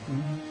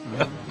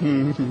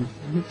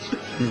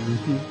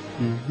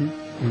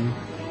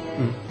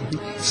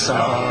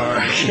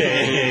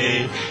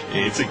Stargate,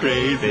 it's a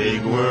great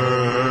big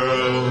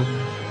world.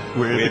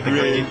 With a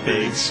great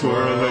big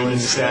swirl and you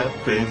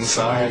step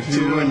inside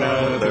to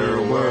another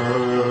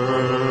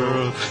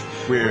world.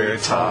 We're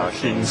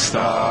talking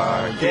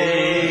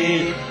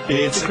Stargate,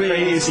 it's a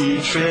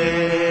crazy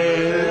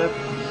trip.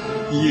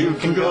 You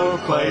can go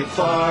quite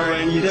far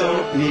and you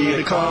don't need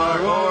a car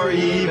or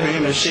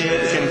even a ship.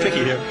 It's getting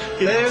picky here.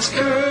 There's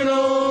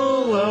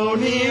Colonel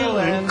O'Neill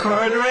and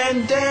Carter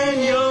and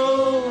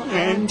Daniel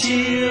and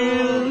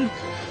Teal.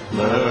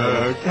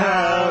 Look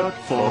out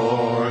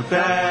for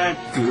that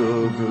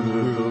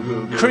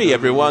Google. Cree,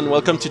 everyone.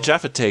 Welcome to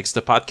Jaffa Takes,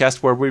 the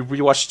podcast where we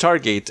rewatch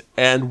Stargate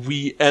and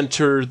we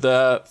enter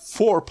the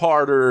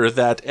four-parter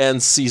that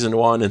ends season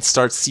 1 and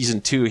starts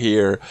season 2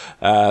 here.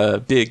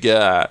 Big,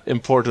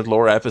 important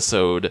lore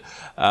episode.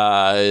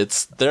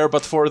 It's There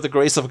But For the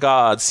Grace of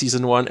God,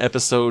 season 1,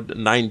 episode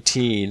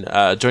 19.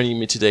 Joining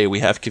me today, we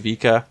have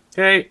Kavika.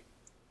 Hey.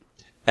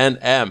 And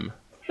M.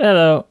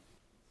 Hello.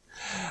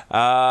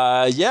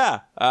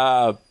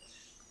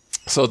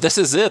 So this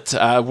is it.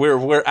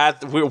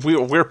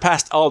 We're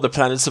past all the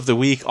planets of the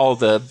week, all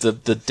the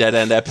dead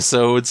end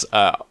episodes.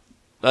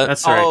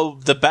 That's all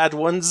right. the bad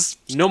ones.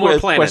 No more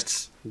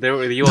planets.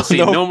 You will see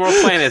no more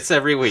planets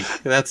every week.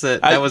 That's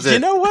it. That was it. You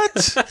know what?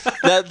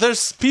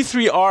 There's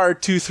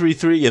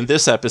P3R233 in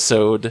this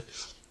episode.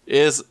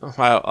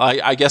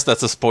 I guess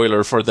that's a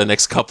spoiler for the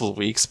next couple of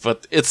weeks,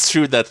 but it's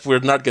true that we're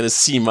not going to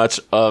see much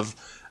of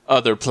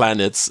other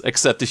planets,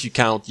 except if you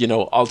count,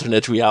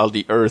 alternate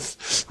reality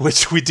Earth,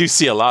 which we do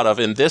see a lot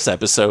of in this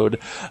episode.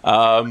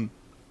 I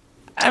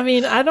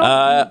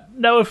don't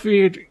know if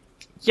you'd...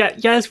 Yeah,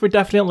 yes, we're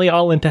definitely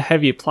all into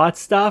heavy plot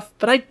stuff,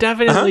 but I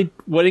definitely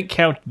wouldn't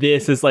count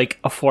this as, like,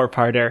 a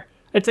four-parter.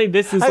 I'd say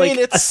this is,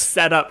 a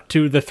setup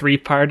to the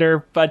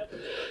three-parter, but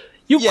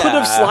you could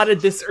have slotted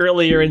this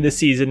earlier in the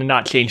season and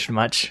not changed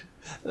much.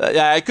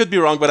 I could be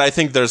wrong, but I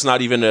think there's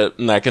not even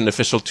an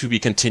official to be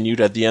continued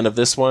at the end of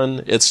this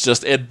one. It's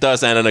just, it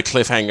does end on a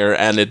cliffhanger,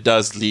 and it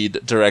does lead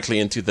directly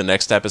into the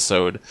next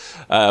episode.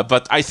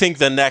 But I think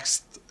the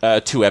next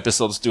 2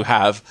 episodes do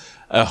have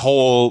a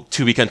whole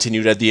to be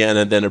continued at the end,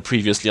 and then a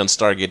previously on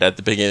Stargate at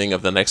the beginning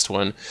of the next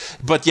one.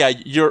 But yeah,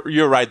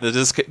 you're right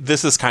that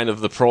this is kind of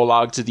the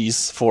prologue to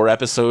these 4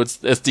 episodes.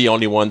 It's the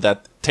only one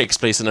that takes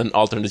place in an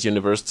alternate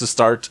universe to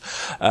start.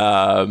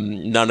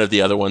 None of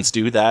the other ones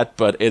do that,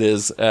 but it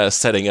is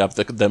setting up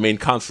the main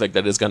conflict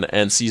that is going to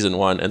end season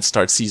 1 and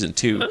start season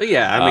 2.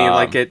 Yeah, I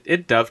mean,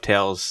 it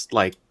dovetails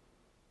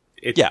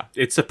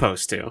it's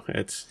supposed to.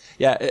 It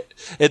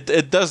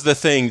does the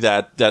thing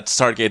that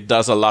Stargate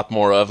does a lot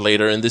more of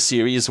later in the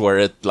series, where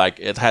it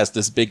has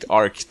this big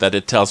arc that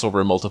it tells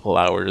over multiple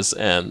hours,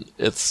 and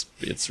it's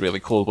really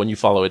cool when you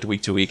follow it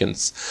week to week and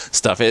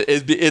stuff.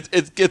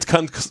 It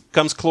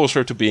comes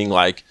closer to being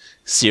like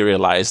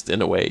serialized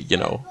in a way,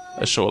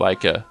 a show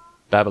like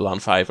Babylon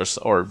 5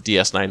 or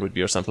DS9 would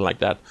be, or something like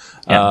that.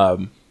 Yeah.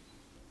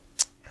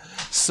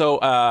 So,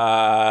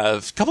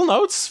 a couple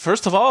notes.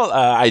 First of all,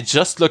 I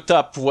just looked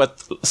up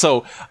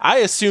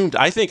I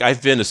think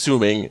I've been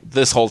assuming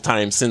this whole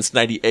time since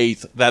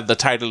 98 that the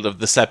title of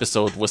this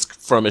episode was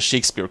from a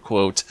Shakespeare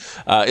quote.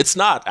 It's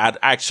not,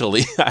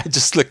 actually. I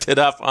just looked it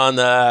up on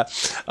the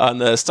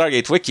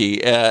Stargate Wiki.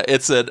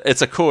 It's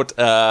a quote,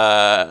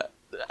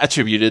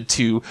 attributed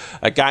to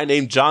a guy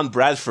named John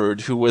Bradford,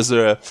 who was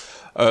a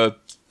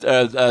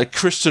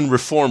Christian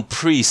Reformed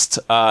priest,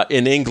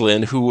 in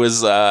England, who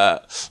was,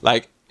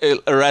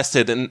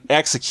 arrested and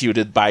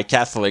executed by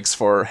Catholics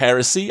for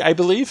heresy, I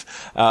believe.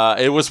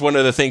 It was one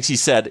of the things he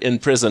said in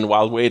prison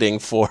while waiting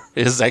for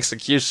his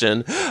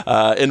execution,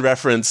 in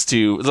reference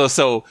to...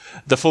 So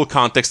the full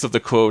context of the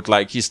quote,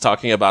 he's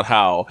talking about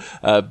how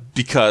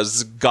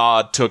because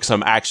God took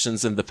some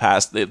actions in the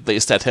past, they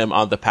set him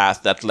on the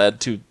path that led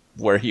to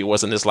where he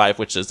was in his life,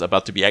 which is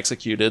about to be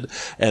executed.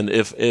 And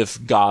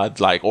if God,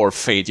 or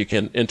fate, you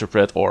can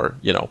interpret, or,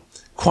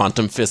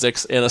 quantum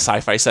physics in a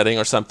sci-fi setting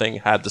or something,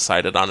 had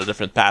decided on a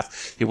different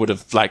path, he would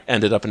have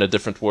ended up in a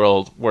different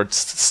world where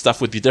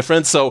stuff would be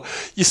different. So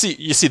you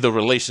see the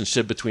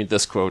relationship between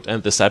this quote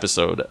and this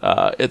episode.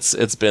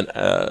 It's been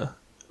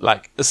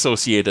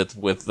associated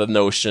with the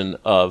notion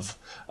of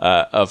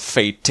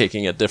fate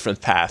taking a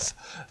different path.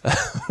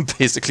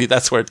 Basically,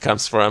 that's where it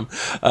comes from.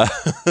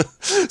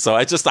 So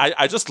I just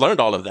learned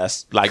all of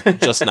this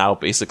just now,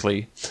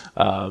 basically,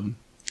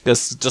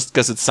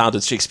 because it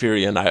sounded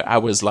Shakespearean. I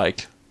was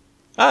like,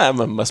 it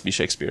must be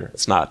Shakespeare.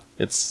 It's not.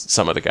 It's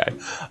some other guy.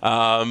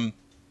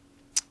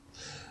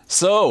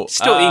 So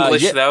still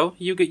English though.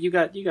 You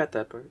got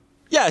that part.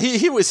 Yeah,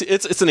 he was.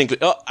 It's an English.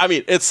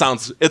 It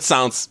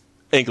sounds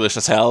English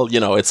as hell.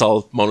 It's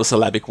all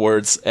monosyllabic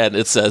words, and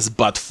it says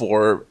 "but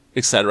for,"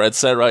 etc.,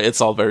 etc. It's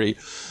all very,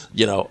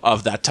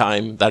 of that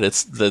time. That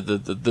it's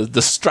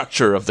the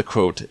structure of the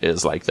quote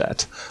is like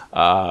that.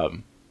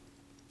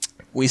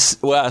 We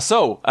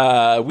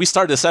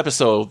start this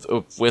episode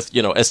with,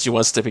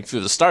 SG-1 stepping through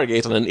the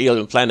Stargate on an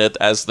alien planet,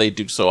 as they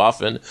do so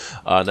often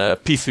on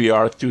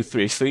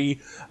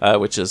P3R233,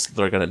 which is,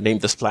 they're going to name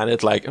this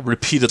planet like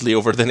repeatedly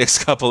over the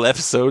next couple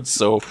episodes.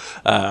 So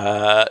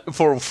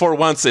for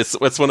once,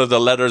 it's one of the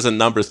letters and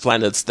numbers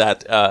planets that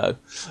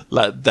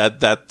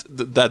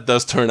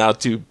does turn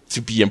out to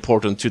be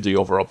important to the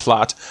overall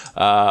plot.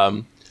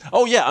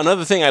 Oh yeah,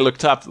 another thing I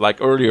looked up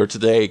earlier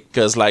today,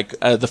 because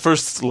the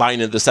first line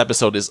in this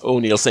episode is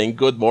O'Neill saying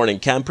 "Good morning,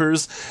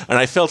 campers," and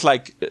I felt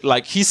like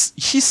he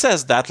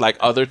says that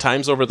other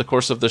times over the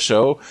course of the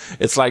show.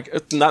 It's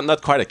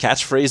not quite a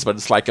catchphrase, but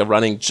it's like a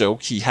running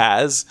joke he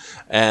has,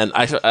 and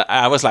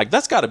I was like,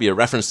 that's got to be a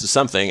reference to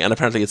something, and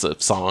apparently it's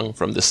a song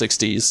from the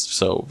 '60s,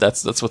 so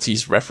that's what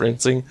he's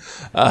referencing.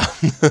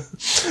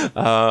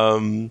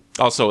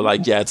 Also,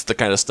 it's the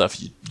kind of stuff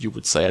you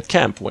would say at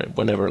camp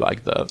whenever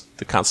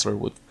the counselor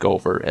would go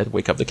over and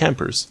wake up the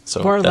campers.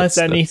 So more or less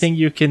anything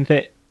you can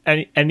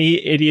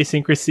any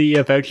idiosyncrasy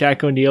about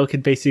Jack O'Neill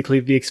can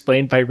basically be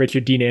explained by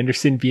Richard Dean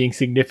Anderson being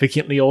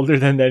significantly older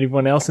than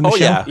anyone else in the show.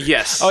 Yeah.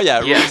 Yes. Oh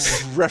yeah.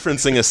 Yes.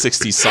 Referencing a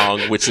 '60s song,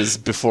 which is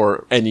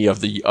before any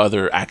of the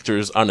other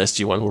actors on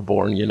SG-1 were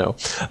born.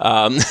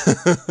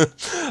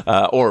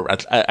 Or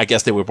I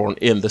guess they were born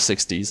in the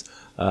 '60s,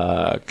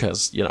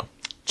 because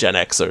Gen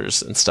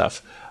Xers and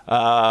stuff.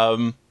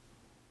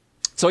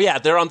 So yeah,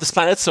 they're on this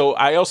planet. So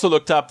I also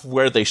looked up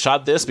where they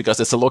shot this, because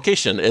it's a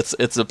location.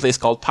 It's a place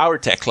called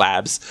PowerTech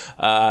Labs,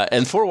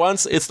 and for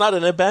once, it's not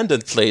an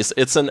abandoned place.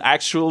 It's an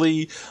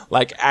actually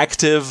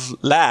active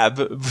lab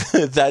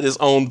that is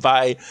owned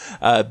by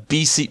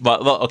BC.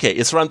 Well, okay,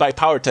 it's run by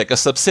PowerTech, a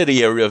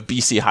subsidiary of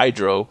BC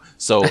Hydro.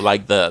 So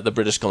the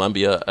British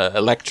Columbia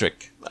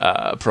electric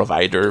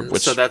provider.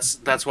 Which so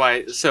that's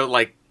why. So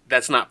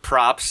that's not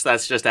props.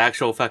 That's just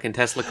actual fucking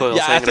Tesla coils.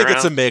 Yeah, I think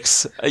it's a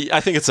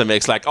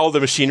mix. All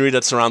the machinery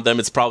that's around them,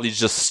 it's probably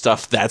just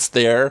stuff that's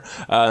there.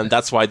 And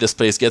that's why this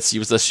place gets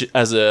used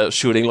as a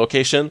shooting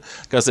location.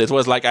 Because it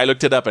was I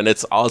looked it up, and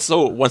it's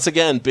also, once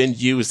again, been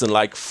used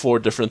in 4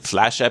 different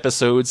Flash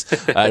episodes.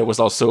 It was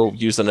also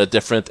used in a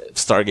different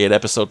Stargate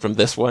episode from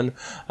this one.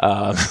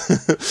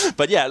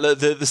 But yeah,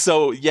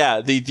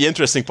 the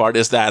interesting part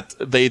is that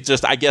they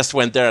just, I guess,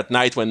 went there at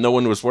night when no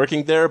one was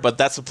working there. But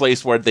that's a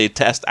place where they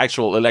test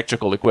actual electrical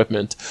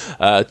equipment,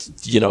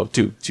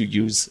 to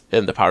use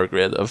in the power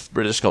grid of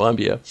British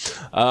Columbia.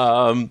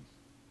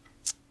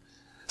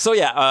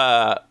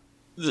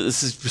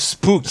 This is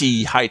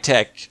spooky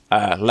high-tech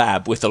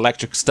lab with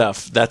electric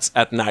stuff that's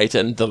at night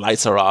and the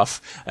lights are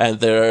off, and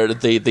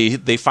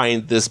they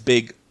find this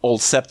big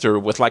old scepter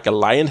with a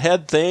lion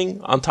head thing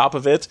on top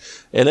of it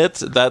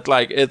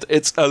that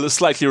it's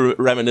slightly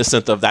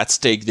reminiscent of that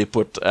stake they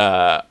put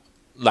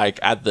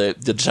at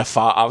the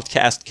Jaffa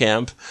outcast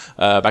camp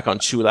back on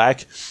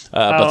Chulak,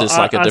 but there's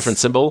a different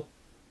symbol.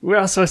 We're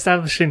also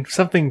establishing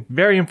something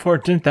very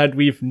important that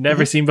we've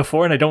never seen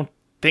before, and I don't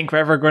think we're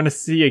ever going to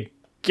see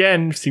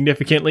again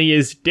significantly,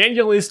 is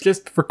Daniel is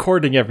just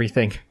recording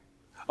everything.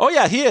 Oh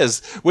yeah, he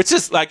is. Which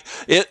is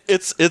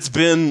it's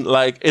been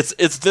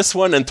it's this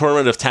one and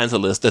Torment of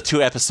Tantalus, the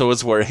 2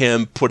 episodes where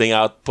him pulling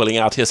out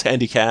his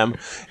handycam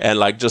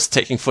and just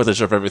taking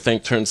footage of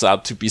everything turns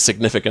out to be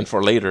significant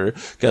for later,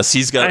 because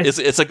he's got.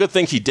 It's a good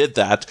thing he did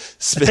that.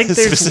 I think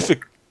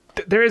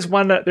there's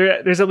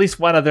at least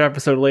one other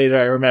episode later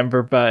I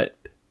remember, but.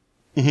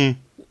 Mm-hmm.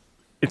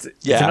 It's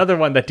another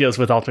one that deals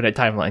with alternate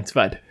timelines,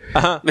 but...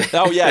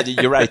 Oh, yeah,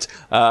 you're right.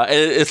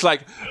 It's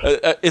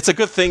it's a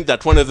good thing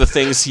that one of the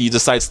things he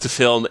decides to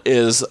film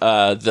is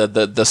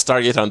the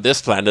Stargate on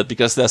this planet,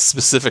 because that's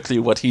specifically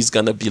what he's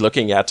going to be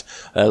looking at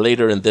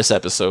later in this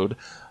episode.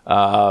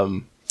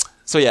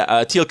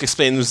 Teal'c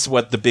explains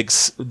what the big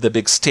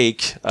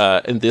stake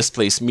in this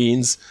place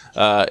means.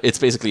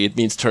 It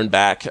means turn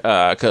back,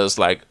 because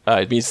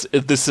it means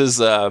this is...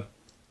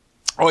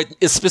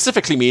 it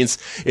specifically means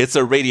it's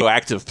a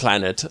radioactive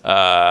planet.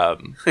 I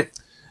think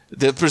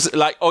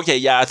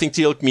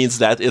Teal'c means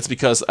that it's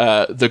because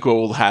the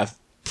Goa'uld have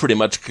pretty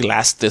much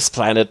glassed this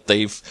planet.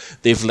 They've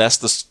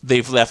left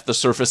the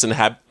surface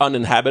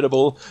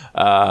uninhabitable,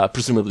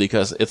 presumably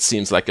because it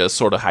seems like a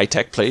sort of high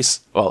tech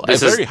place. Well,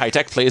 very high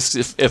tech place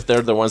if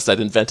they're the ones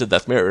that invented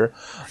that mirror.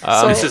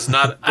 This is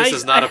not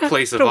a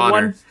place of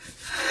honor.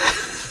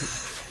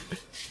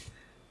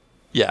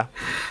 Yeah,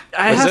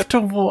 I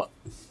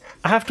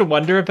have to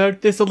wonder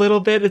about this a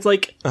little bit. It's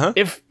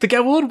if the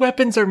Goa'uld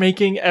weapons are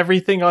making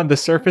everything on the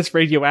surface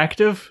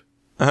radioactive,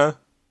 as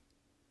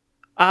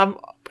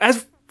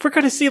we're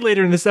going to see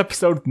later in this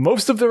episode,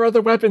 most of their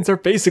other weapons are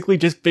basically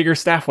just bigger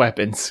staff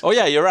weapons. Oh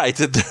yeah, you're right.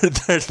 What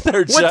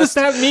does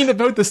that mean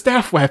about the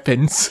staff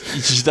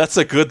weapons? That's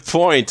a good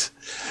point.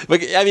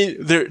 I mean,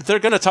 they're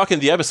going to talk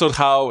in the episode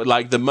how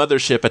the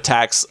mothership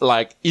attacks,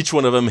 each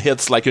one of them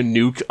hits a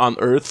nuke on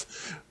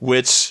Earth,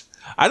 which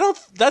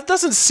that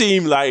doesn't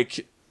seem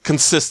like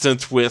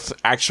consistent with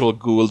actual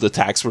Goa'uld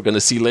attacks we're going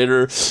to see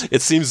later.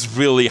 It seems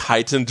really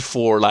heightened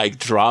for like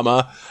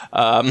drama.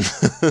 But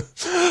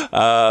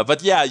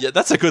yeah,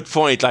 that's a good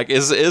point. Like,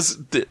 does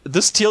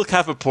Teal'c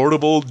have a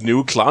portable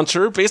nuke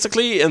launcher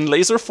basically in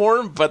laser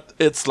form? But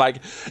it's like,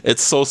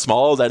 it's so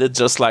small that it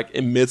just like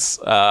emits,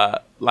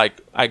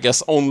 like, I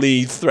guess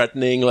only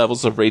threatening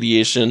levels of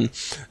radiation,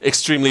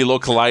 extremely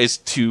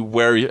localized to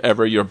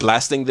wherever you're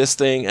blasting this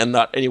thing and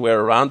not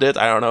anywhere around it.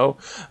 I don't know.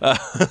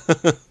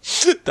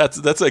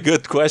 That's a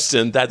good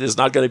question that is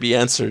not going to be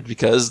answered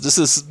because this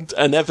is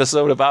an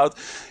episode about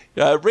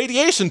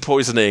radiation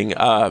poisoning.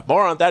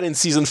 More on that in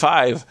season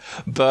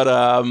 5. But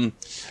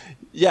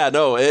yeah,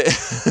 no,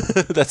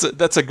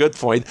 that's a good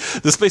point.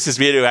 This place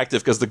is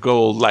radioactive because the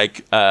Goa'uld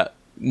like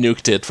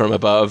nuked it from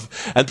above,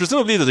 and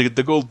presumably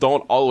the Goa'uld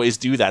don't always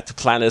do that to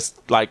planets.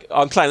 Like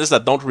on planets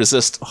that don't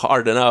resist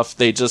hard enough,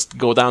 they just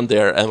go down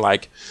there and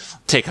like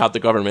take out the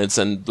governments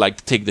and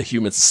like take the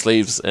humans as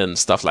slaves and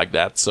stuff like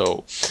that.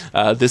 So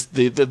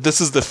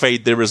this is the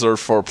fate they reserve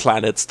for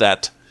planets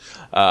that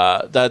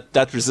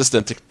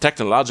resistant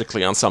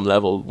technologically on some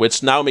level,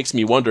 which now makes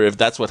me wonder if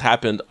that's what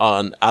happened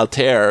on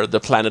Altair, the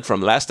planet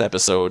from last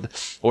episode,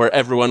 where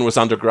everyone was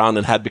underground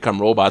and had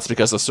become robots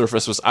because the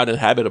surface was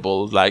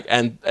uninhabitable. Like,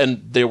 and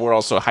they were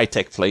also a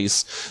high-tech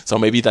place. So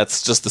maybe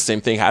that's just the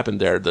same thing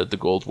happened there. The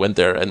Goa'uld went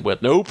there and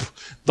went, nope,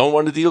 don't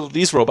want to deal with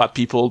these robot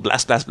people.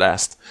 Blast, blast,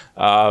 blast.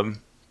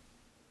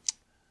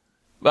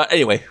 But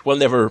anyway, we'll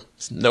never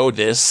know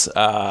this.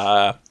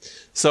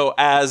 So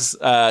as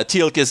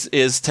Teal'c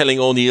is telling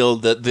O'Neill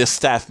that this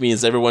staff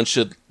means everyone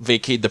should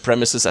vacate the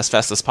premises as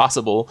fast as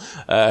possible,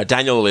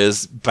 Daniel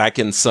is back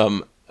in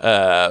some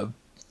lab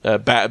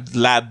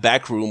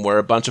back room where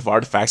a bunch of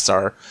artifacts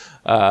are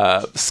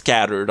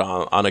scattered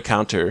on a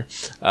counter.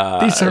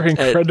 These are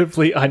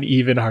incredibly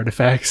uneven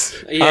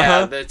artifacts.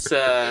 Yeah, that's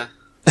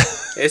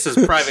this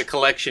is private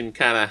collection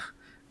kind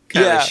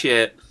of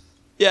shit.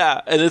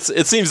 Yeah, and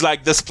it seems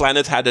like this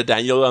planet had a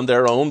Daniel on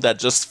their own that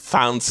just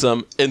found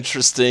some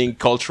interesting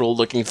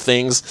cultural-looking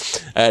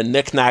things,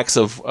 knickknacks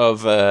of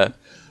that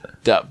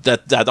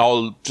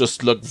all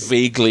just look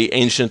vaguely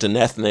ancient and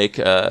ethnic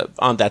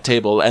on that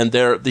table. And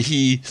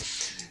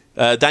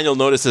Daniel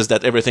notices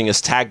that everything is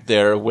tagged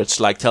there,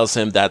 which like tells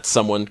him that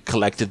someone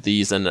collected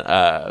these and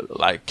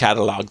like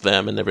cataloged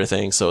them and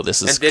everything. So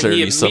this is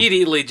clearly and then he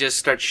immediately just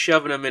starts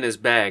shoving them in his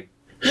bag.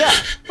 Yeah,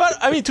 but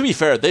I mean, to be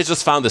fair, they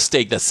just found a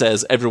stake that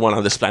says everyone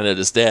on this planet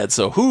is dead.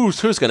 So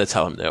who's going to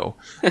tell him no?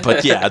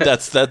 But yeah,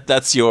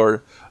 that's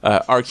your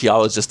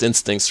archaeologist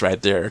instincts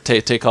right there.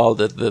 Take all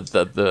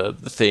the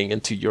thing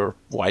into your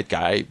white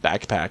guy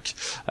backpack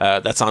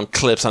that's on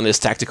clips on his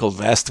tactical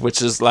vest,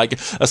 which is like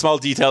a small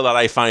detail that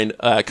I find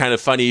kind of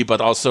funny,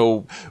 but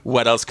also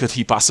what else could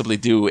he possibly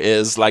do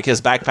is like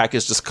his backpack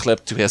is just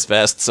clipped to his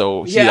vest,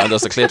 so he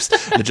undoes the clips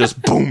and it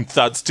just boom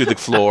thuds to the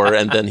floor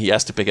and then he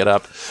has to pick it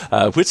up,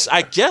 which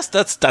I guess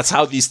that's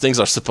how these things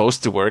are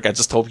supposed to work. I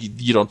just hope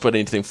you don't put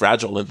anything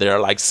fragile in there,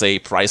 like say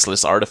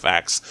priceless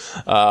artifacts.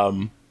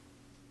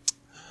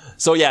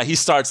 So yeah, he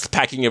starts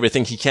packing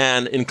everything he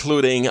can,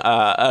 including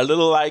a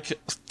little like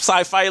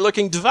sci-fi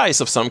looking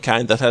device of some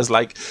kind that has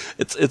like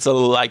it's a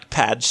little like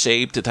pad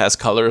shaped. It has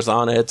colors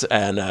on it,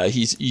 and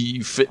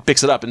he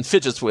picks it up and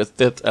fidgets with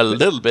it a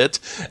little bit.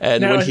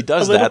 And now, when he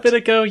does that, a little bit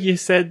ago, you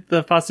said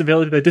the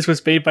possibility that this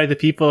was made by the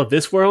people of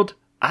this world.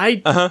 I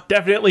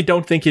definitely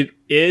don't think it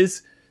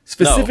is,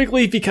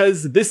 specifically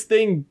because this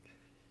thing,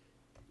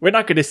 we're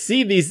not going to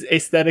see these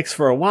aesthetics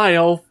for a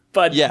while.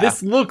 But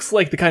this looks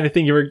like the kind of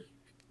thing you were.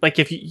 Like,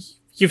 if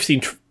you've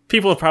seen,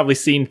 people have probably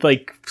seen,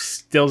 like,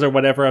 stills or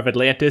whatever of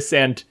Atlantis,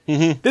 and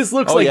this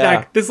looks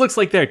that. This looks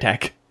like their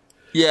tech.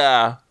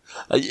 Yeah.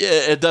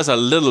 It does a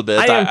little bit.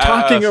 I am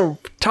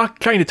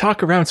trying to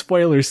talk around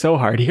spoilers so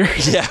hard here.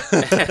 Yeah.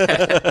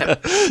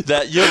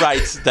 That you're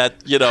right. That,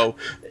 you know,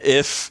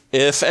 if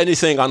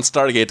anything on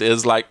Stargate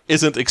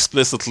isn't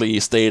explicitly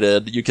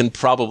stated, you can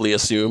probably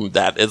assume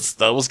that it's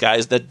those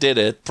guys that did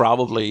it.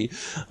 Probably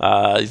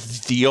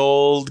the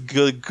old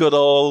good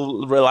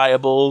old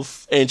reliable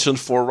ancient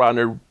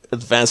Forerunner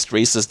advanced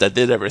races that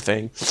did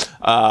everything.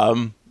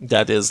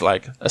 That is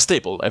like a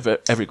staple of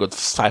every good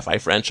sci-fi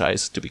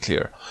franchise, to be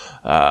clear.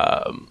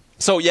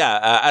 So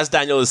yeah, as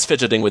Daniel is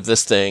fidgeting with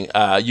this thing,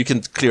 you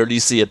can clearly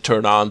see it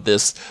turn on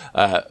this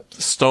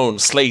stone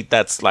slate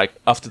that's like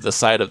off to the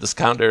side of this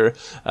counter,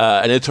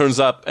 and it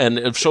turns up and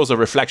it shows a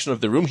reflection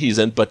of the room he's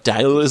in, but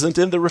Daniel isn't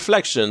in the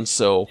reflection.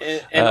 So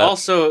and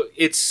also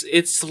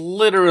it's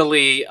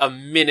literally a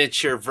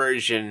miniature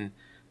version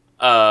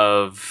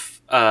of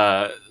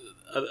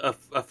a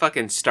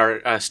fucking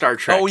Star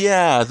Trek. Oh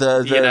yeah, it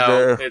does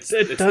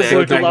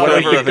look a lot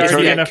like the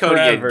Guardian of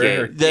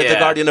Forever. The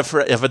Guardian of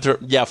Forever.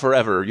 Yeah,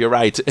 Forever. You're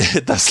right.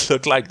 It does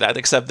look like that,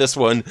 except this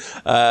one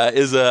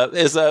is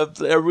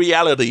a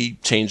reality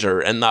changer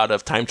and not a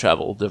time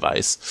travel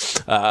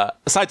device.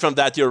 Aside from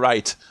that, you're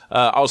right.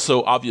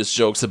 Also, obvious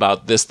jokes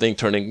about this thing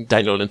turning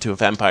Daniel into a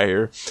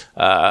vampire.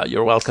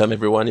 You're welcome,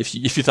 everyone. If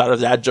you thought of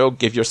that joke,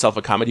 give yourself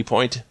a comedy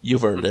point.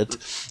 You've earned it.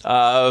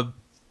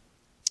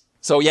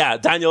 So yeah,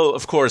 Daniel,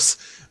 of course,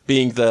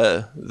 being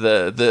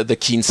the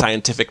keen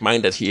scientific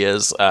mind that he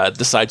is,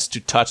 decides to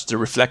touch the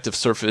reflective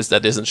surface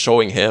that isn't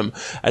showing him,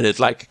 and it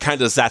like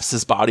kind of zaps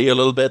his body a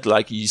little bit.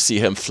 Like you see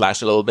him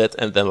flash a little bit,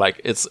 and then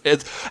like it's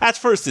at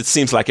first it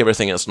seems like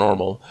everything is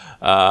normal.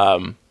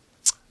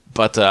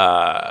 But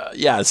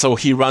so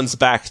he runs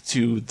back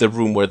to the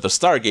room where the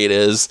Stargate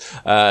is,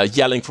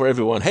 yelling for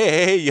everyone,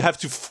 hey, you have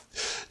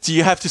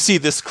to see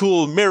this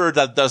cool mirror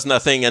that does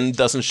nothing and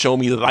doesn't show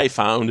me that I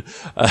found.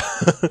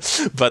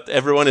 But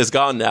everyone is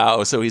gone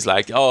now, so he's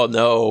like, oh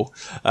no.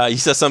 He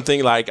says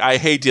something like, I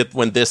hate it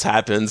when this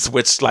happens,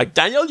 which, like,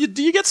 Daniel,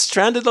 do you get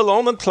stranded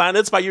alone on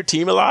planets by your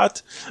team a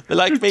lot?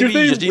 Like, maybe do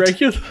they at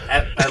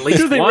least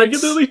do they once.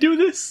 regularly do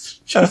this?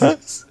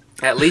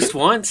 At least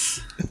once.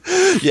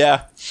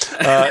 Yeah,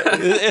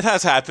 it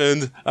has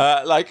happened.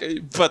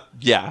 But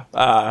yeah,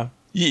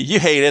 you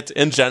hate it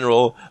in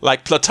general.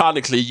 Like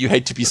platonically, you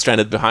hate to be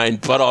stranded behind,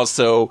 but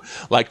also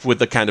like with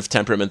the kind of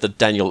temperament that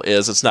Daniel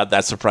is, it's not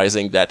that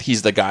surprising that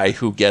he's the guy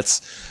who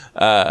gets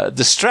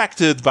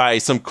distracted by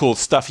some cool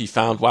stuff he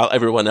found while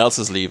everyone else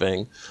is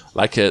leaving,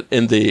 like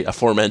in the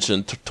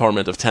aforementioned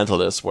Torment of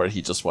Tantalus, where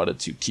he just wanted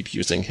to keep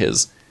using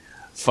his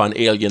fun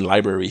alien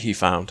library he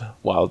found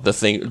while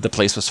the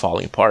place was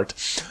falling apart.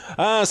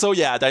 So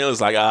yeah, Daniel is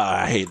like,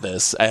 I hate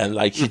this, and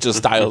like he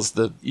just dials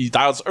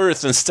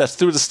Earth and steps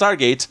through the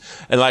Stargate,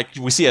 and like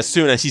we see as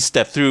soon as he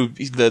steps through,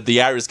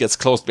 the iris gets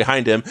closed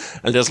behind him,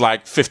 and there's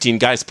like 15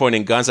 guys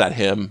pointing guns at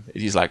him.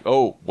 He's like,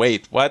 oh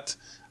wait, what?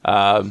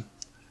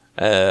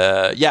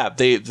 They're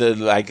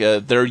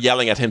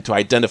yelling at him to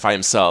identify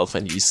himself,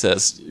 and he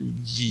says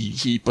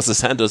he puts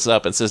his hands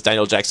up and says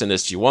Daniel Jackson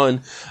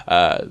SG-1.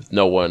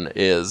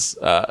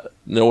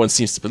 No one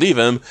seems to believe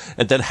him,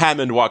 and then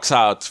Hammond walks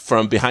out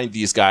from behind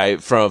these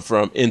guys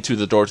from into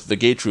the door to the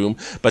gate room,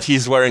 but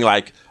he's wearing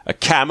like a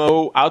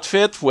camo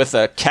outfit with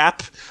a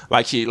cap,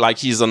 like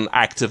he's on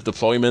active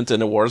deployment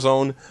in a war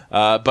zone.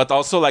 But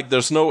also like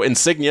there's no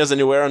insignias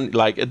anywhere, and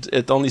like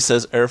it only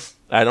says Air.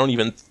 I don't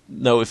even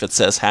know if it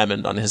says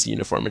Hammond on his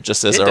uniform. It just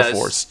says Air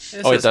Force.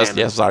 It does. Hammond.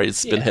 Yeah, sorry,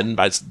 it's been hidden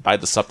by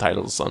the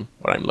subtitles on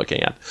what I'm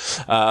looking at.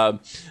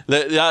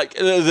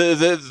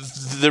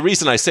 The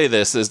reason I say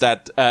this is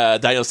that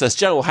Daniel says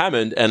General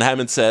Hammond, and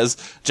Hammond says,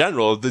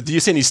 General, do you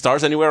see any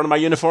stars anywhere on my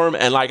uniform?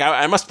 And like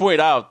I must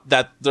point out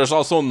that there's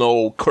also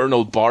no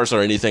Colonel bars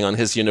or anything on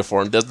his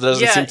uniform. There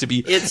doesn't seem to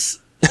be. It's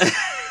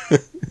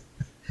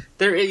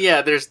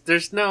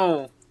there's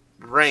no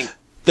rank.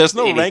 There's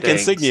no rank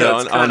insignia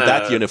on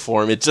that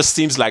uniform. It just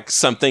seems like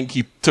something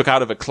he took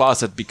out of a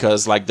closet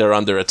because like they're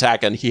under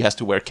attack and he has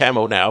to wear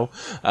camo now.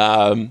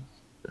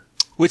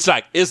 Which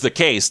like is the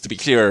case, to be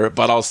clear,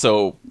 but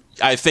also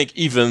I think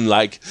even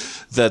like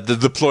the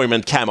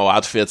deployment camo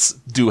outfits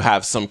do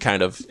have some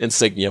kind of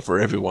insignia for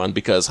everyone,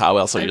 because how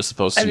else are you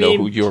supposed to know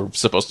who you're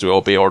supposed to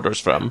obey orders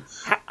from?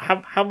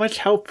 How much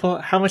help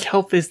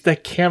is the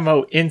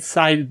camo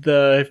inside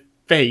the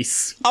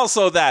face?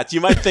 Also that, you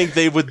might think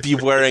they would be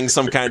wearing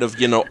some kind of,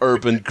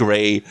 urban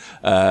gray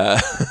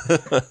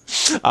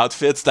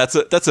outfits.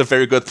 That's a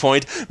very good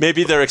point.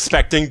 Maybe they're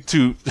expecting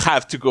to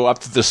have to go up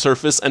to the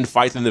surface and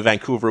fight in the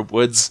Vancouver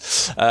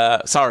woods.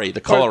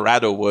 The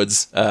Colorado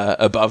woods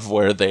above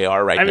where they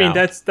are right now. I mean,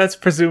 that's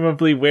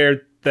presumably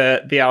where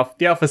the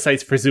Alpha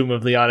Site's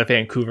presumably on a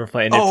Vancouver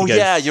planet. Oh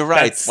yeah, you're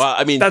right. Well,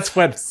 I mean, that's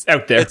what's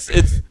out there.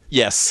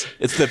 Yes,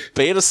 it's the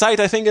beta site,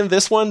 I think, in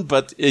this one,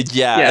 but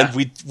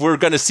and we're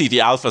going to see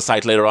the Alpha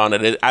site later on,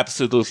 and it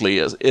absolutely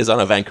is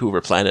on a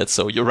Vancouver planet,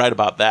 so you're right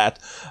about that.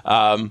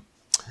 Hammond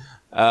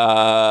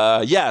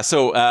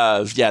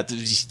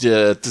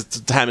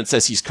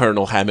says he's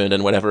Colonel Hammond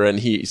and whatever, and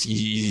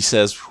he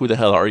says, who the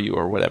hell are you,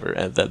 or whatever,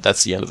 and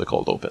that's the end of the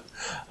cold open.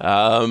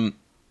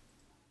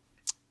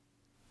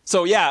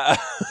 So yeah,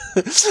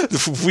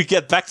 we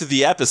get back to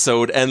the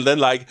episode, and then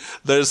like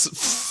there's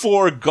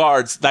 4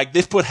 guards, like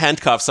they've put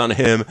handcuffs on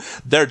him.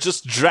 They're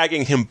just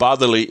dragging him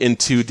bodily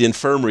into the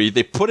infirmary.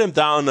 They put him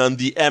down on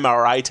the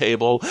MRI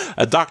table.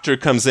 A doctor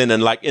comes in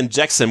and like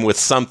injects him with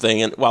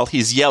something, and while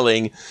he's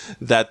yelling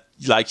that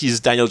like he's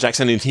Daniel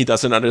Jackson and he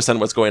doesn't understand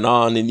what's going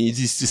on, and he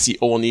needs to see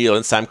O'Neill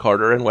and Sam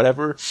Carter and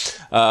whatever.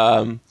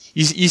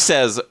 He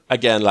says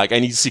again, like, I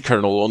need to see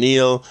Colonel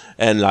O'Neill,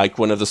 and like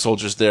one of the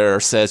soldiers there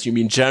says, "You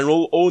mean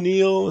General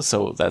O'Neill?"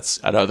 So that's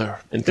another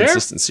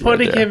inconsistency. They're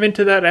putting him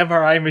into that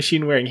MRI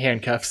machine wearing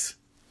handcuffs.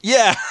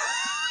 Yeah,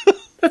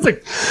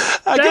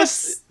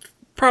 that's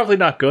probably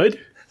not good.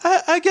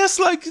 I guess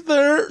like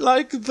they're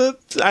like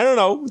I don't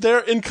know,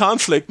 they're in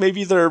conflict.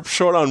 Maybe they're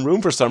short on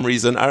room for some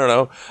reason. I don't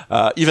know.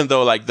 Even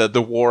though like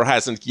the war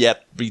hasn't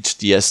yet reached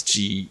the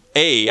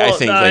SGA, I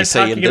think they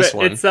say in this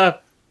one. It's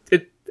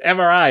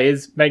MRI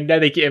is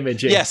magnetic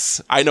imaging.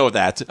 Yes, I know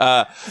that.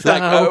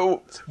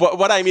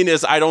 What I mean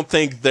is, I don't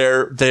think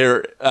they're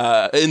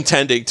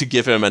intending to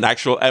give him an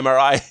actual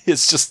MRI.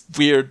 It's just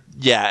weird.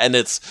 Yeah, and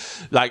it's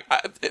like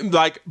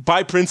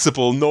by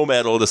principle, no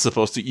metal is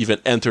supposed to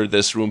even enter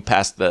this room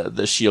past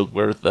the shield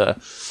where the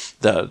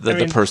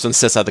person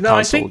sits at the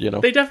console. I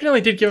think they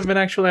definitely did give him an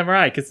actual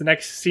MRI, because the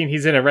next scene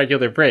he's in a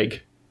regular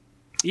brig.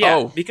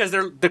 Yeah, because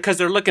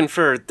they're looking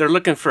for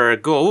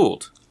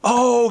Goa'uld.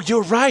 Oh,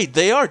 you're right.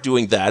 They are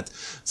doing that.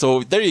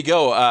 So there you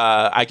go.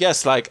 I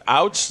guess, like,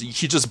 ouch,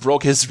 he just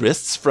broke his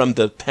wrists from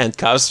the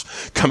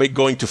handcuffs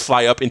going to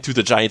fly up into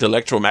the giant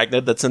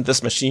electromagnet that's in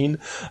this machine.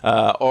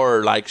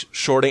 Or, like,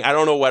 shorting. I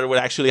don't know what would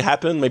actually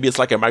happen. Maybe it's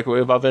like a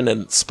microwave oven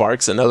and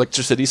sparks and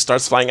electricity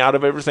starts flying out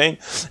of everything.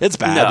 It's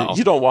bad. No.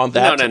 You don't want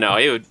that. No.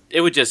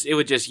 It would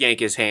just yank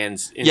his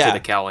hands into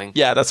the cowling.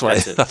 Yeah, that's what I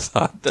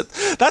thought.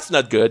 That's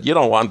not good. You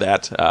don't want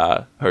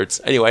that.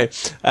 Hurts. Anyway,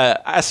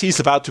 as he's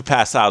about to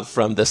pass out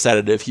from the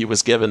sedative he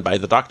was given by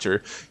the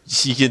doctor,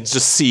 he can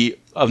just see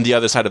on the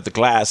other side of the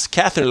glass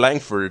Catherine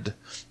Langford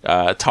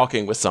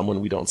talking with someone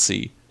we don't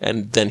see,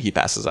 and then he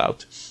passes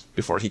out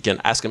before he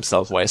can ask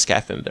himself why is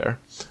Catherine there.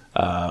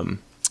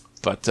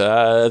 But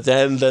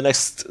then the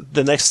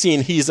next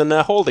scene, he's in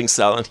a holding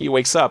cell and he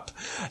wakes up,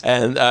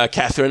 and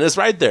Catherine is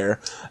right there.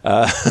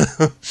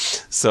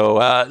 So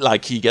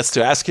like he gets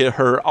to ask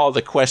her all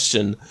the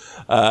questions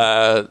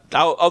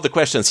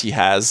he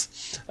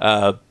has.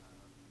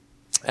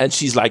 And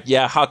she's like,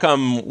 yeah, how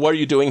come, what are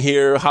you doing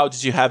here? How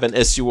did you have an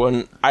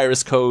SU-1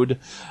 iris code?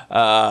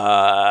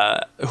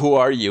 Who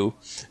are you?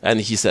 And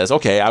he says,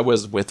 okay, I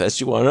was with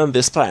SU-1 on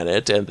this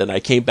planet, and then I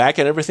came back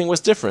and everything was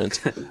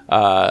different.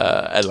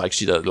 And like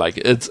she does, like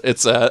it's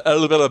a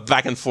little bit of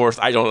back and forth.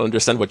 I don't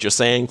understand what you're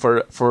saying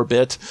for a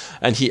bit.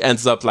 And he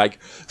ends up like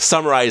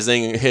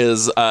summarizing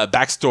his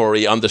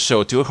backstory on the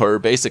show to her,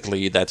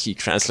 basically that he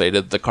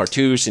translated the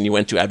cartouche and he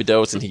went to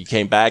Abydos and he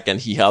came back and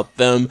he helped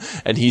them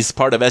and he's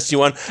part of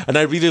SU-1. And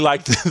I really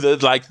liked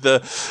the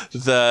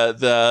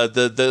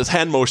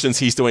hand motions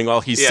he's doing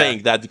while he's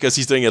saying that, because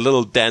he's doing a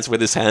little dance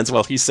with his hands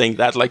while he's saying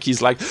that, like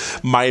he's like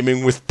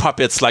miming with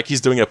puppets, like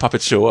he's doing a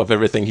puppet show of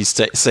everything he's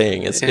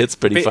saying. It's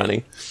pretty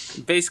funny.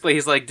 Basically,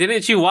 he's like,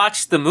 didn't you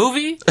watch the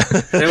movie?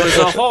 There was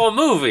a whole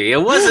movie.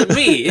 It wasn't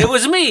me. It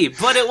was me,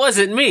 but it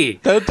wasn't me.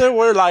 There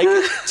were like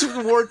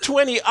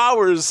 20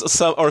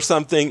 hours or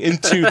something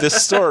into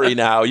this story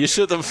now. You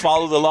should have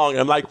followed along.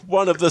 I'm like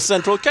one of the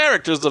central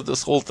characters of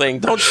this whole thing.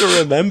 Don't you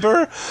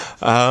remember?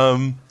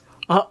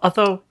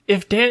 Although,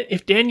 if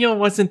Daniel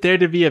wasn't there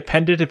to be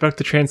appended about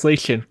the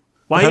translation,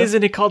 why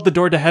isn't it called The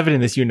Door to Heaven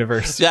in this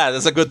universe? Yeah,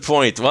 that's a good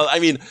point. Well, I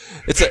mean,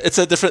 it's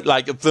a different,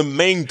 like, the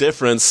main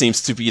difference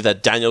seems to be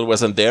that Daniel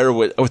wasn't there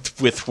with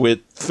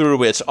through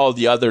which all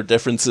the other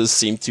differences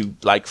seem to,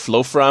 like,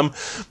 flow from.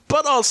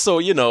 But also,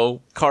 you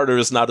know, Carter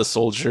is not a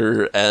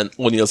soldier and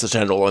O'Neill's a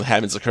general and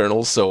Hammond's a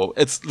colonel, so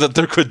it's that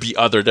there could be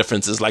other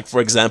differences. Like,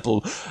 for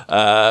example,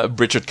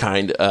 Richard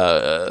Kind,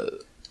 that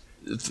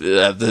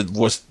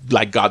was,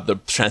 like, got the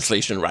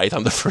translation right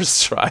on the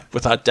first try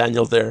without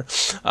Daniel there.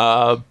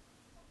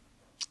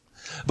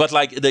 But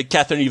like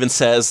Catherine even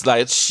says,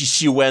 like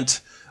she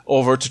went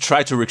over to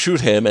try to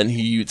recruit him, and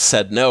he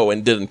said no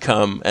and didn't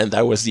come, and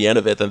that was the end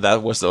of it, and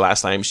that was the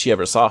last time she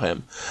ever saw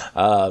him.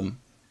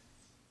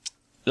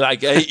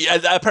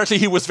 Apparently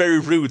he was very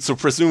rude, so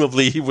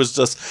presumably he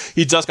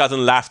just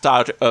gotten laughed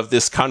out of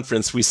this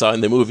conference we saw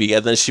in the movie,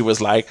 and then she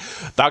was like,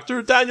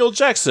 Dr. Daniel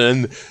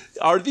Jackson,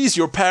 are these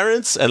your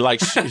parents? And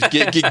like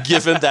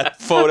given that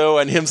photo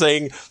and him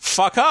saying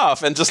fuck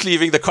off and just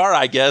leaving the car,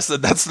 I guess,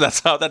 and that's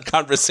how that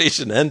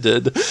conversation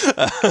ended.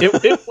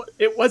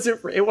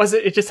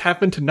 It just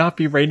happened to not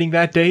be raining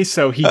that day,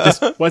 so he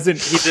just wasn't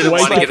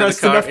want to get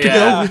depressed in the car. enough to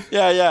go.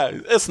 Yeah,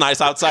 it's nice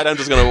outside, I'm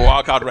just gonna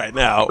walk out right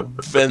now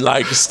and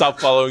like stop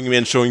following me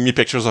and showing me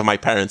pictures of my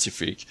parents, you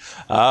freak.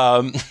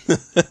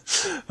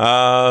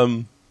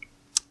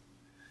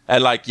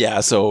 And like,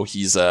 yeah, so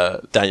he's,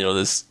 Daniel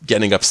is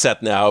getting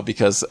upset now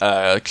because,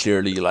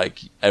 clearly,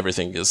 like,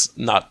 everything is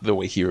not the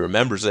way he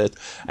remembers it.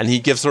 And he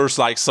gives her,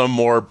 like, some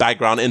more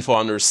background info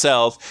on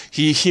herself.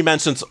 He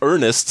mentions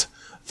Ernest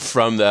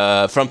from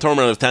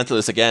Tournament of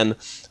Tantalus again.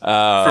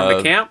 From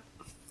the camp?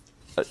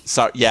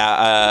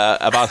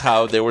 About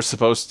how they were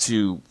supposed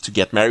to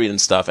get married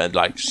and stuff. And,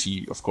 like,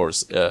 she, of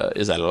course,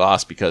 is at a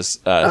loss because,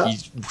 he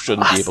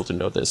shouldn't be able to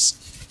know this.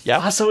 Yeah.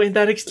 Also, in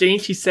that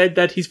exchange, he said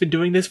that he's been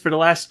doing this for the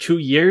last 2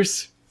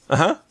 years.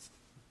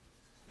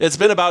 It's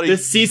been about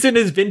this season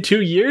has been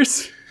 2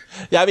 years.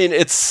 Yeah, I mean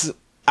it's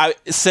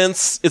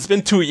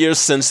been 2 years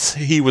since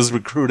he was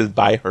recruited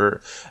by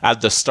her at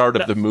the start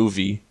of the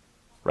movie,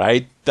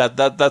 right?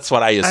 That's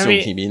what I assume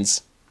he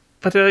means.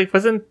 But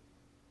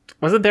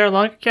wasn't there a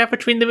longer gap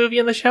between the movie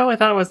and the show? I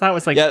thought that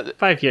was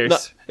 5 years. No,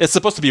 it's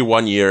supposed to be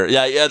 1 year.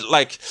 Yeah.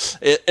 Like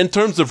in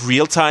terms of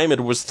real time,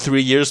 it was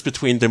 3 years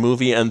between the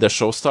movie and the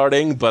show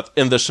starting. But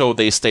in the show,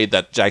 they state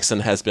that Jackson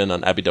has been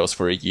on Abydos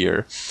for a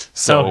year.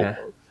 So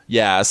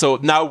yeah. So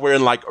now we're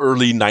in like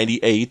early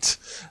 '98.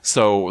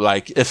 So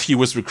like if he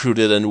was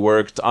recruited and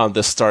worked on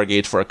the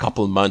Stargate for a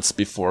couple months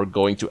before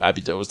going to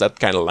Abydos,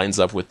 that kind of lines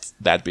up with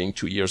that being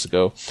 2 years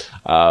ago.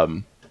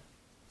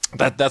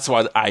 That's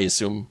what I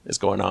assume is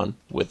going on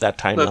with that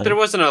timeline.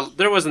 Look,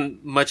 there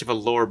wasn't much of a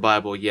lore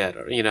Bible yet.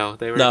 They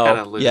were No, kind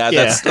of yeah,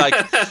 that's like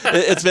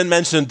it's been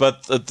mentioned,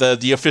 but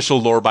the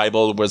official lore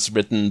Bible was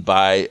written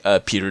by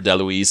Peter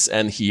DeLuise,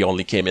 and he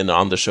only came in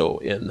on the show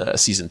in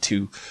season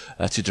 2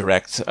 to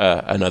direct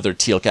another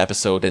Teal'c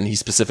episode, and he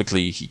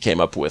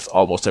came up with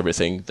almost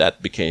everything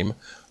that became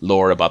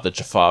lore about the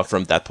Jaffa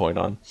from that point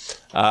on.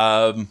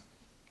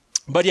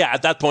 But yeah,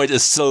 at that point,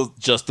 it's still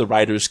just the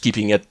writers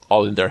keeping it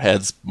all in their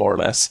heads, more or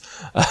less.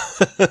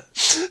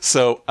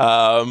 So,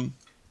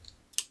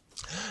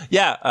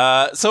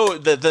 so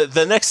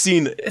the next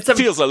scene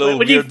feels a little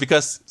weird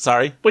because,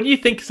 when you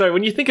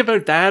think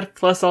about that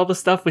plus all the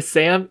stuff with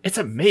Sam, it's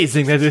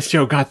amazing that this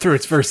show got through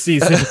its first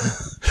season.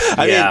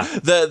 I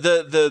mean,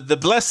 the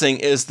blessing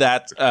is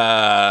that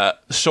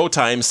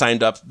Showtime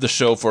signed up the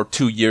show for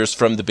 2 years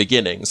from the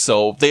beginning,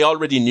 so they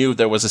already knew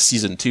there was a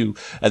season 2,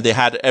 and they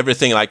had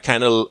everything like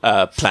kind of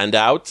planned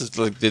out.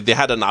 Like they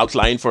had an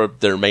outline for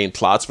their main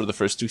plots for the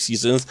first 2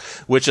 seasons,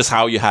 which is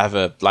how you have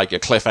a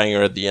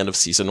cliffhanger at the end of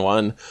season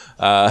 1,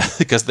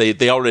 because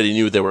they already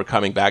knew they were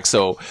coming back.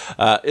 So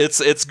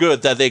it's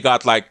good that they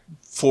got like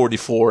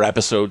 44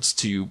 episodes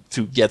to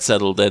get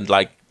settled and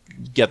like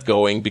get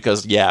going,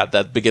 because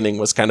that beginning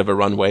was kind of a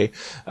runway.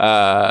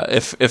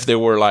 If they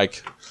were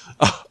like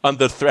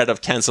under threat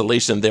of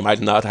cancellation, they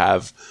might not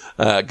have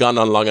gone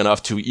on long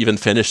enough to even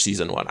finish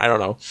season 1. I don't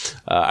know.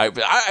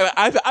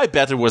 I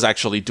bet it was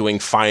actually doing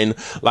fine.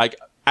 Like,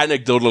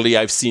 anecdotally,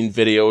 I've seen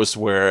videos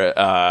where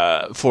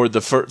for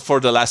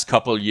the last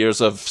couple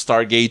years of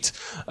Stargate,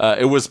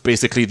 it was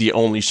basically the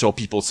only show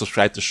people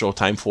subscribed to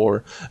Showtime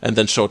for, and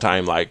then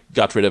Showtime like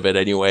got rid of it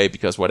anyway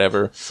because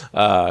whatever,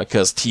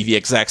 because TV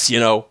execs,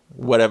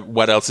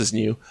 what else is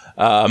new?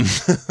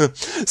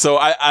 So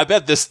I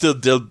bet this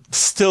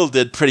still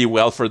did pretty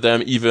well for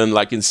them, even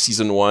like in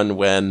season 1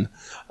 when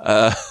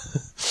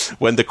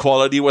the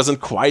quality wasn't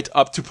quite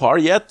up to par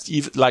yet.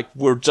 Like,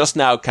 we're just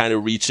now kind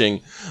of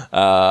reaching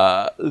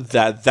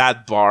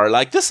that bar.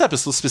 Like, this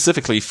episode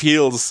specifically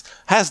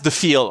has the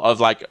feel of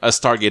like a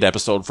Stargate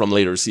episode from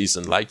later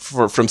season, like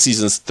from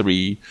seasons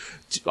 3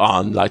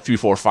 on, like 3,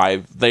 4,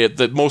 5.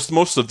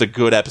 Most of the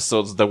good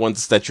episodes, the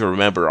ones that you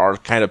remember, are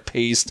kind of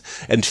paced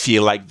and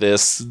feel like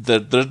this.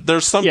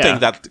 There's something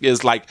that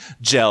is like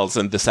gels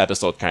in this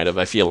episode, kind of,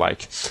 I feel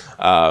like.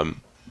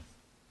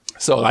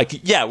 So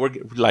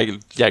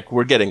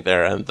we're getting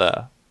there, and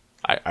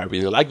I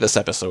really like this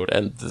episode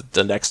and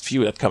the next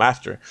few that come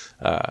after.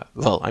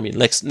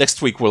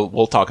 Next week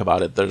we'll talk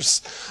about it.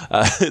 There's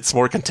it's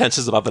more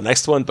contentious about the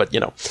next one, but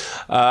the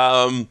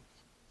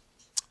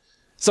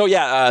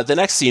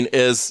next scene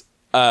is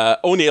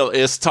O'Neill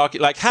is talking,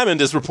 like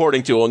Hammond is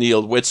reporting to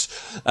O'Neill, which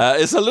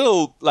is a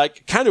little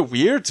like kind of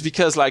weird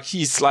because like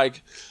he's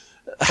like.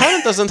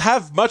 Hammond doesn't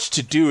have much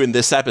to do in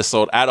this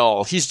episode at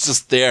all. He's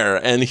just there,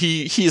 and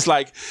he's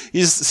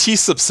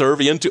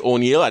subservient to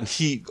O'Neill, and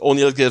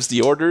O'Neill gives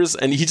the orders,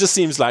 and he just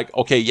seems like,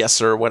 okay, yes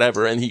sir,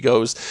 whatever, and he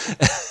goes.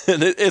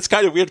 And it's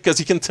kind of weird because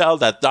you can tell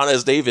that Don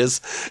S. Davis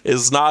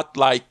is not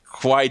like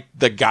quite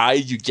the guy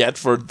you get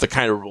for the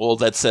kind of role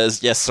that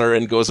says yes sir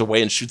and goes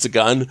away and shoots a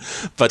gun,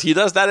 but he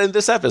does that in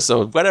this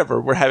episode. Whatever,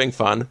 we're having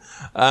fun.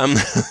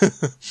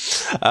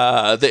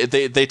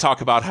 They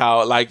talk about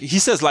how, like, he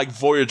says like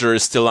Voyager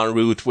is still en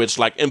route, which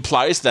like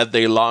implies that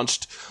they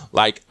launched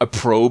like a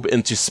probe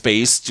into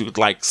space to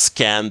like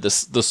scan the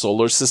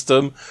solar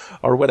system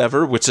or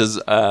whatever, which is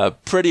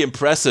pretty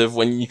impressive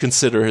when you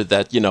consider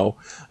that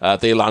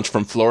they launched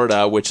from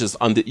Florida, which is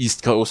on the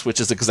East Coast,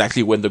 which is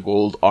exactly when the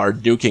Goa'uld are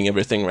nuking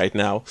everything right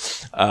now.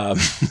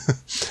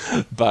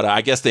 But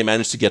I guess they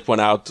managed to get one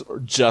out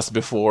just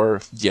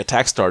before the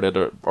attack started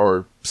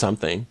or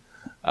something.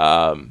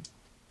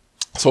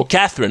 So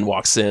Catherine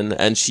walks in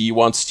and she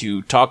wants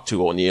to talk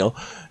to O'Neill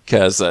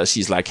because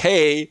she's like,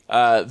 hey,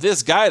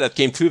 this guy that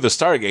came through the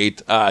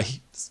Stargate,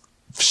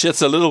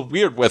 shit's a little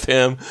weird with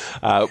him.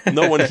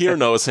 No one here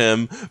knows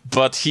him,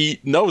 but he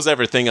knows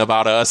everything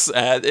about us,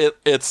 and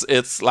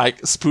it's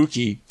like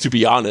spooky, to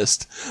be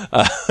honest.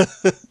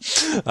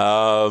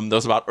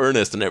 Knows about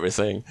Ernest and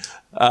everything.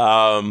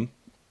 Daniel's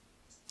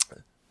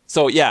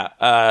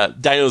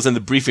in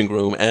the briefing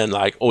room, and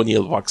like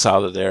O'Neill walks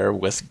out of there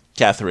with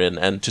Catherine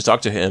and to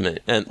talk to him,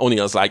 and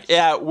O'Neill's like,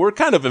 yeah, we're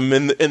kind of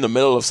in the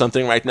middle of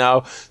something right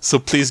now, so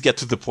please get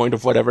to the point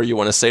of whatever you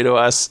want to say to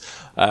us.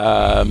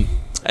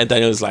 And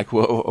Daniel's like,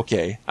 whoa,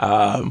 okay.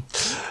 Then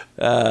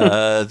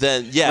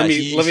yeah,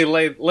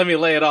 let me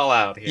lay it all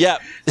out here. Yeah.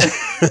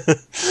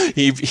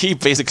 he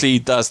basically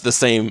does the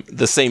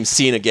same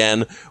scene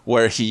again,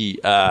 where he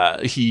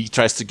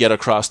tries to get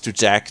across to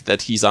Jack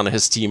that he's on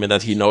his team and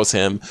that he knows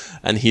him,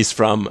 and he's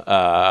from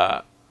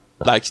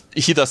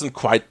he doesn't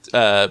quite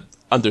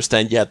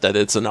understand yet that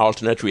it's an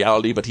alternate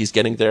reality, but he's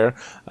getting there.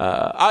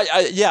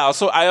 I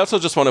also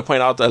just want to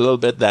point out a little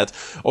bit that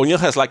O'Neill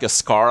has like a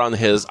scar on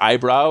his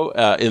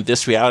eyebrow in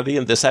this reality,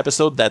 in this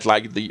episode, that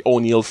like the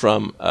O'Neill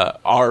from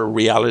our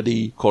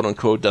reality, quote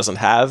unquote, doesn't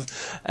have.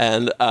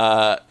 And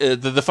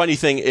the funny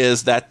thing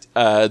is that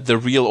the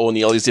real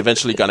O'Neill is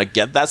eventually going to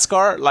get that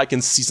scar, like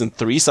in season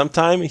 3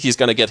 sometime. He's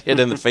going to get hit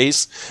in the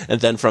face,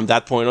 and then from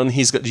that point on,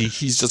 he's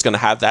just going to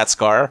have that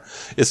scar.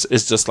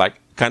 It's just like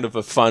kind of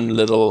a fun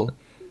little,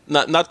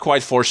 not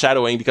quite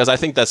foreshadowing, because I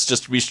think that's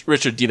just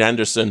Richard Dean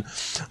Anderson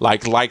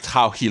liked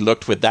how he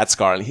looked with that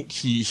scar, and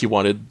he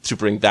wanted to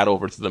bring that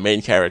over to the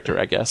main character,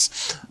 I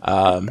guess.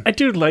 I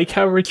do like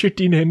how Richard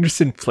Dean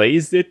Anderson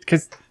plays it,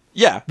 because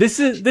yeah, this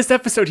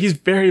episode he's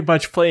very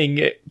much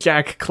playing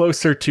Jack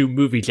closer to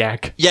movie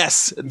Jack.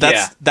 Yes,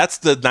 that's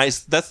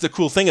the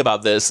cool thing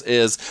about this,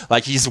 is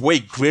like he's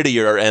way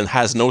grittier and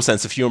has no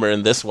sense of humor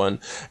in this one,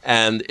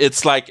 and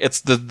it's like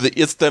it's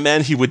the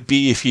man he would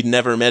be if he'd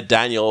never met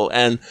Daniel,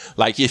 and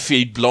like if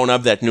he'd blown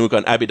up that nuke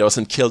on Abydos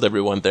and killed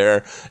everyone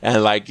there,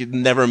 and like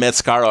never met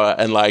Skara,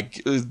 and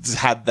like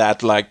had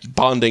that like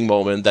bonding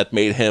moment that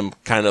made him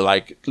kind of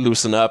like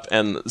loosen up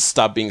and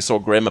stop being so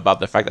grim about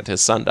the fact that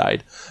his son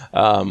died.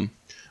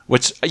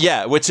 Which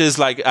is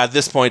like at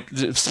this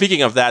point,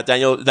 speaking of that,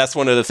 Daniel, that's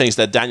one of the things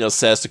that Daniel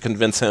says to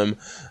convince him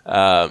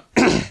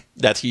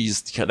that he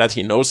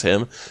knows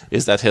him,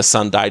 is that his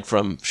son died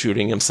from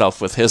shooting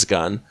himself with his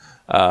gun.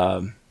 He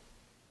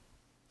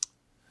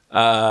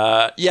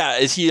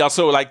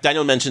also, like,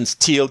 Daniel mentions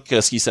Teal'c,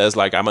 because he says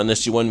like, I'm on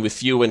issue 1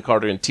 with you and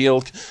Carter and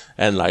Teal'c,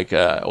 and like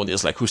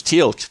O'Neill's like, who's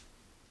Teal'c?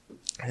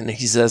 And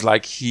he says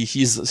like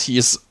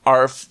he's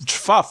our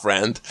Jaffa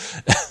friend,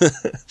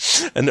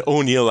 and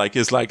O'Neill like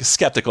is like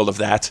skeptical of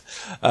that,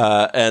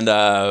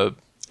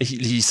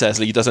 he says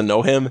like, he doesn't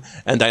know him,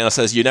 and Daniel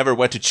says, you never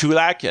went to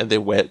Chulak, and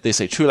they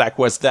say, Chulak,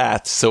 what's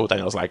that? So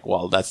Daniel's like,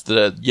 well, that's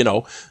the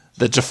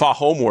Jaffa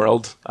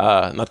homeworld,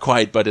 not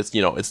quite, but it's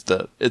it's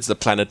the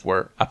planet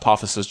where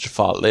Apophis'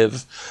 Jaffa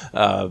live.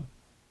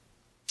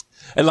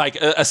 And like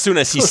as soon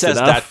as he says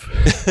that,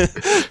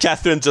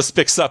 Catherine just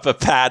picks up a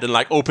pad and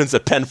like opens a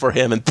pen for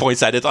him and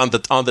points at it on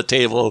the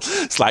table.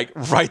 It's like,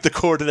 write the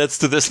coordinates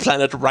to this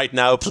planet right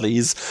now,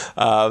 please.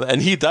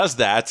 And he does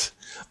that,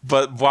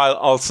 but while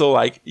also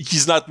like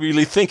he's not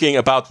really thinking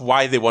about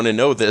why they want to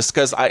know this,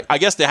 because I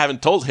guess they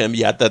haven't told him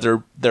yet that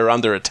they're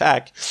under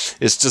attack.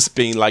 It's just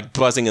being like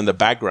buzzing in the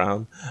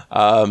background.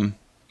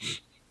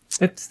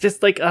 It's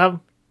just like,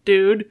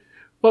 dude,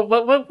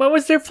 what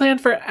was their plan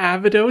for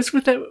Abydos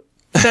without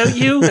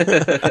you?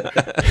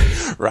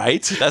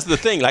 Right? That's the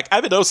thing. Like,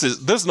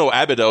 there's no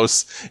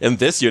Abydos in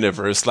this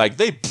universe. Like,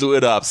 they blew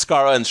it up.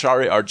 Skara and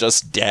Shari are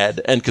just dead,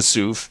 and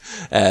Kasuf.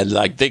 And,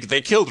 like, they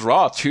killed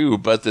Ra, too,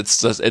 but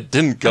it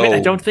didn't go. I mean,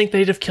 I don't think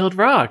they'd have killed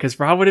Ra, because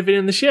Ra would have been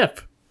in the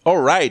ship. Oh,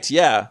 right,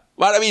 yeah.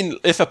 Well, I mean,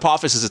 if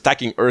Apophis is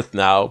attacking Earth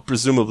now,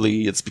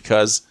 presumably it's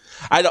because...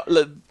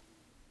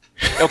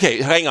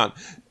 Okay, hang on.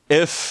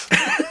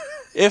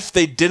 If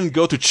they didn't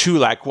go to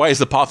Chulak, why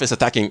is Apophis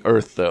attacking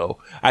Earth, though?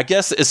 I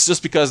guess it's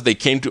just because they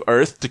came to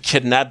Earth to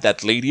kidnap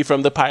that lady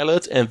from the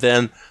pilot, and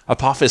then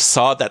Apophis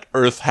saw that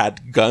Earth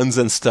had guns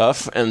and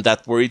stuff, and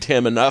that worried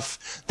him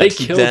enough that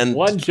he killed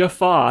one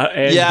Jaffa,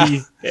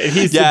 and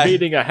he's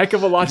invading a heck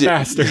of a lot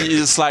faster.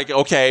 It's like,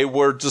 okay,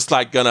 we're just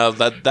like gonna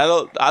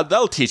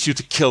that'll teach you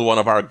to kill one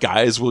of our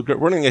guys. We're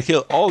gonna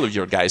kill all of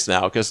your guys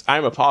now, because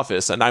I'm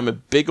Apophis and I'm a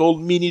big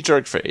old meanie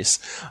jerk face.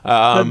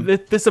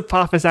 This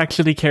Apophis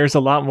actually cares a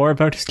lot more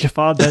about his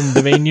Jaffa than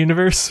the main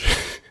universe.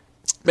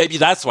 Maybe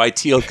that's why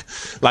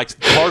Teal'c, like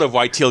part of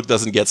why Teal'c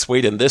doesn't get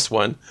swayed in this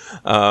one.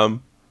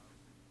 So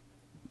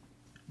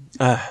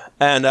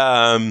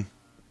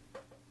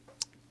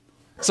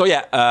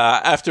yeah,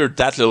 after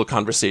that little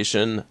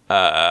conversation,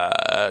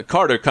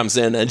 Carter comes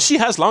in, and she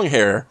has long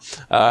hair.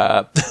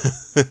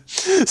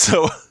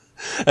 So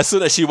as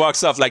soon as she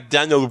walks off, like,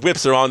 Daniel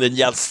whips around and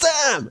yells,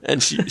 "Sam!"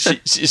 And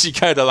she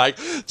kind of like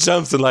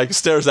jumps and like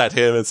stares at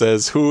him and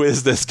says, "Who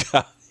is this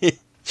guy?"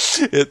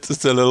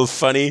 It's a little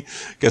funny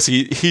because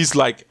he's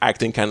like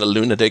acting kind of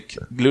lunatic,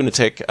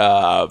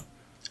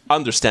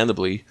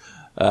 understandably.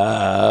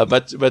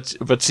 But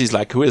she's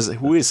like, who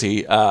is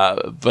he?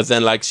 But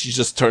then like she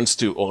just turns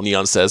to O'Neill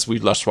and says,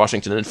 "We've lost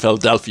Washington and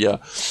Philadelphia,"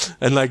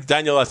 and like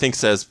Daniel, I think,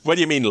 says, "What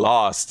do you mean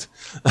lost?"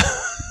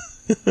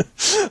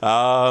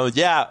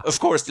 Yeah, of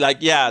course. Like,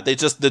 yeah, the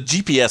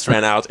GPS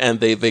ran out and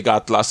they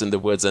got lost in the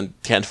woods and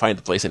can't find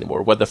the place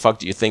anymore. What the fuck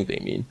do you think they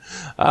mean?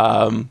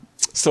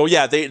 So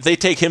yeah, they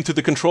take him to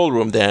the control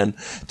room then,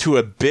 to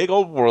a big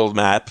old world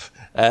map.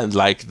 And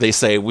like they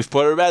say, we've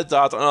put a red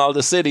dot on all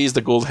the cities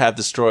the Gould have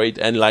destroyed,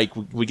 and like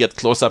we get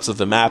close-ups of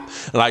the map,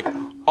 and like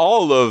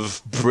all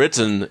of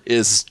Britain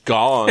is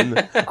gone.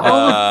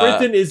 All of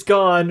Britain is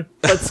gone,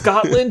 but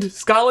Scotland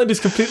is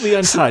completely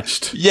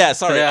untouched. Yeah,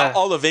 sorry,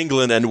 all of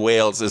England and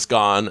Wales is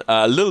gone.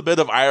 A little bit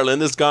of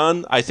Ireland is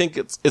gone. I think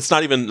it's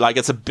not even like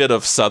it's a bit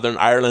of southern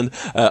Ireland.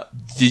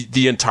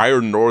 The entire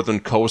northern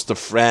coast of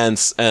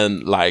France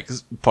and like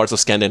parts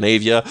of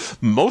Scandinavia,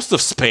 most of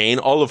Spain,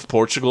 all of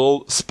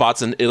Portugal,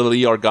 spots in Italy,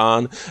 completely are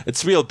gone.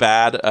 It's real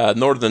bad.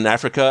 Northern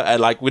Africa, and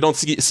like we don't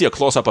see a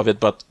close up of it,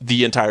 but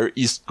the entire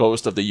east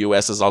coast of the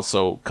U.S. is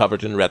also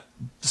covered in red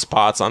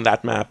spots on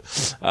that map.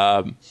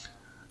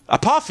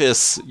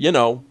 Apophis,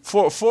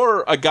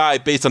 for a guy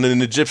based on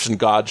an Egyptian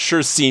god,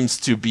 sure seems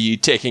to be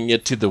taking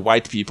it to the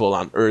white people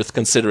on Earth,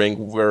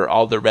 considering where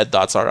all the red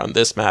dots are on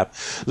this map.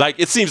 Like,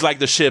 it seems like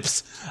the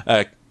ships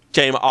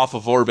came off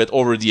of orbit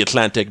over the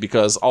Atlantic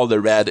because all the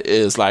red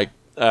is like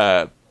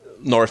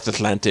North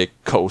Atlantic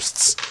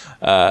coasts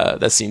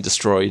that seem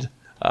destroyed.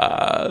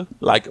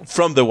 Like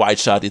from the wide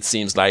shot, it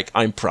seems like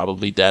I'm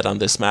probably dead on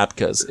this map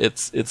because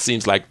it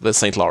seems like the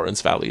St.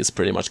 Lawrence Valley is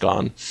pretty much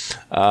gone.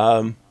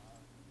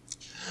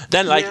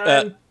 Then, like,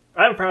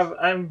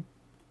 I'm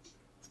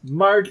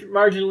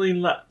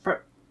marginally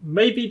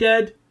maybe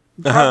dead.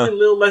 Probably a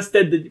little less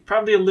dead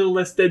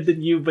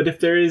than you. But if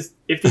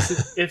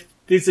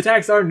these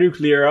attacks are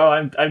nuclear,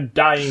 I'm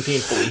dying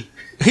painfully.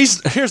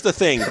 Here's the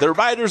thing. The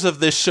writers of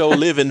this show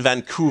live in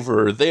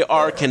Vancouver. They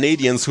are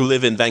Canadians who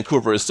live in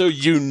Vancouver, so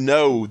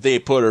they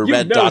put a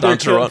red dot on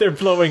Toronto. They're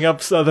blowing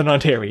up Southern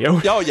Ontario.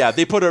 Oh, yeah.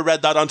 They put a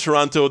red dot on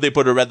Toronto. They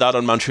put a red dot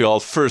on Montreal.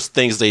 First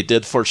things they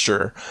did, for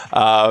sure.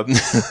 Then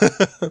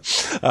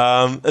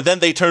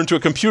they turn to a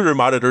computer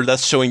monitor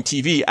that's showing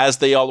TV, as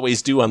they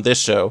always do on this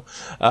show.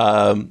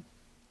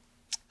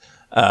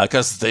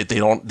 Because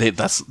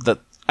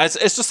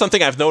it's just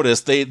something I've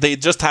noticed. They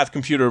just have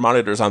computer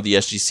monitors on the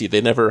SGC. They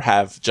never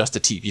have just a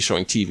TV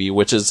showing TV,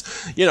 which is,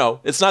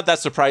 it's not that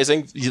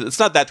surprising. It's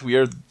not that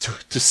weird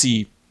to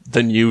see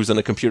the news on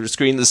a computer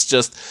screen. It's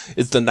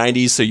the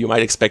 90s, so you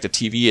might expect a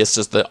TV. It's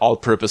just the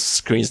all-purpose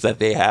screens that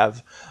they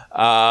have.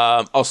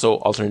 Also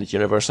alternate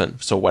universe,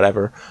 and so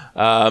whatever.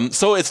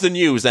 So it's the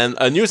news, and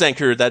a news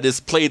anchor that is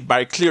played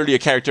by clearly a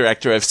character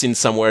actor I've seen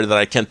somewhere that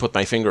I can't put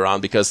my finger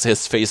on because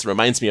his face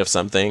reminds me of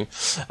something,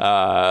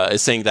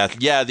 is saying that,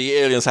 the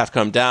aliens have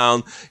come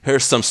down.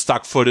 Here's some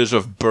stock footage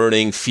of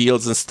burning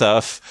fields and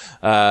stuff.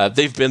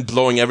 They've been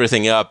blowing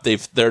everything up.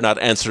 They're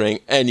not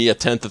answering any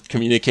attempt at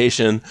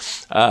communication.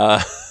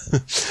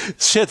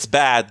 Shit's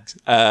bad.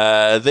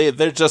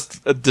 They're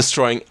just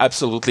destroying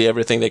absolutely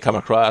everything they come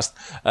across.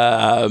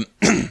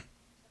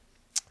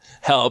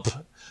 Help.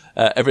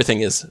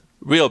 Everything is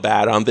real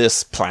bad on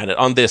this planet,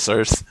 on this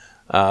Earth.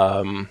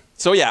 So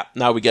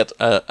now we get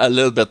a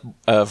little bit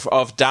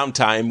of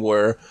downtime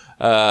where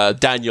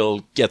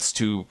Daniel gets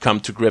to come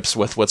to grips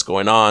with what's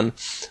going on.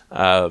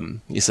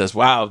 He says,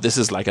 wow, this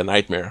is like a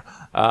nightmare.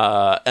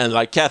 And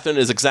like Catherine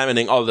is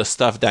examining all the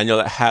stuff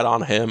Daniel had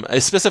on him,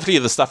 specifically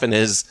the stuff in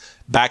his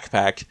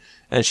backpack.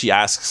 And she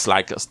asks,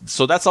 like,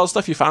 so that's all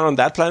stuff you found on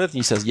that planet? And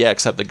he says, yeah,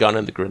 except the gun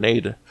and the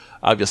grenade,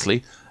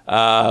 obviously.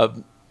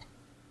 And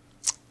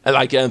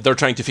they're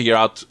trying to figure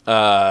out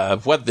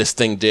what this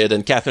thing did.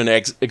 And Catherine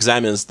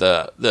examines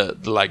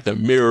the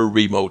mirror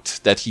remote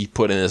that he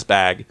put in his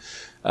bag.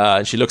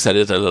 And she looks at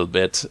it a little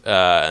bit,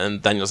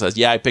 and Daniel says,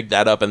 yeah, I picked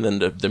that up, and then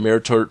the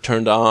mirror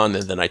turned on,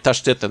 and then I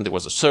touched it, and there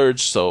was a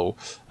surge, so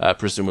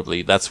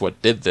presumably that's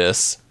what did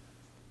this.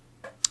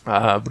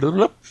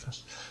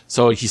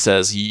 So he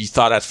says he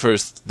thought at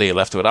first they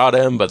left without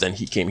him, but then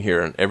he came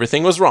here, and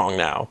everything was wrong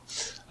now.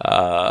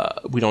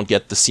 We don't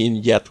get the scene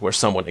yet where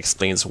someone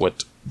explains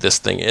what this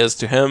thing is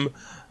to him.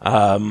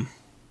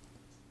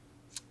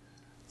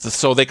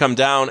 So they come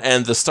down,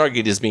 and the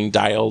Stargate is being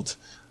dialed.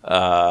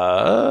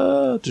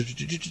 Daniel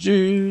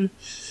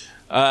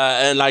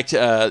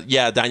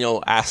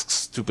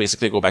asks to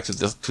basically go back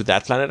to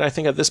that planet, I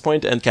think, at this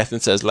point, and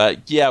Catherine says, like,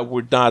 yeah,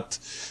 we're not,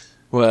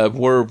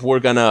 we're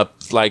gonna,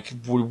 like,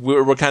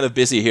 we're kind of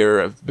busy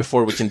here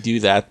before we can do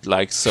that,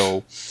 like,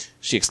 so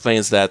she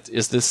explains that,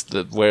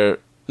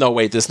 no,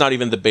 wait, it's not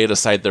even the beta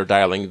site they're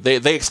dialing.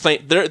 They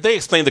explain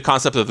the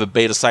concept of the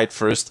beta site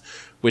first,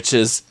 which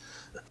is,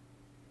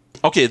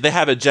 okay, they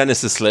have a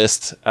Genesis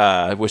list,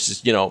 which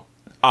is,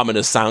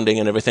 ominous sounding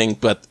and everything,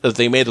 but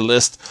they made a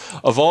list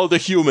of all the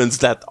humans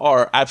that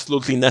are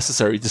absolutely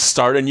necessary to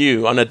start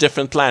anew on a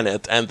different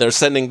planet, and they're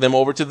sending them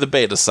over to the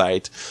beta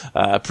site.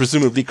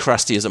 Presumably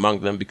Krusty is among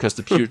them because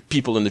the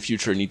people in the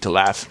future need to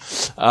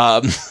laugh.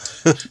 But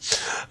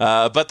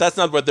that's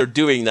not what they're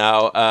doing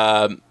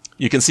now.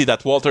 You can see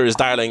that Walter is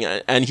dialing,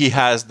 and he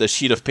has the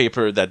sheet of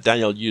paper that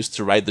Daniel used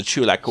to write the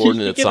Chulak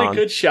coordinates on. You get a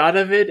good shot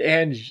of it,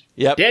 and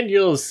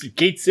Daniel's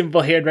gate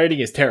symbol handwriting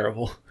is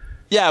terrible.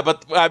 Yeah,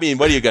 but I mean,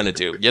 what are you gonna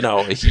do? He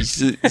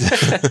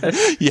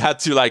had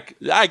to, like,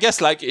 I guess,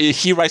 like,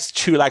 he writes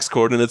Chulak's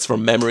coordinates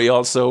from memory.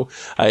 Also,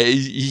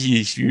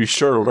 you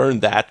sure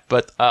learned that.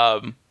 But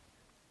so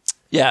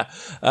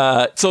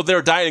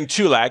they're dialing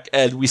Chulak,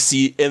 and we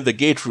see in the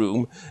gate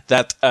room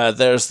that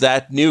there's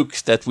that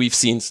nuke that we've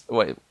seen.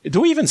 Wait,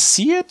 do we even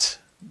see it?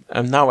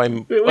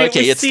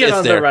 It's see it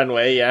on there. The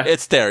runway, yeah.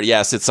 It's there,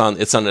 yes. It's on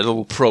a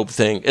little probe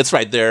thing. It's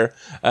right there.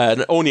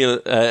 And O'Neill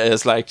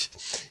is like,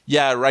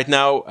 yeah, right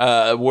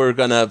now, we're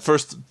gonna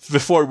first,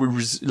 before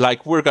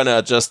we're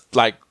gonna just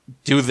like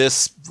do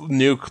this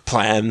nuke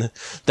plan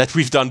that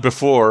we've done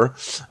before,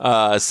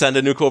 send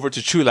a nuke over to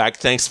Chulak,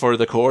 thanks for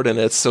the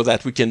coordinates, so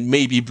that we can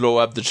maybe blow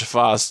up the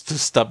Jaffas to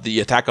stop the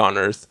attack on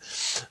Earth.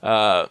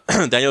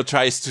 Daniel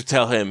tries to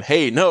tell him,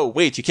 hey, no,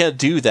 wait, you can't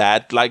do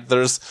that. Like,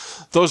 those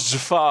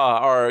Jaffa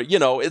are,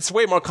 it's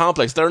way more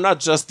complex. They're not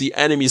just the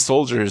enemy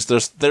soldiers.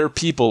 There are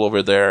people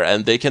over there,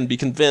 and they can be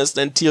convinced,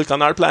 and Teal'c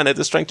on our planet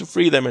is trying to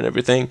free them and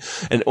everything.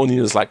 And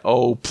O'Neill is like,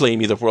 oh, play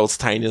me the world's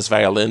tiniest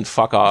violin,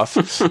 fuck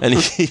off. And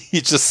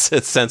he just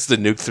sends the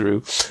nuke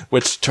through,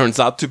 which turns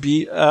out to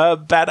be a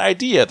bad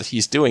idea that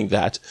he's doing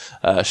that.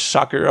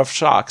 Shocker of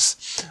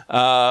shocks.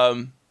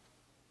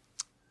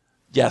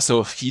 Yeah,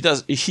 so he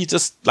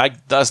just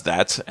does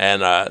that,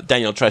 and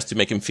Daniel tries to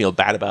make him feel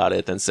bad about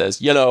it and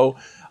says,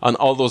 on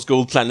all those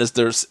gold planets,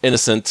 there's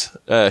innocent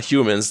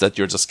humans that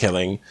you're just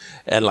killing,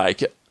 and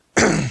like,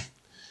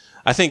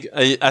 I think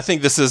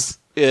this is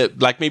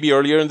like maybe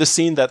earlier in the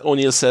scene that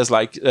O'Neill says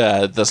like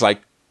there's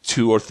like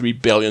 2 or 3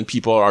 billion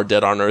people are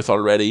dead on Earth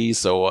already,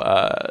 so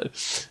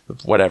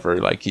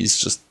whatever. Like, he's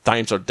just,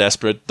 times are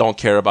desperate, don't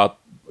care about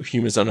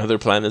humans on other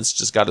planets,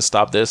 just got to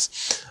stop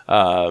this.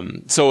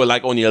 So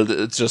like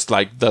O'Neill just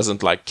like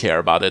doesn't like care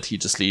about it. He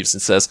just leaves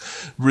and says,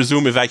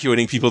 resume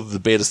evacuating people to the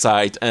beta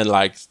site, and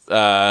like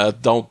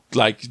don't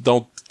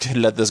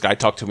let this guy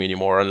talk to me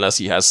anymore unless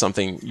he has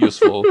something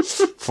useful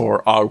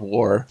for our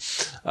war.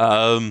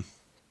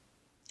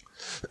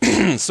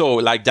 So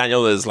like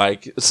Daniel is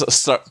like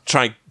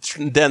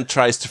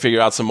tries to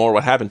figure out some more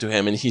what happened to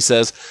him, and he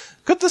says,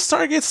 could the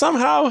Stargate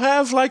somehow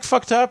have like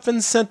fucked up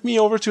and sent me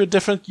over to a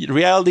different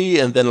reality?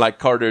 And then like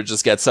Carter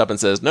just gets up and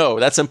says, no,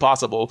 that's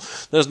impossible.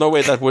 There's no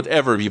way that would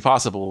ever be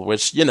possible,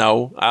 which, keep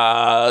an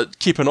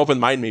open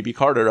mind, maybe,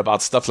 Carter,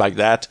 about stuff like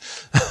that.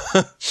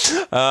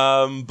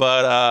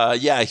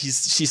 Yeah,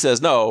 she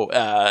says,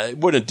 no,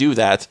 wouldn't do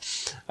that.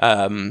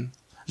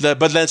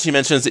 But then she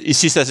says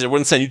it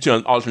wouldn't send you to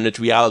an alternate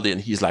reality,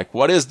 and he's like,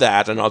 what is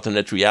that, an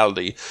alternate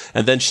reality?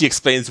 And then she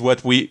explains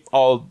what we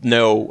all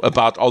know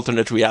about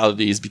alternate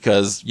realities,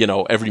 because,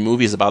 every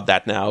movie is about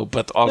that now,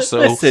 but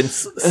also... Listen,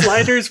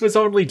 Sliders was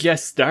only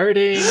just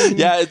starting.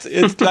 Yeah,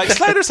 it's like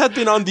Sliders had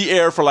been on the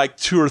air for like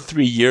 2 or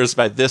 3 years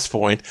by this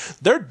point.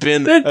 There'd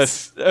been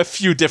a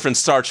few different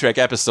Star Trek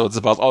episodes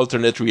about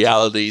alternate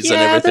realities and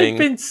everything. Yeah,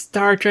 there'd been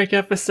Star Trek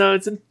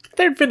episodes, and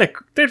there'd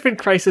been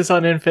Crisis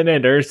on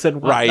Infinite Earths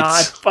and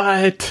whatnot,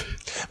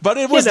 but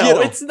it was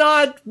it's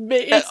not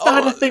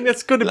a thing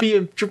that's going to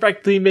be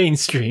directly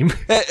mainstream.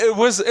 It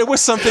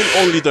was something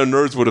only the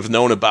nerds would have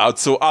known about.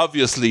 So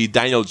obviously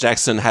Daniel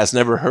Jackson has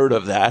never heard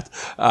of that.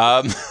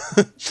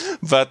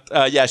 But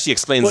yeah, she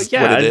explains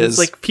what it is.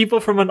 It's like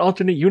people from an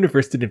alternate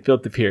universe didn't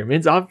build the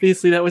pyramids.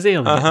 Obviously, that was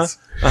aliens.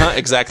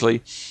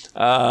 Exactly.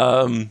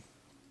 Hang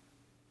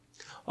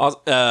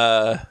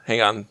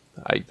on.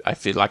 I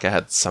feel like I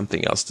had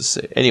something else to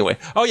say. Anyway,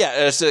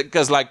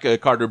 because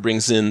Carter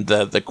brings in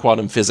the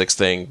quantum physics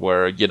thing,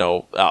 where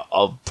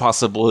all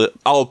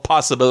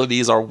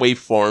possibilities are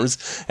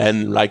waveforms,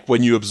 and like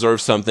when you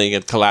observe something,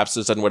 it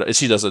collapses, and what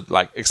she doesn't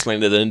like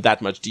explain it in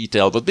that much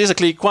detail. But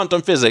basically,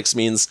 quantum physics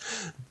means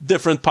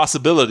different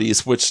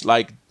possibilities, which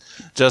like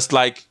just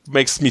like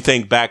makes me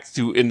think back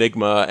to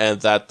Enigma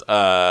and that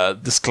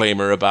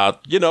disclaimer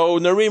about,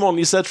 Nareem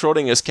only said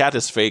Schrodinger's cat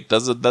is fake.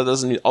 That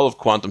doesn't mean all of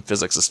quantum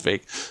physics is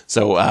fake.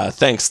 So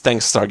thanks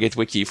Stargate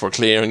Wiki for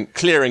clearing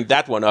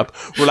that one up.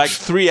 We're like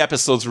 3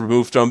 episodes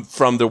removed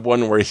from the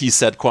one where he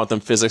said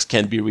quantum physics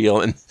can be real,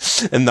 and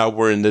now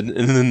we're in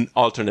an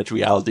alternate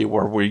reality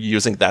where we're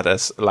using that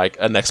as like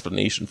an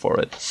explanation for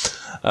it.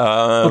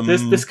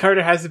 This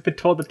Carter hasn't been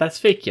told that that's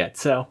fake yet,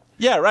 so...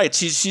 Yeah, right.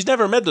 She's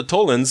never met the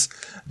Tolans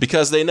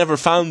because they never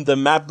found the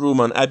map room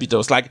on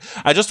Abydos.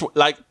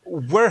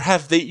 Where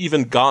have they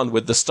even gone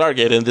with the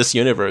Stargate in this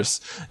universe?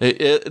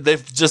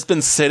 They've just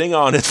been sitting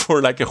on it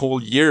for like a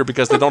whole year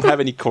because they don't have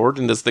any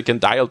coordinates they can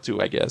dial to,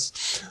 I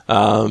guess.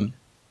 So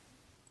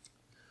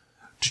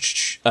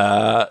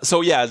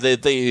yeah,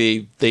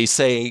 they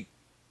say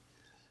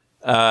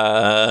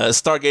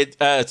Stargate.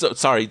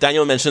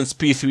 Daniel mentions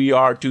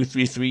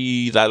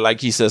P3R233. That,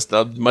 like he says,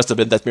 that must have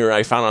been that mirror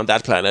I found on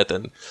that planet,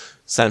 and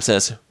Sam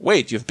says,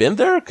 "Wait, you've been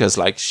there?" Because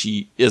like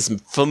she is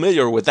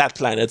familiar with that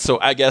planet, so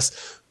I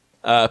guess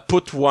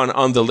put one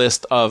on the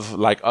list of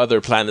like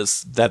other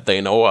planets that they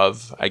know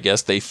of. I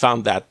guess they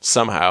found that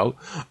somehow.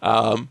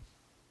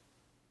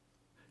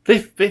 They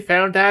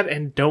found that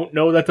and don't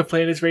know that the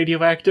planet is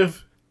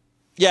radioactive.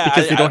 Yeah,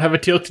 because they don't have a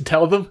Teal'c to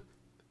tell them.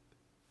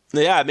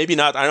 Yeah, maybe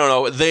not. I don't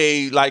know.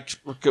 They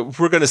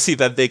we're going to see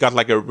that they got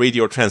like a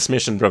radio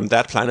transmission from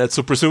that planet.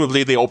 So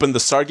presumably they opened the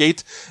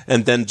Stargate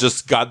and then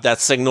just got that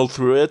signal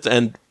through it,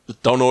 and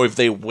don't know if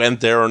they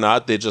went there or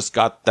not. They just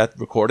got that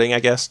recording,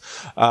 I guess.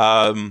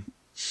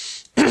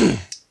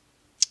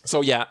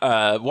 So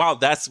yeah, while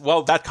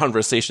that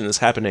conversation is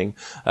happening,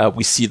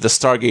 we see the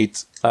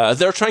Stargate.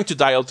 They're trying to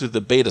dial to the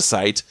beta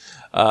site,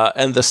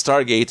 and the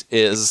Stargate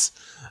is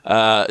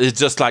it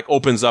just like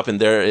opens up in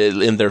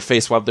their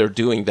face while they're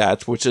doing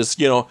that, which is,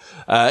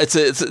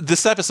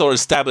 this episode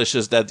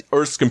establishes that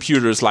Earth's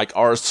computers like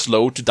are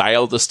slow to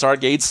dial the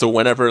Stargate. So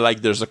whenever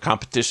like there's a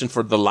competition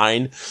for the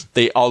line,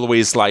 they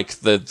always like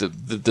the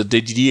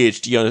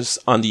DHD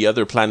on the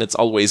other planets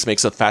always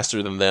makes it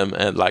faster than them,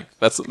 and like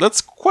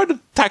that's quite a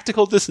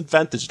tactical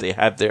disadvantage they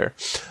have there.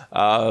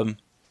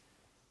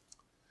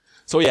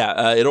 So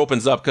yeah, it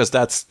opens up because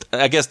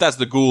I guess that's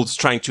the Goulds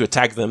trying to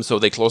attack them. So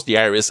they close the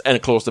iris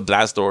and close the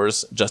blast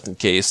doors just in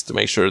case, to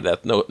make sure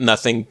that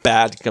nothing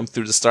bad comes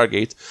through the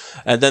Stargate.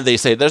 And then they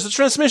say there's a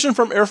transmission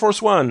from Air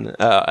Force One,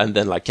 and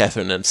then like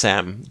Catherine and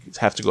Sam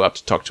have to go up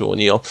to talk to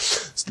O'Neill,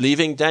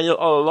 leaving Daniel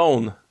all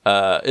alone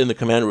in the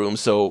command room.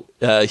 So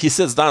he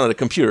sits down at a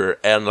computer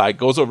and like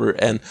goes over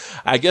and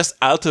I guess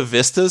Alta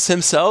Vistas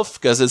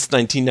himself because it's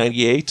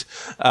 1998.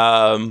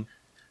 And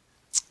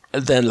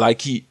then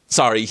like he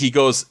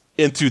goes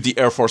into the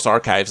Air Force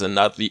archives and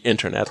not the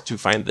internet to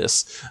find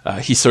this.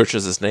 He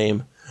searches his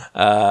name,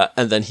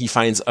 and then he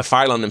finds a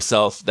file on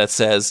himself that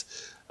says,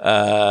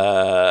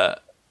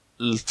 last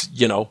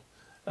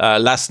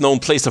known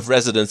place of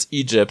residence,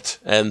 Egypt,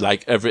 and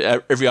like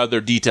every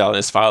other detail in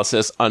his file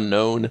says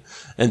unknown.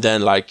 And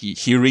then like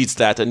he reads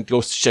that and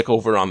goes to check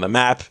over on the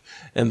map,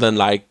 and then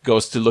like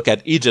goes to look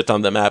at Egypt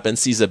on the map and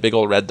sees a big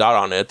old red dot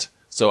on it.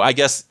 So I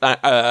guess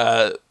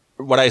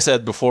what I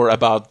said before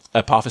about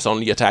Apophis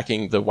only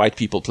attacking the white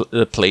people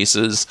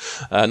places,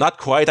 not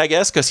quite, I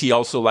guess, because he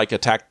also like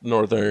attacked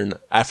northern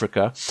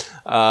Africa.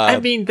 I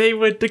mean,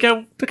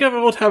 the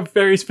government would have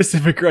very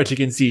specific grudge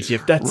against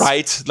Egypt. That's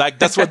right. Like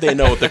that's what they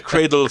know. The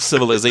cradle of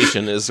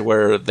civilization is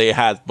where they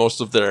had most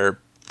of their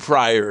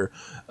prior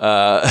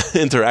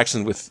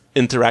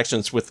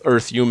interactions with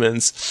Earth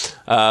humans.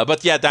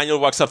 But yeah, Daniel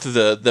walks up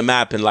to the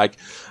map and like,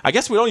 I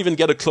guess we don't even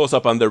get a close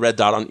up on the red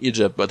dot on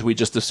Egypt, but we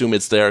just assume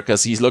it's there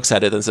because he looks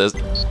at it and says,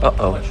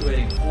 "Uh-oh."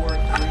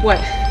 What?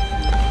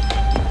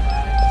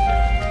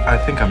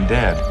 I think I'm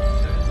dead.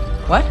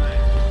 What?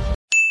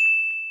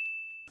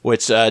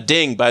 Which,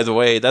 ding, by the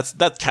way,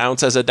 that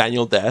counts as a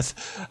Daniel death.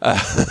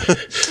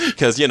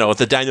 Because,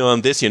 the Daniel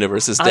in this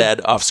universe is dead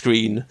off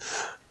screen.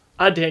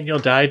 Daniel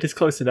died is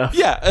close enough.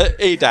 Yeah,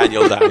 a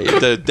Daniel died.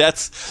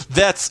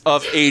 That's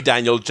of a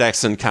Daniel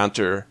Jackson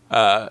counter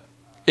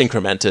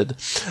incremented.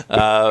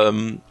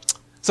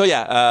 So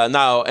yeah,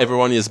 now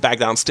everyone is back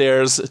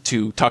downstairs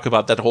to talk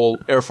about that whole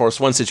Air Force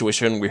One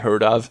situation we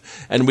heard of,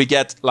 and we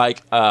get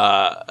like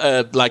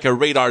a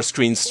radar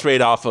screen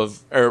straight off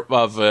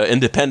of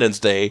Independence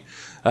Day.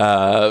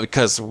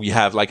 Because we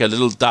have like a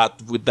little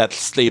dot with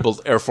that's labeled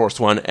Air Force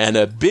One and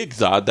a big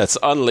dot that's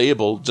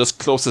unlabeled just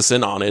closest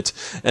in on it,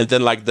 and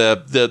then like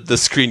the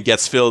screen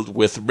gets filled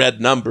with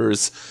red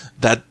numbers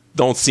that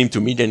don't seem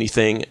to mean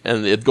anything,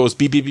 and it goes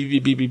beep beep beep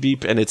beep beep beep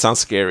beep, and it sounds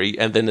scary,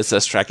 and then it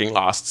says tracking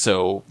lost.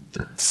 So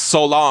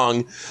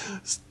long.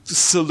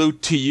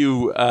 Salute to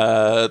you,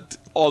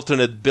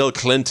 alternate Bill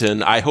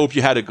Clinton. I hope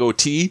you had a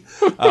goatee.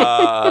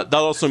 That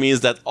also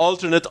means that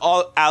alternate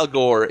Al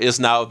Gore is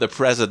now the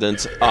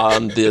president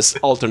on this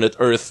alternate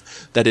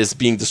Earth that is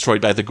being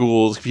destroyed by the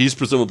ghouls. He's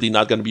presumably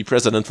not going to be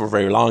president for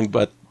very long,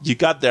 but you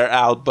got there,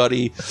 Al,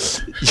 buddy.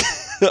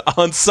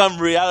 On some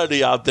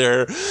reality out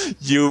there,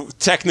 you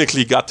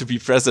technically got to be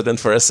president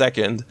for a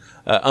second,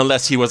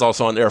 unless he was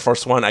also on Air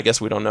Force One. I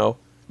guess we don't know.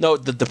 No,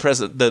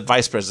 the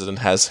vice president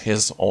has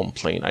his own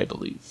plane, I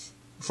believe,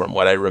 from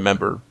what I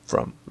remember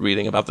from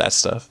reading about that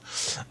stuff.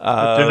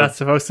 They're not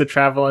supposed to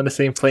travel on the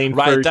same plane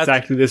for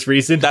exactly this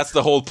reason. That's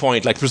the whole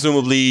point. Like,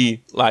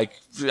 presumably, like,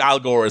 Al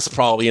Gore is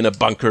probably in a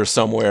bunker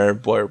somewhere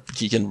where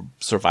he can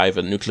survive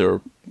a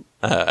nuclear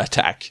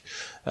attack.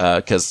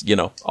 Because,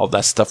 all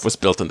that stuff was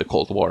built in the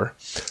Cold War.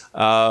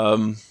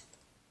 Then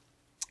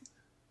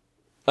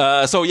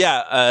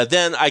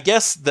I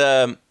guess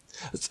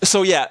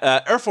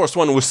Air Force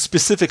One was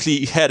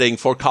specifically heading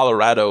for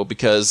Colorado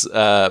because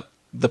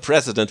the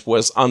president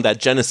was on that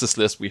Genesis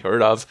list we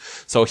heard of.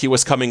 So he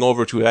was coming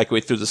over to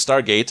evacuate through the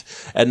Stargate.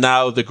 And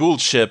now the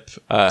Gould ship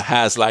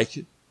has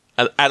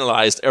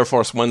analyzed Air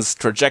Force One's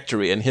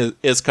trajectory and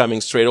is coming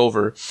straight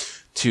over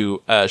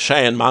to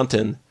Cheyenne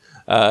Mountain.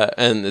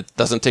 And it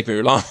doesn't take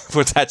very long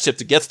for that ship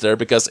to get there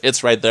because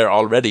it's right there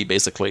already,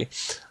 basically.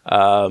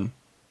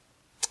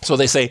 So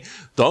they say,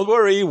 don't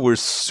worry, we're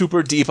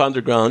super deep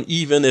underground.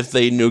 Even if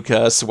they nuke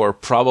us, we're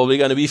probably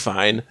going to be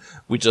fine.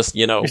 We just,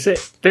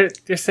 They're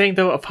saying,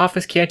 though,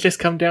 Apophis can't just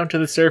come down to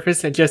the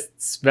surface and just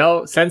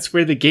sense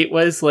where the gate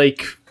was,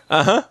 like...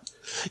 Uh-huh.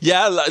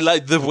 Yeah,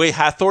 like the way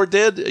Hathor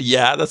did.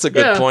 Yeah, that's a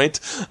good point.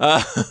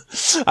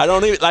 I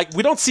don't even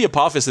we don't see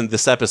Apophis in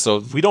this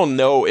episode. We don't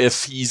know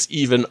if he's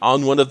even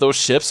on one of those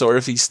ships or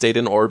if he stayed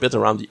in orbit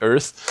around the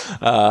Earth.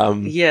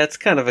 Yeah, it's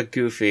kind of a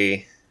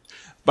goofy.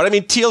 But I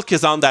mean, Teal'c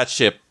is on that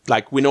ship.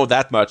 Like, we know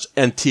that much,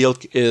 and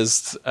Teal'c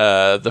is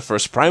the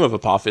first prime of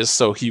Apophis,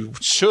 so he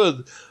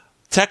should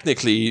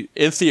technically,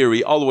 in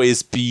theory,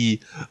 always be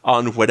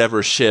on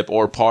whatever ship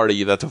or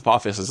party that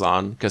Apophis is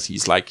on, because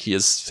he's like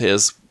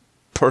his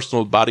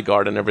personal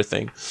bodyguard and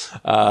everything.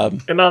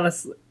 And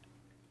honestly,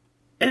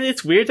 and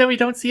it's weird that we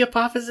don't see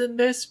Apophis in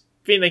this,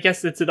 mean, I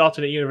guess it's an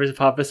alternate universe of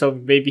Apophis, so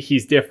maybe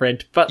he's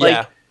different. But, like,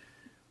 Yeah.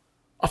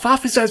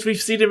 Apophis, as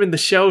we've seen him in the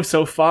show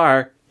so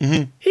far,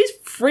 he's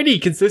pretty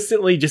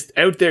consistently just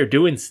out there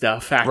doing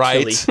stuff,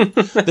 actually. Right.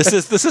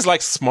 This is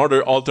like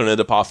smarter alternate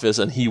Apophis,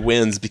 and he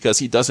wins because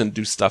he doesn't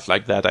do stuff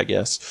like that, I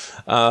guess.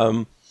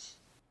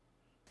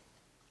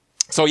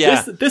 So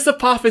yeah. This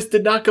Apophis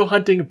did not go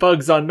hunting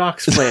bugs on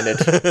Nox Planet.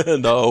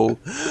 No.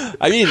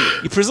 I mean,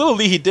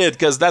 presumably he did,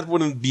 because that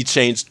wouldn't be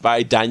changed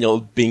by Daniel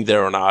being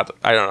there or not.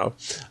 I don't know.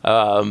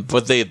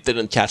 But they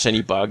didn't catch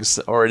any bugs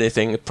or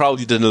anything.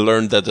 Probably didn't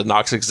learn that the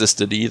Nox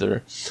existed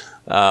either.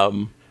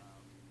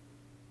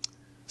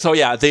 So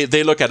yeah,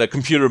 they look at a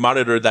computer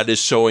monitor that is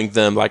showing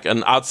them like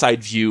an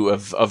outside view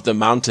of the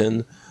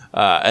mountain.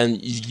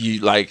 And you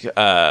like,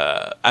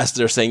 as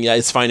they're saying, yeah,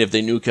 it's fine if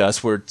they nuke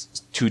us. We're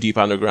too deep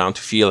underground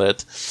to feel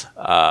it.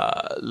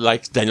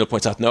 Like Daniel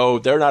points out, no,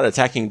 they're not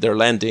attacking. They're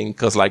landing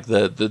because like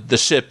the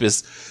ship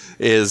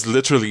is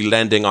literally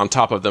landing on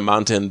top of the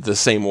mountain the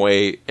same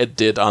way it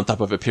did on top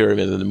of a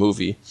pyramid in the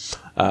movie.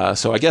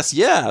 So I guess,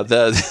 yeah,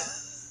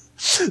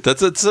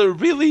 it's a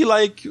really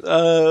like,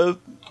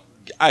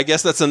 I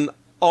guess that's an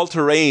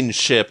all-terrain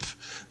ship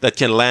that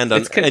can land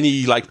on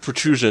any like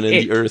protrusion in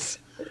the earth.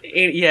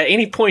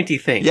 Any pointy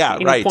thing. Yeah,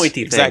 any right.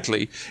 Pointy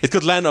exactly. Thing. It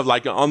could land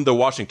on the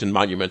Washington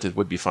Monument. It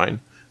would be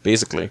fine,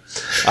 basically.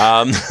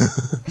 That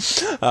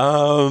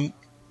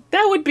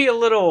would be a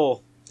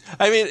little.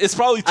 I mean, it's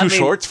probably too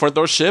short for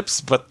those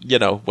ships, but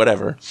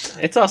whatever.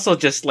 It's also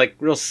just like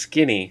real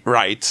skinny.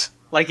 Right.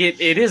 Like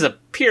it is a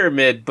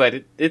pyramid,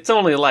 but it's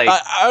only like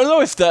I don't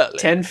know if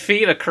 10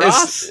 feet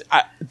across.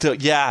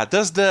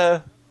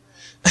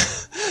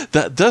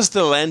 Does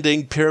the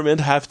landing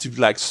pyramid have to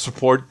like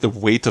support the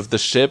weight of the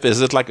ship?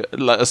 Is it like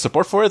a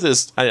support for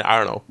it? I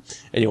don't know.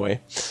 Anyway,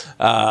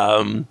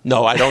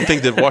 no, I don't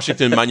think the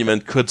Washington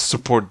Monument could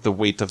support the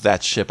weight of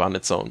that ship on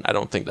its own. I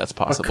don't think that's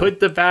possible. Or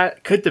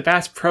could the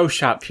Bass Pro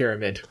Shop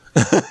pyramid?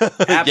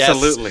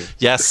 Absolutely.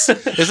 Yes.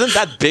 Isn't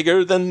that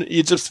bigger than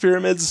Egypt's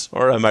pyramids?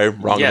 Or am I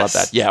wrong about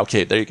that? Yeah.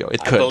 Okay. There you go.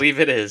 It could. I believe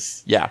it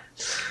is. Yeah.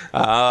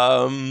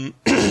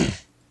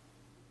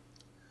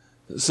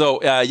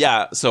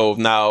 So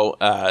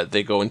now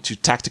they go into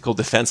tactical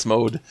defense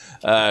mode,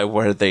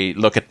 where they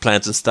look at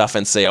plans and stuff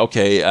and say,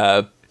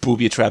 okay,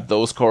 booby trap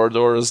those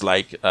corridors,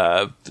 like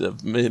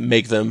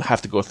make them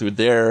have to go through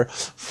there,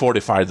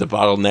 fortify the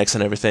bottlenecks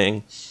and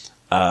everything.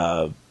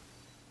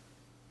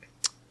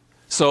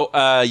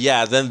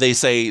 Then they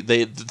say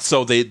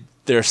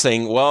they're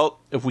saying, well,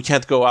 if we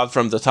can't go out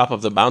from the top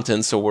of the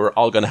mountain, so we're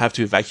all going to have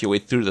to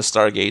evacuate through the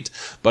Stargate.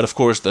 But of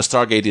course, the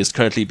Stargate is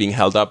currently being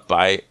held up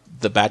by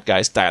the bad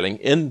guys dialing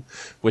in,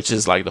 which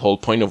is like the whole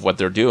point of what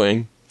they're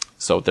doing.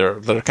 So they're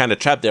kind of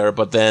trapped there.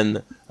 But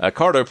then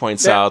Carter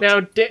points out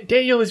now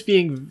Daniel is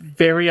being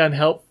very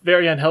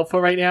unhelpful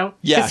right now.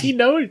 Yeah, because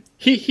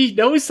he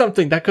knows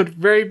something that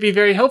could be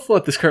very helpful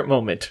at this current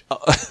moment.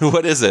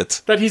 What is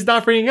it? That he's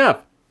not bringing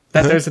up.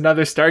 That there's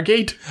another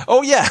Stargate.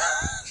 Oh yeah.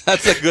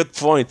 That's a good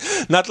point.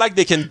 Not like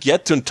they can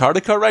get to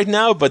Antarctica right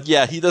now, but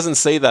yeah, he doesn't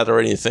say that or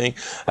anything.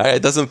 I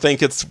doesn't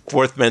think it's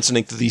worth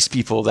mentioning to these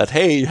people that,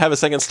 hey, you have a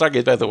second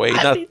Stargate, by the way.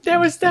 I think there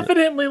was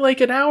definitely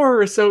like an hour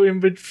or so in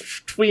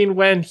between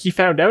when he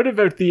found out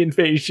about the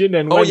invasion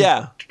and when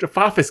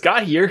Apophis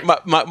got here.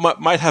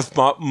 Might have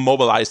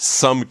mobilized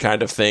some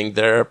kind of thing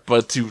there,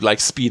 but to like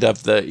speed up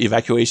the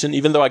evacuation,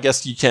 even though I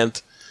guess you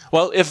can't.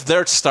 Well, if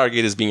their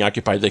Stargate is being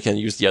occupied, they can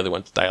use the other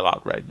one to dial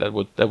out, right? That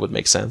would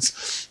make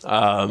sense.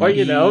 Or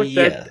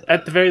that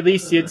at the very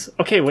least, it's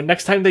okay. When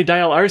next time they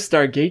dial our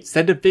Stargate,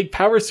 send a big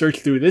power surge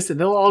through this, and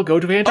they'll all go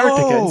to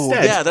Antarctica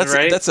instead. Yeah,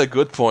 that's a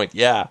good point.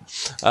 Yeah,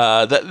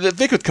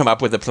 they could come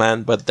up with a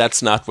plan, but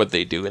that's not what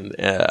they do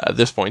at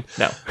this point.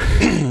 No.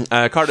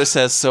 Carter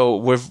says so.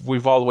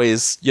 We've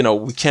always,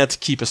 we can't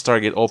keep a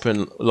Stargate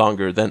open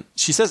longer than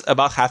she says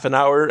about half an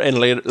hour, and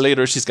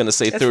later she's going to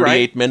say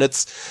 38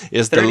 minutes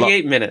is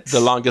 38 minutes. The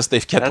longest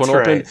they've kept one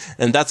open,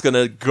 and that's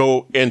gonna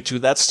go into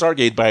that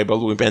Stargate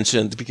Bible we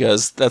mentioned,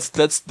 because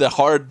that's the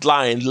hard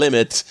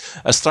limit.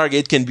 A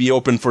Stargate can be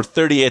open for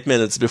 38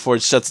 minutes before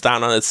it shuts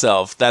down on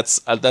itself. That's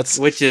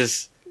which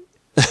is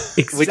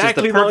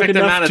exactly the perfect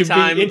amount of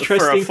time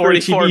for a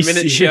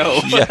 44-minute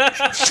show.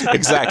 Yeah,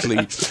 exactly.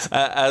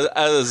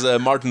 As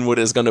Martin Wood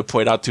is going to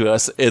point out to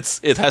us,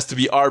 it has to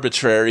be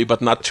arbitrary,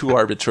 but not too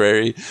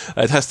arbitrary.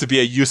 It has to be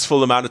a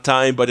useful amount of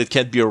time, but it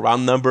can't be a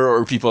round number,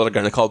 or people are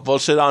going to call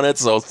bullshit on it.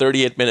 So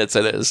 38 minutes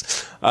it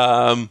is.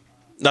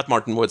 Not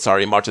Martin Wood,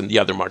 sorry, Martin, the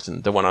other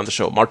Martin, the one on the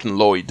show, Martin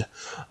Lloyd.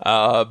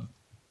 So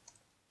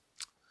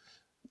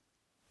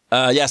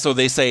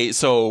they say,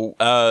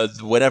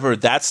 whenever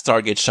that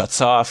Stargate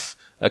shuts off,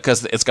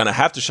 because it's going to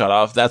have to shut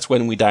off, that's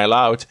when we dial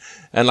out.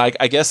 And, like,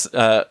 I guess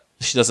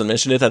she doesn't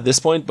mention it at this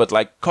point, but,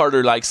 like,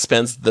 Carter, like,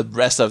 spends the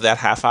rest of that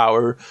half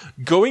hour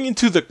going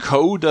into the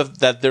code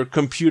that their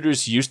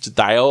computers used to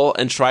dial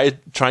and trying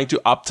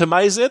to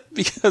optimize it,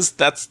 because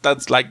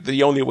that's like,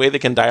 the only way they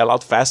can dial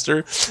out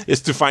faster is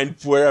to find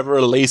wherever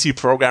a lazy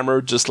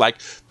programmer just, like,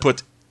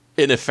 put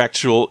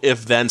ineffectual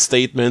if-then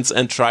statements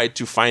and tried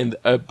to find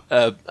a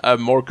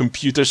more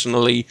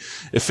computationally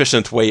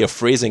efficient way of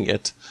phrasing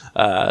it.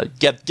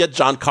 Get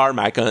John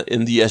Carmack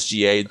in the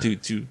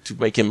SGA to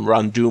make him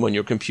run Doom on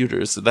your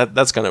computers.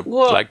 That's gonna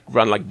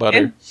run like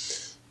butter.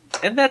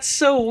 And that's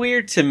so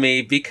weird to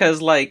me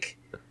because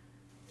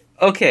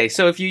okay,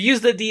 so if you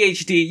use the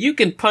DHD, you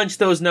can punch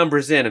those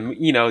numbers in, and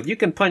you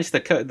can punch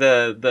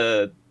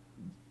the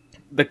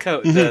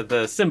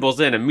symbols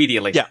in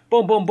immediately. Yeah.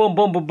 Boom, boom, boom,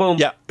 boom, boom, boom.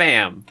 Yeah.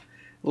 Bam.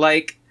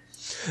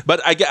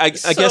 But I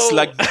guess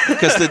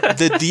because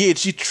the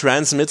DHD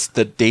transmits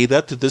the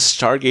data to the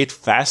Stargate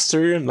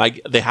faster, and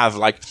they have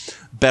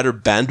better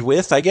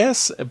bandwidth, I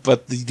guess.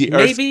 But the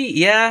Earth, maybe,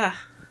 yeah.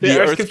 The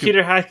Earth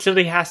computer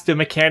actually has to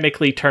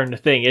mechanically turn the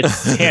thing.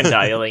 It's hand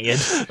dialing it.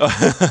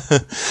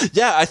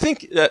 Yeah, I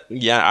think. I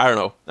don't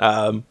know.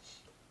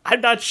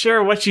 I'm not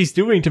sure what she's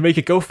doing to make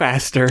it go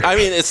faster. I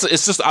mean, it's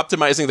just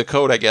optimizing the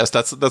code, I guess.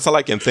 That's all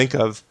I can think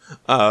of.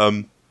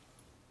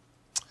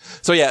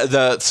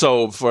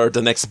 So for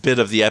the next bit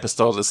of the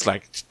episode, it's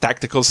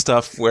tactical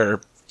stuff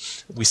where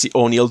we see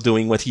O'Neill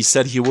doing what he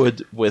said he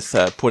would with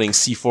putting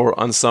C4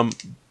 on some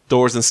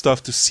doors and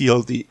stuff to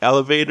seal the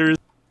elevators,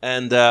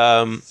 and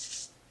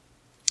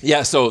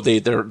so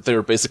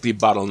they're basically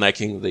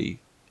bottlenecking the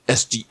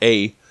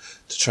SGA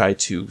to try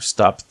to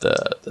stop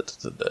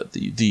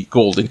the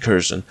gold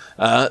incursion.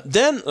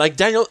 Then,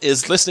 Daniel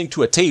is listening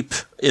to a tape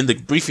in the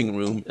briefing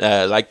room.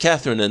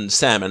 Catherine and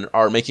Sam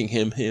are making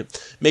him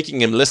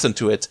listen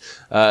to it.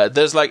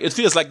 It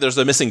feels like there's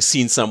a missing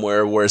scene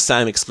somewhere where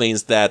Sam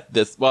explains that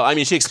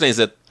she explains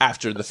it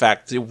after the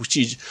fact.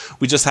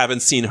 We just haven't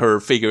seen her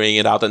figuring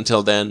it out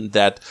until then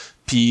that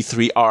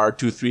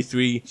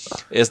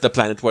P3R233 is the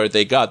planet where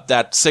they got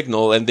that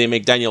signal, and they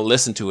make Daniel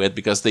listen to it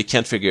because they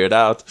can't figure it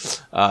out.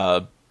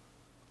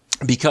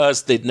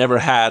 Because they'd never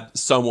had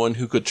someone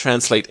who could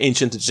translate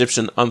ancient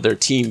Egyptian on their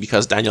team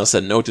because Daniel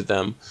said no to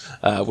them,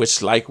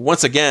 which,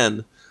 once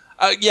again...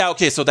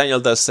 so Daniel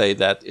does say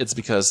that it's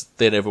because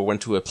they never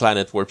went to a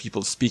planet where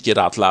people speak it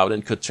out loud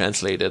and could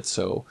translate it,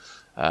 so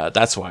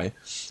that's why.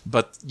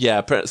 But,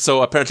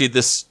 so apparently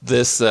this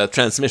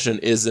transmission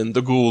is in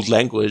the Gould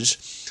language,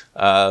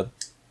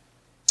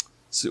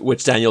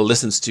 which Daniel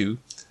listens to.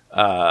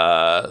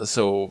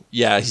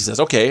 He says,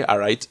 okay, all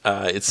right.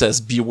 It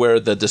says, beware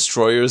the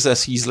destroyers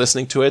as he's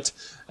listening to it.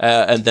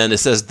 And then it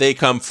says, they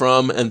come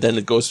from, and then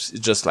it goes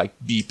just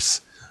beeps.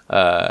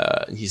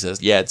 He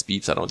says, yeah, it's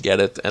beeps. I don't get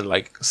it. And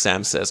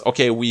Sam says,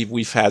 okay,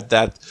 we've had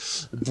that,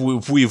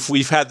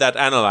 we've had that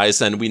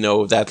analyzed, and we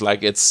know that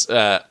it's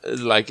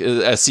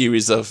a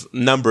series of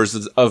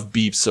numbers of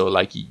beeps. So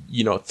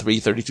 3,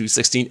 32,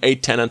 16,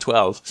 8, 10, and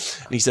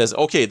 12. And he says,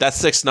 okay, that's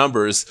 6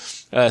 numbers.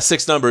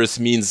 6 numbers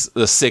means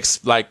the 6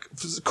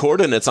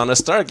 coordinates on a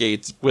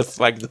Stargate with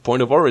the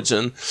point of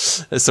origin.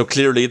 So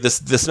clearly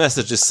this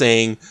message is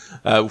saying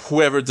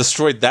whoever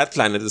destroyed that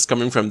planet is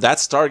coming from that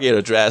Stargate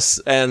address.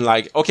 And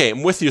okay,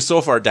 I'm with you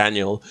so far,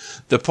 Daniel.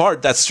 The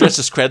part that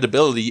stretches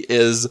credibility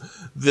is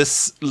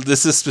this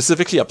is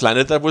specifically a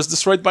planet that was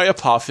destroyed by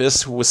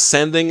Apophis, who was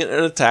sending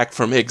an attack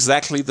from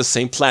exactly the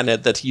same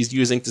planet that he's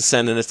using to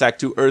send an attack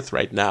to Earth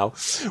right now,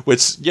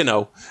 which,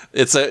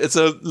 it's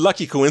a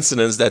lucky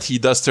coincidence that he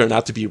does turn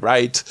out to be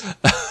right,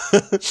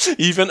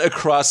 even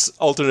across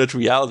alternate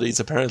realities,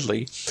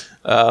 apparently.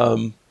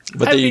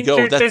 But there you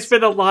go. There's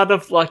been a lot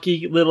of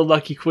little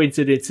lucky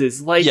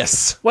coincidences.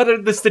 Yes. What are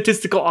the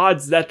statistical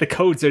odds that the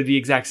codes are the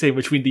exact same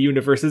between the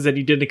universes and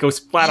he didn't go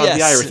splat on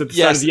the iris at the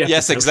start of the episode?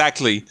 Yes,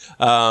 exactly.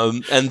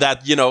 And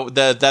that,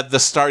 that the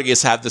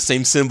Stargates have the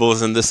same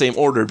symbols in the same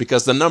order,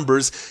 because the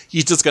numbers,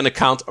 he's just going to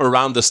count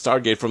around the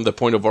Stargate from the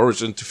point of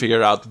origin to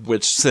figure out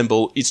which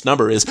symbol each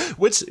number is,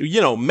 which,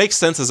 makes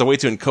sense as a way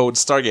to encode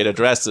Stargate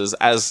addresses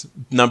as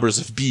numbers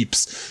of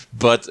beeps.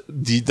 But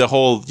the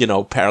whole,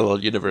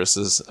 parallel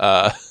universes,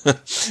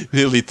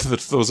 really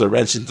throws a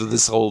wrench into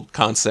this whole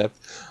concept.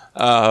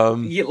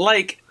 If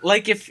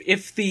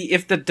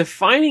the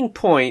defining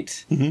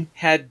point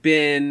had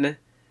been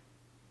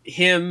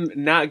him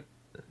not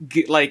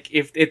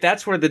if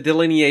that's where the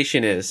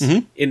delineation is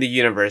in the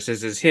universe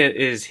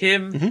is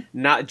him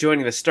not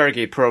joining the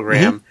Stargate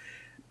program,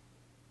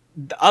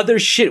 the other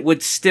shit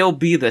would still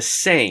be the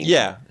same.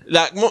 Yeah.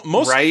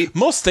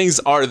 Most things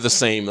are the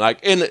same.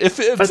 And if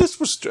this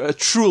was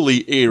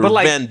truly a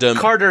random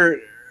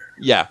Carter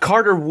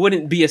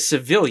wouldn't be a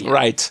civilian,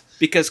 right?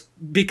 Because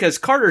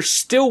Carter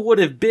still would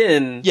have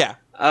been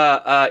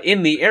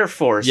in the Air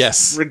Force,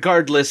 yes,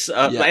 regardless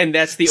of, and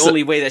that's the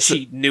only way that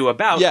she knew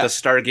about the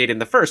Stargate in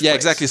the first place. Yeah,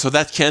 exactly. So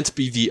that can't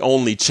be the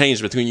only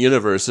change between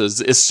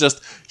universes. It's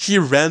just he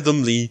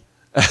randomly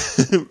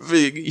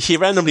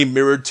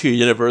mirrored to a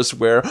universe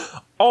where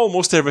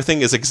almost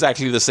everything is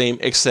exactly the same,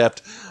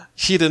 except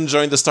he didn't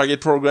join the Stargate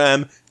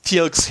program.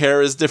 Teal'c's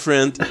hair is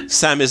different.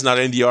 Sam is not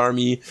in the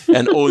army,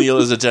 and O'Neill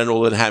is a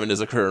general, and Hammond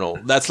is a colonel.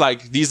 That's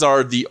these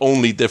are the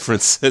only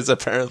differences,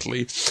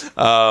 apparently.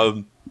 Which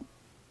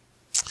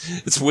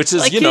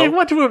is, I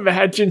want to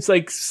imagine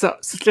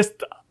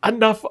just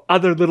enough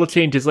other little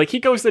changes. Like, he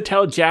goes to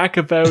tell Jack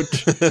about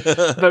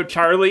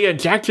Charlie, and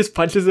Jack just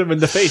punches him in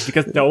the face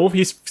because, no,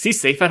 he's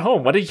safe at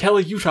home. What the hell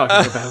are you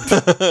talking about?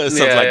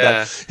 Something like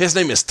that. His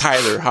name is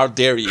Tyler. How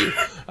dare you?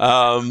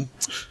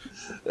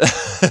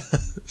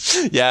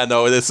 Yeah,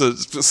 no, it's a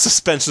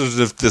suspension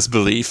of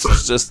disbelief.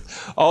 It's just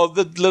all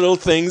the little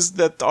things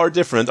that are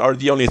different are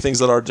the only things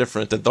that are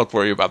different, and don't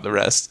worry about the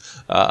rest.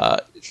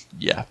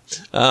 Yeah.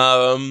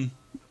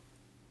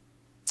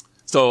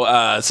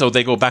 So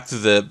they go back to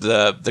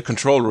the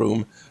control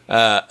room.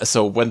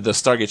 So when the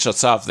Stargate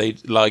shuts off,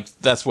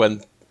 that's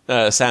when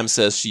Sam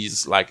says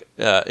she's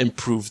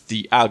improved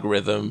the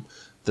algorithm,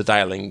 the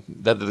dialing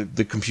that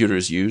the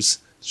computers use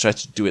to try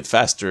to do it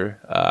faster.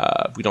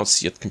 We don't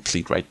see it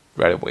complete right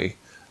away.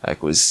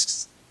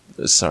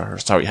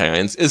 Sorry, hang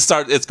on.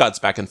 It cuts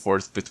back and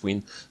forth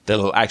between the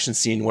little action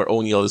scene where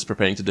O'Neill is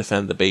preparing to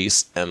defend the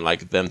base and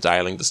them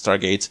dialing the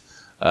Stargate.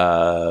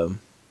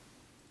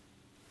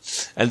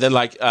 And then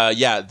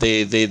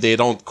they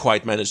don't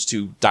quite manage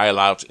to dial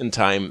out in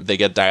time. They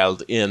get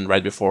dialed in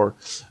right before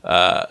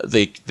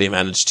they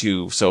manage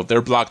to. So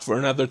they're blocked for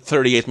another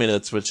 38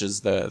 minutes, which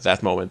is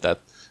that moment that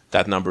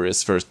number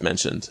is first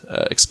mentioned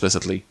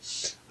explicitly.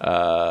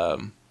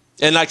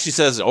 And she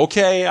says,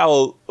 okay,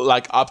 I'll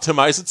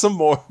optimize it some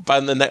more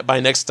by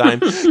next time,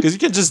 because you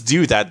can just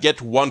do that.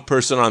 Get one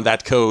person on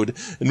that code,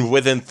 and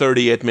within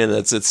 38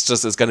 minutes,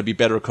 it's going to be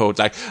better code.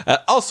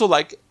 Also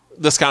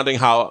discounting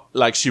how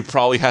she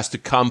probably has to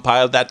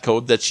compile that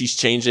code that she's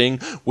changing,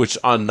 which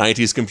on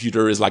 90s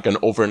computer is an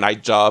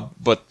overnight job.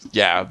 But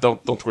yeah,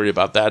 don't worry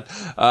about that.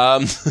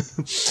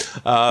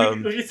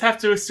 We just have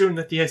to assume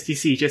that the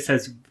SDC just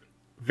has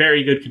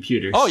very good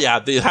computers. Oh yeah,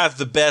 they have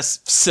the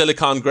best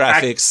silicon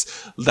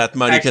graphics that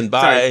money can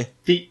buy.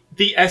 Sorry,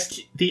 the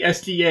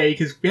SDA,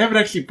 because we haven't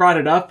actually brought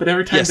it up, but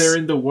every time they're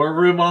in the War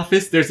Room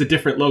office, there's a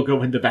different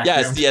logo in the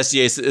background. Yeah, it's the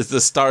SDA. It's the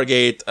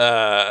Stargate.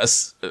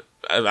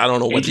 I don't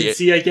know what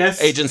agency, I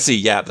guess. Agency,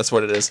 yeah, that's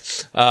what it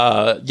is.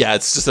 Yeah,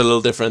 it's just a little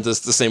different.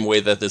 It's the same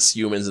way that it's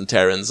humans and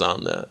Terrans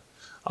on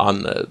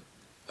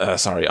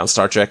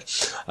Star Trek.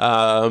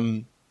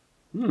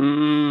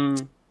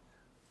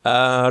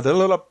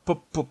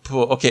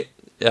 Okay.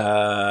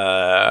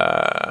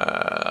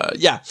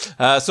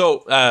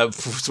 So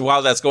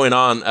while that's going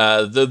on,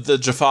 the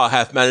Jaffa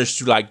have managed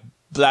to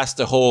blast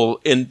a hole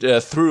in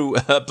through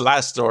a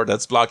blast door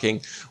that's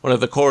blocking one of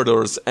the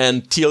corridors,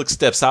 and Teal'c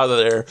steps out of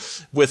there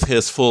with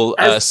his full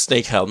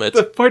snake helmet.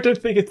 The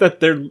important thing is that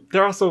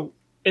they're also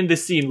in the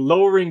scene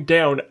lowering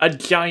down a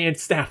giant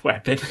staff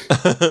weapon.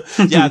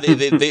 Yeah,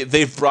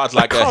 they've brought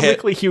a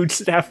comically huge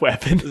staff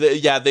weapon.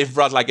 They've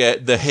brought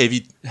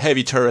the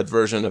heavy turret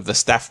version of the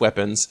staff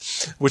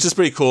weapons, which is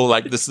pretty cool.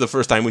 This is the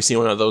first time we've seen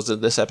one of those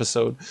in this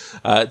episode.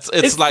 It's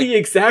the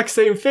exact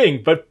same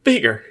thing but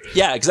bigger.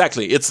 Yeah,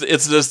 exactly. It's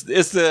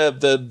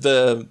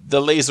the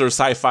laser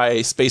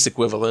sci-fi space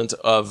equivalent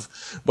of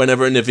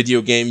whenever in a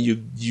video game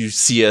you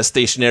see a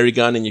stationary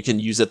gun and you can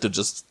use it to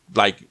just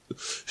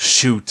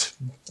shoot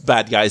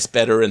bad guys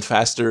better and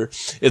faster.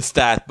 It's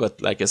that,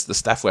 but it's the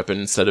staff weapon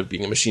instead of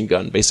being a machine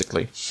gun,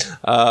 basically.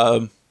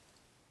 But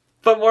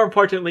more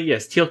importantly,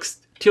 yes,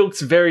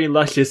 Teal'c's very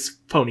luscious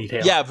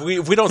ponytail. Yeah, but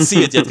we don't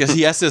see it yet because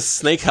he has his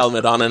snake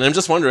helmet on, and I'm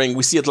just wondering,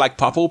 we see it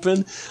pop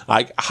open.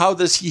 How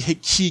does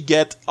he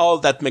get all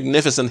that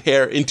magnificent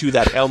hair into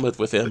that helmet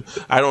with him?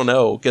 I don't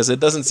know, because it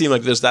doesn't seem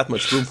like there's that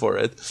much room for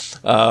it.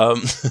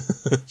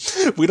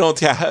 We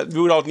don't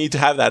need to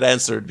have that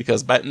answered,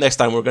 because by next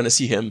time we're going to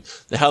see him,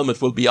 the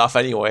helmet will be off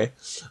anyway.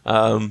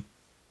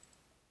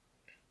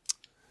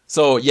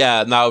 So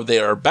yeah, now they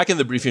are back in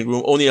the briefing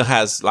room. O'Neill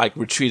has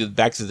retreated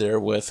back to there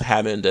with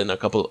Hammond and a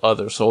couple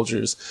other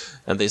soldiers,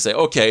 and they say,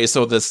 okay,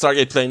 so the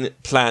Stargate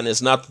plan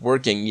is not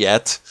working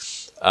yet.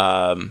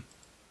 And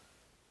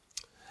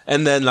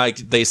then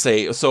they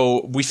say,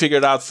 so we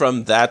figured out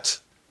from that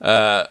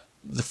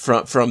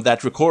from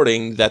that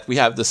recording that we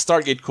have the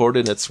Stargate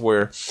coordinates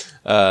where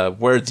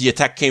the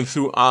attack came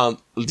through on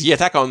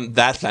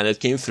that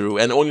planet came through,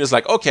 and O'Neill's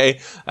okay,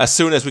 as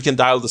soon as we can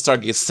dial the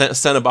Stargate,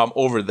 send a bomb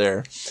over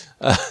there,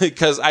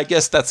 because I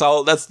guess that's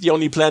the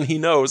only plan he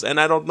knows,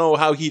 and I don't know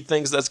how he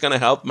thinks that's gonna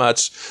help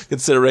much,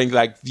 considering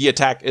the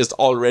attack is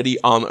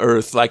already on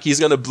Earth. He's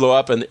gonna blow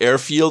up an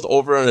airfield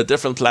over on a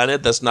different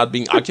planet that's not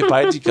being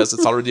occupied because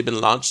it's already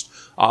been launched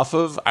off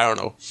of. I don't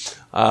know.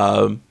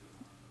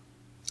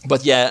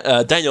 But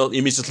yeah, Daniel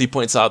immediately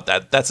points out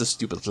that that's a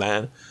stupid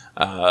plan.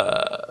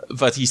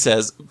 But he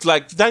says,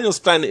 Daniel's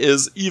plan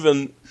is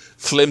even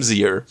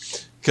flimsier,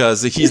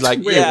 because he's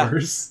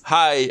worse.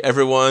 Hi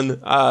everyone,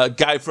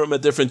 guy from a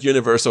different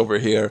universe over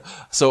here.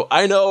 So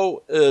I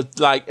know,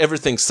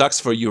 everything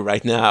sucks for you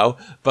right now,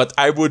 but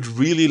I would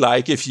really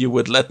like if you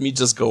would let me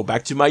just go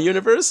back to my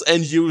universe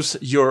and use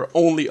your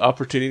only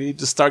opportunity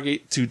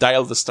to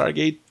dial the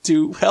Stargate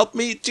to help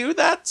me do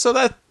that, so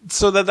that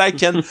I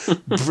can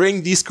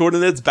bring these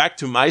coordinates back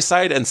to my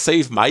side and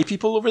save my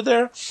people over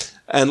there.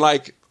 And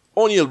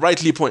O'Neill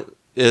rightly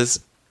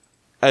does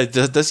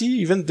he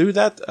even do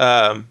that?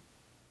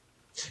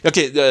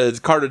 Okay,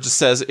 Carter just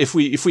says if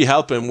we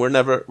help him, we're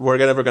never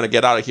going to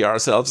get out of here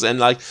ourselves, and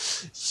like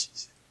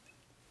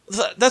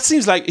that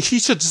seems like he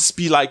should just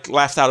be like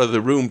laughed out of the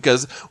room,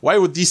 because why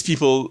would these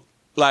people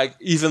like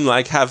even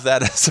like have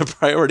that as a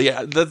priority?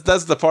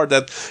 That's the part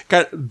that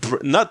kind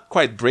of not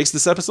quite breaks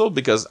this episode,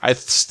 because I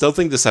still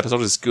think this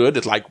episode is good.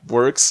 It like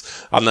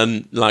works on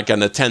an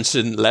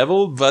attention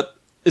level, but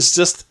it's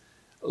just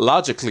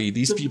logically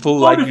these people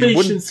like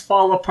motivations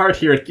fall apart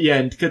here at the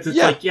end, because it's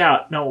like,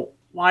 no.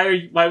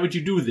 Why would you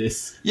do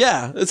this?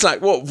 Yeah, it's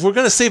like, well, we're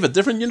going to save a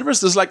different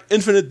universe. There's like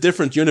infinite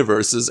different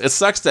universes. It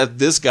sucks that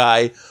this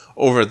guy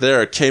over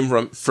there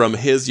came from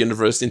his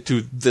universe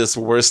into this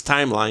worst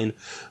timeline.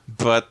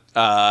 But,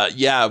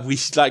 we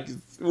like,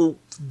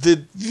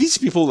 these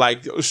people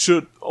like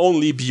should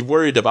only be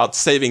worried about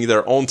saving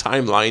their own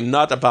timeline,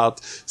 not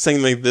about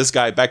sending this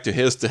guy back to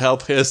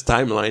help his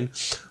timeline.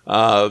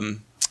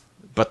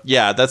 But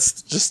yeah,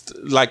 that's just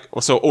like,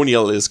 so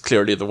O'Neill is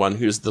clearly the one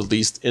who's the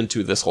least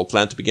into this whole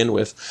plan to begin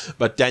with.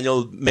 But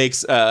Daniel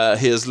makes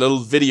his little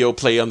video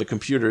play on the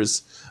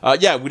computers. We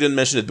didn't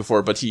mention it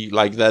before, but he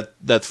like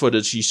that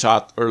footage he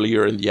shot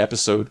earlier in the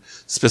episode,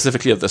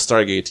 specifically of the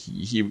Stargate.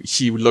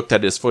 He looked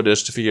at his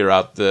footage to figure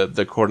out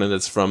the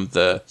coordinates from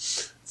the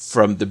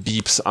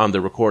beeps on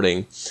the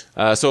recording.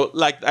 So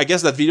like, I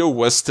guess that video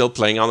was still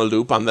playing on a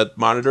loop on that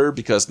monitor,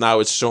 because now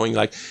it's showing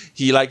like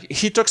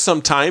he took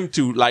some time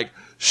to like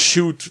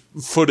shoot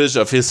footage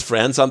of his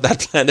friends on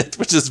that planet,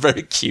 which is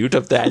very cute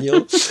of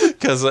Daniel,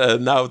 because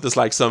now there's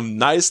like some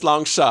nice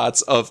long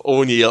shots of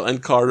O'Neill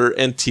and Carter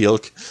and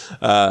Teal'c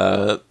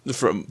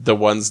from the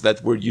ones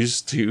that we're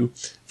used to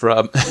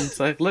from. It's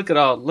like, look at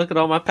all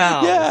my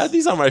pals. Yeah,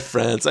 these are my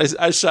friends.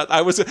 I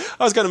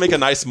was gonna make a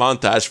nice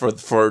montage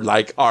for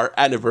like our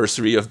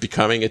anniversary of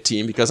becoming a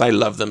team, because I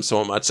love them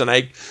so much and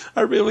I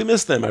really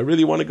miss them. I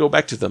really want to go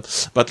back to them.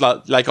 But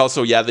like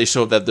also, they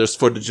show that there's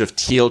footage of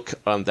Teal'c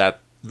on that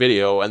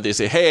video, and they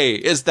say, hey,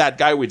 is that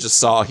guy we just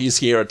saw, he's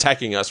here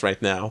attacking us right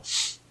now.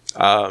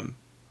 So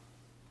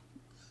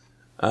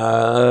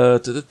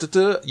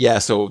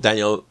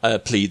Daniel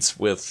pleads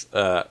with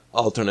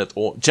alternate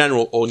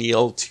General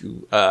O'Neill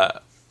to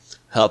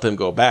help him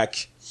go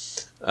back.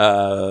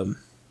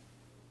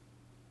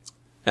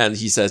 And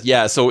he says,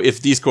 so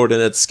if these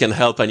coordinates can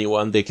help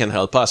anyone, they can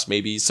help us,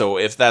 maybe. So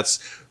if that's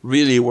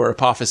really where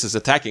Apophis is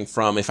attacking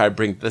from, if I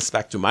bring this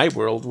back to my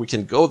world, we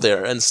can go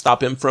there and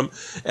stop him from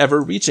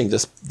ever reaching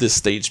this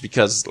stage,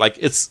 because like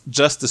it's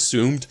just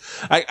assumed.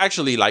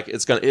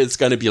 It's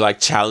gonna be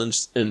like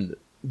challenged in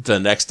the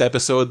next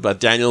episode, but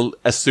Daniel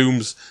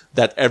assumes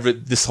that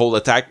this whole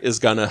attack is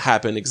gonna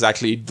happen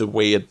exactly the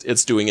way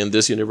it's doing in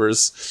this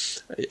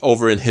universe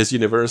over in his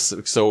universe,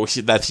 so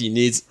that he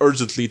needs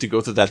urgently to go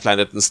to that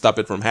planet and stop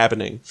it from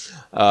happening.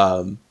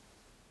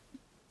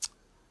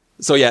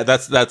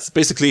 That's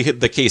basically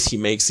the case he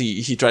makes.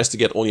 He tries to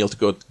get O'Neill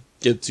to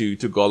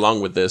go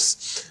along with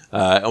this.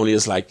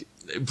 O'Neill's like,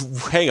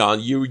 hang on,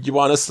 you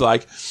want us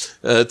like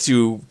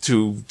to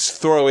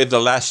throw away the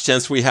last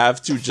chance we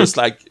have to just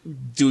like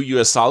do you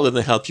a solid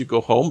and help you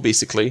go home,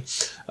 basically.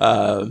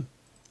 And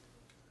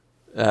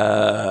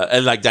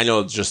like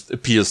Daniel just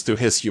appeals to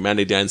his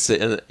humanity and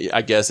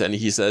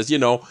he says,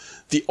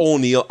 the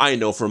O'Neill I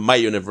know from my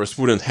universe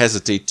wouldn't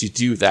hesitate to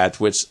do that,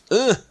 which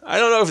I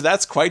don't know if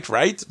that's quite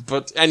right,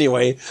 but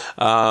anyway,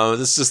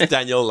 this is just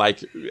Daniel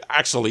like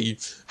actually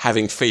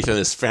having faith in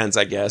his friends,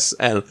 I guess,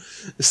 and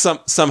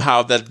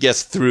somehow that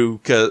gets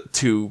through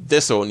to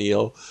this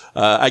O'Neill.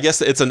 I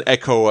guess it's an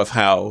echo of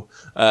how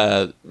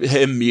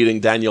him meeting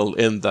Daniel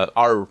in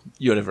our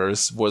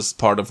universe was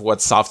part of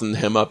what softened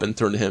him up and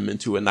turned him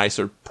into a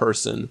nicer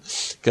person,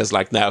 because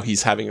like now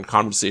he's having a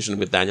conversation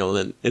with Daniel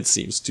and it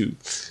seems to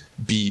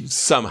be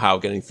somehow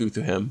getting through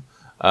to him.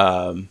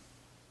 So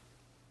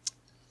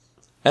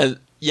the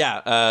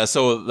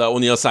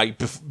O'Neill's like,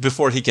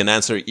 before he can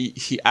answer,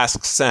 he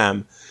asks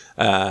Sam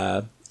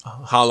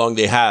how long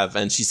they have,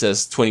 and she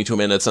says 22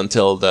 minutes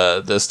until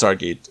the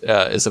Stargate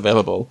is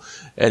available.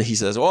 And he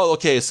says, well,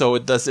 okay, so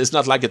it's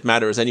not like it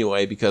matters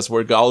anyway, because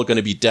we're all going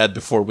to be dead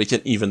before we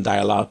can even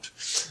dial out.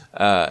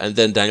 And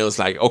then Daniel's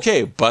like,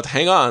 okay, but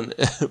hang on.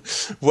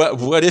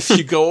 what if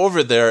you go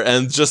over there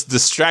and just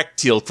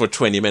distract Teal'c for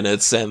 20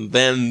 minutes, and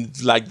then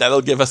like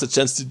that'll give us a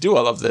chance to do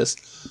all of this.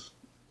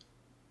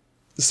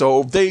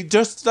 So they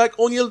just like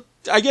O'Neill,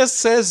 I guess,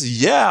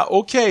 says, yeah,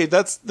 okay,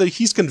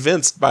 he's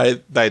convinced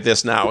by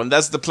this now, and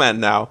that's the plan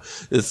now,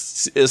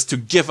 is to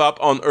give up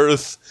on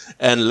Earth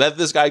and let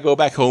this guy go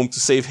back home to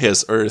save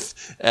his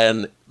Earth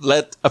and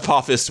let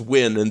Apophis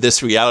win in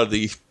this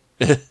reality.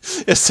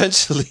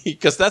 Essentially,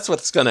 because that's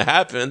what's going to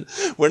happen.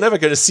 We're never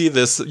going to see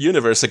this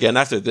universe again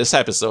after this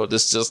episode.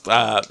 It's just,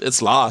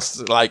 it's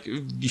lost. Like,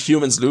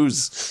 humans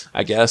lose,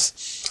 I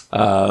guess.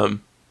 I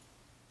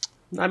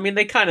mean,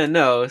 they kind of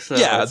know. So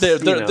yeah,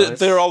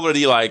 they're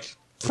already like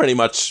pretty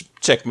much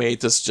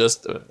checkmate. It's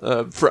just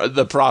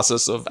the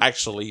process of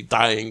actually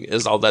dying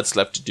is all that's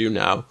left to do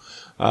now.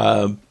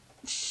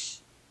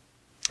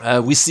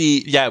 We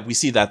see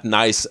that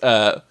nice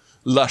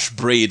lush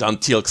braid on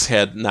Teal'c's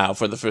head now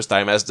for the first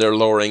time as they're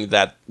lowering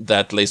that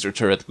laser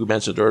turret we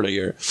mentioned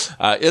earlier.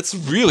 It's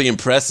really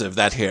impressive,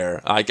 that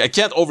hair. I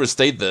can't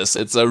overstate this.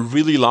 It's a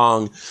really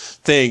long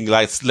thing,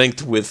 like it's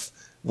linked with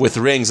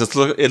rings.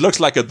 It looks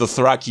like a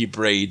Dothraki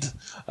braid.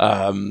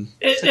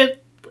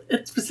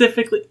 It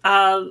specifically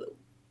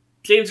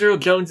James Earl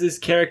Jones's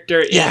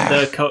character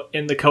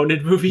in the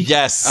Conan movie.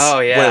 Yes. Oh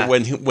yeah.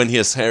 When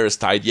his hair is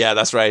tied. Yeah,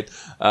 that's right.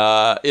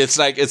 It's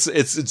like it's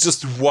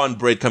just one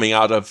braid coming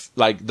out of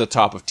like the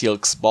top of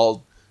Teal'c's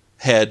bald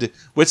head,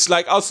 which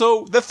like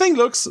also the thing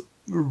looks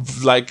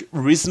like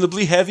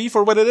reasonably heavy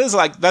for what it is.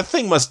 Like that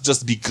thing must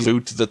just be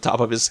glued to the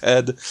top of his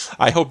head.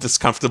 I hope that's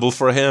comfortable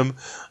for him.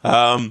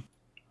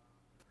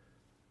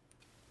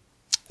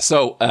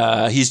 So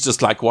he's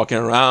just like walking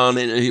around,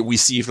 and we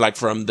see like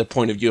from the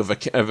point of view of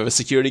a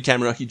security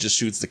camera, he just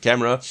shoots the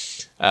camera.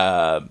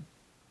 And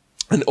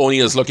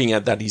O'Neill's looking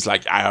at that. He's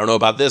like, I don't know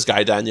about this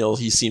guy, Daniel.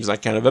 He seems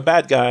like kind of a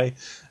bad guy.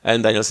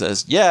 And Daniel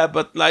says, yeah,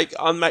 but like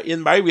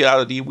in my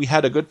reality, we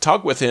had a good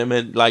talk with him,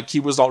 and like he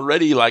was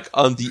already like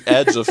on the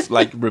edge of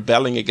like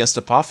rebelling against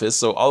Apophis.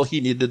 So all he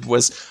needed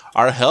was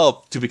our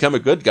help to become a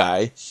good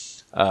guy.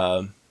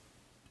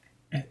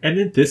 And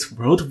in this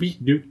world, we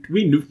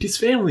nuked his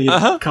family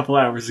a couple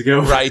hours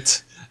ago.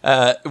 Right.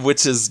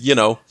 Which is,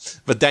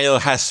 but Daniel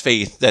has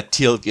faith that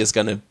Teal'c is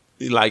going to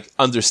like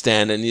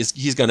understand, and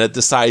he's going to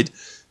decide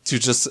to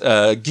just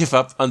give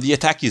up on the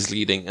attack he's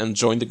leading and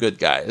join the good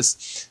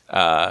guys.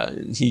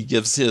 He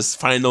gives his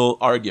final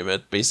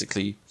argument,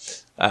 basically.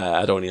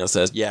 O'Neill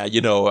says, yeah,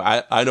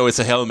 I know it's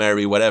a Hail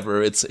Mary,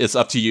 whatever. It's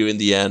up to you in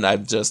the end.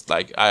 I'm just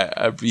like,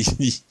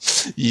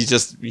 he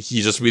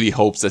just really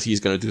hopes that he's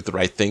going to do the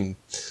right thing.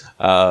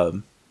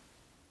 I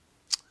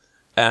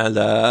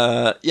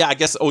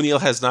guess O'Neill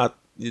has not,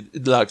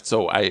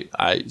 so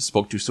I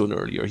spoke too soon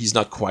earlier. He's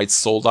not quite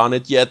sold on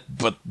it yet,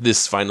 but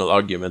this final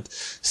argument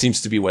seems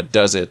to be what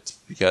does it,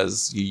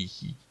 because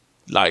he's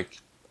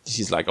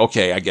like,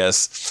 okay, I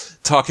guess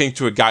talking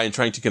to a guy and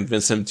trying to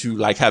convince him to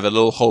like have a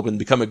little hope and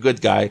become a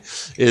good guy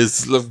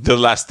is the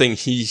last thing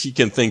he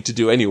can think to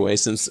do anyway,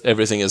 since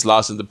everything is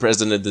lost and the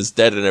president is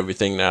dead and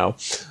everything now.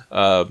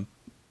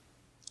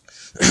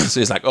 So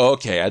he's like, oh,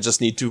 okay, I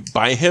just need to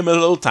buy him a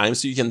little time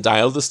so you can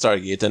dial the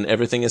Stargate and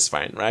everything is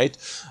fine, right?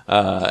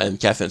 And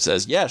Catherine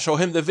says, yeah, show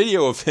him the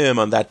video of him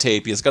on that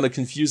tape. He's going to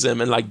confuse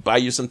him and like buy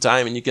you some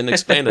time and you can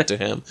explain it to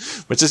him,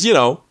 which is,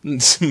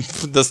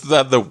 that's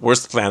not the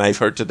worst plan I've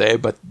heard today,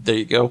 but there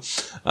you go.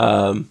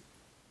 And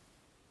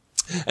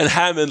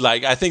Hammond,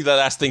 like, I think the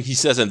last thing he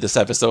says in this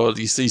episode,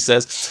 he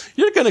says,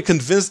 you're going to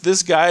convince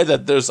this guy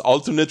that there's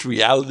alternate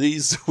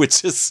realities,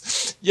 which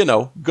is,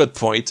 good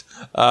point.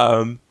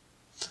 Then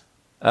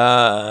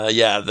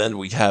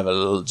we have a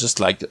little, just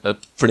like a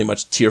pretty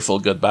much tearful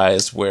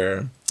goodbyes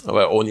where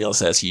O'Neill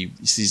says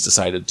he's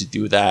decided to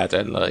do that,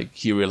 and like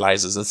he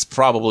realizes it's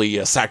probably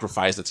a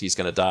sacrifice that he's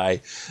gonna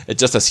die. And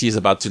just as he's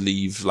about to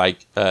leave,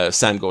 like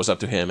Sam goes up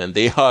to him and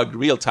they hug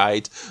real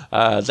tight.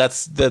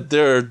 That's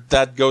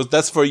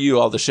for you,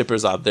 all the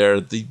shippers out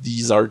there.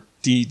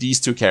 These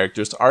two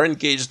characters are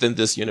engaged in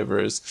this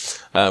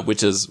universe,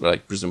 which is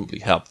like presumably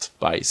helped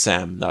by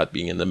Sam not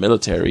being in the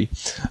military.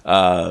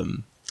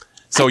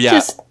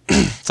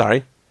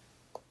 Sorry.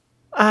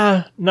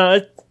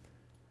 No.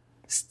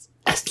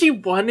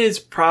 SG-1 is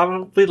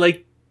probably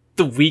like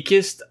the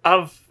weakest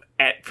of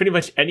pretty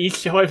much any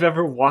show I've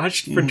ever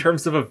watched in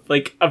terms of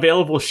like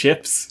available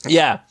ships.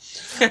 Yeah,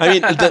 I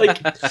mean,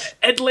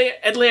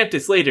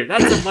 Atlantis later.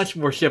 That's a much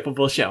more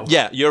shippable show.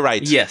 Yeah, you're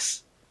right.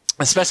 Yes,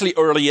 especially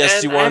early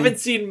SG-1.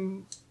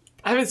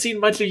 I haven't seen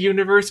much of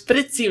Universe, but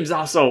it seems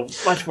also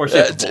much more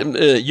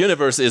shippable.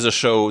 Universe is a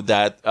show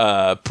that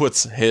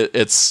puts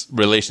its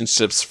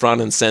relationships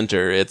front and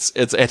center. It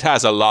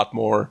has a lot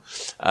more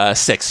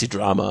sexy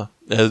drama,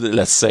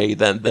 let's say,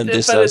 than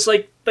this. But it's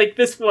like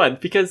this one,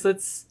 because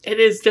it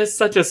is just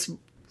such a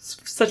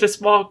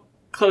small,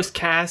 close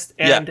cast,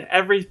 and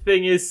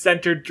everything is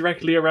centered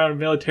directly around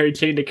military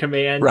chain of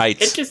command. Right.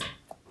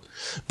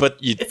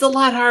 It's a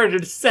lot harder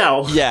to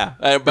sell. Yeah,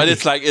 but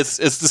it's like it's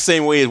the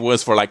same way it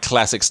was for like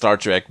classic Star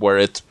Trek, where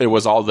it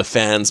was all the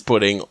fans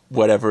putting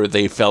whatever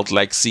they felt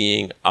like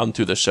seeing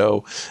onto the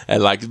show,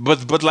 and like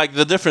but like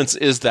the difference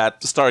is that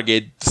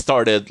Stargate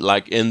started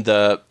like in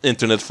the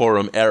internet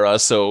forum era,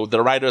 so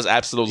the writers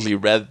absolutely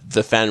read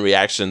the fan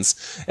reactions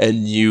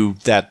and knew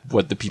that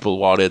what the people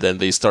wanted, and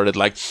they started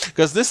like,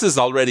 because this is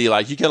already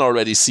like you can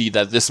already see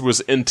that this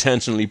was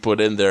intentionally put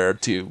in there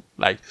to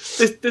like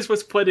this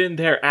was put in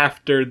there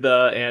after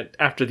the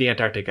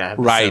Antarctica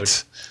episode.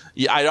 Right.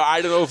 Yeah,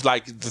 I don't know if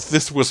like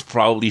this was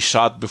probably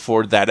shot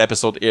before that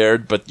episode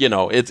aired, but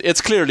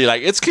it's clearly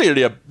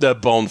the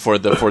bone for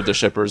the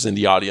shippers in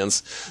the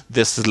audience.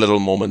 This little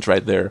moment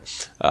right there.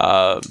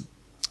 But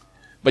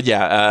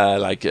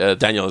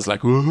Daniel is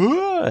like,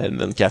 woo-hoo,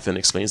 and then Catherine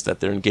explains that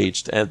they're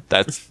engaged, and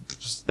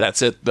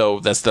that's it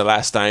though. That's the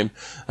last time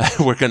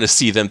we're gonna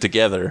see them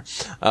together.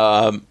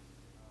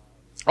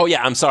 Oh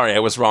yeah, I'm sorry, I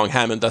was wrong.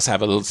 Hammond does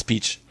have a little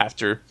speech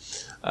after.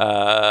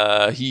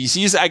 I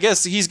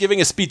guess he's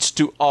giving a speech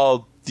to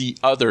all the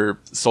other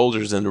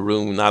soldiers in the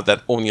room now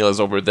that O'Neill is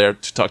over there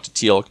to talk to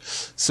Teal'c.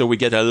 So we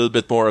get a little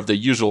bit more of the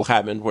usual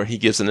Hammond where he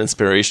gives an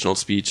inspirational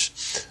speech.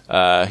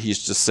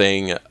 He's just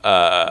saying,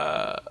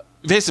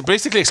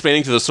 basically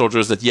explaining to the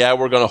soldiers that, yeah,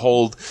 we're going to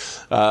hold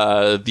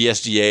the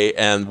SGA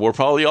and we're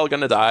probably all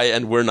going to die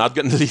and we're not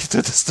going to leave to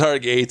the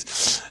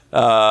Stargate.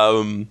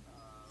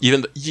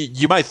 Even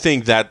you might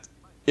think that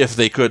if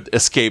they could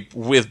escape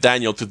with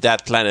Daniel to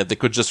that planet, they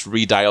could just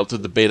redial to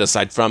the beta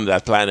site from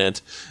that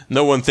planet.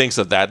 No one thinks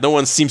of that. No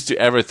one seems to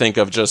ever think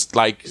of just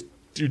like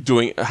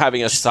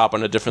having a stop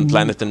on a different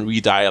planet and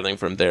redialing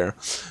from there.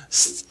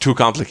 It's too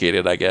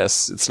complicated, I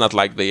guess. It's not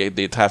like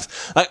they'd have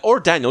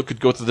or Daniel could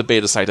go to the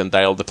beta site and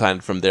dial the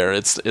planet from there.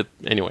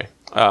 Anyway.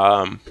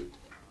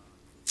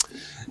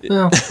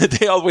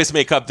 They always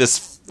make up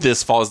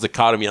this false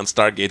dichotomy on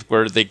Stargate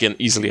where they can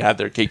easily have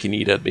their cake and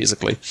eat it,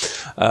 basically.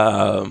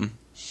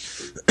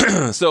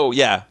 So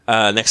yeah,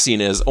 next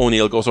scene is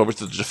O'Neill goes over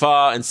to the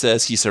Jaffa and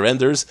says he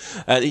surrenders.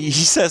 He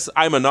says,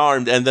 "I'm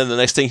unarmed," and then the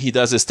next thing he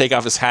does is take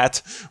off his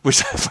hat,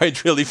 which I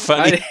find really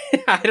funny.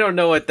 I don't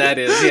know what that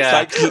is.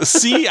 Yeah, it's like,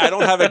 see, I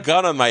don't have a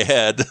gun on my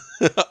head.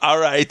 All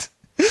right,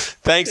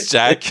 thanks,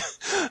 Jack.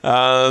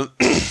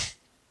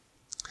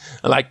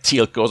 Like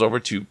Teal'c goes over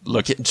to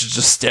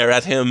just stare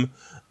at him,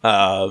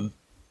 and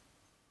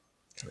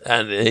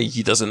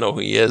he doesn't know who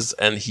he is,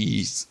 and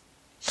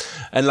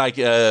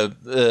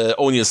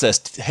O'Neill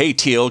says, "Hey,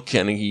 Teal'c,"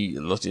 and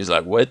he's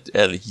like, "What?"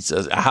 And he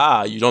says,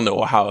 "Aha, you don't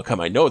know how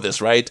come I know this,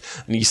 right?"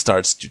 And he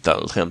starts to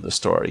tell him the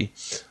story.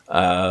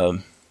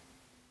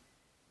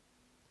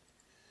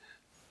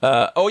 So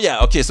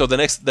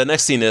the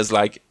next scene is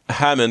like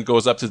Hammond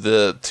goes up to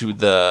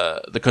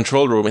the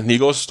control room and he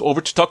goes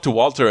over to talk to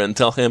Walter and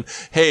tell him,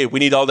 "Hey, we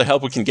need all the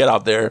help we can get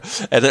out there."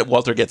 And then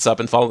Walter gets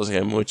up and follows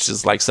him, which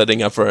is like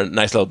setting up for a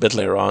nice little bit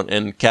later on.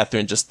 And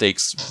Catherine just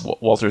takes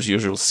Walter's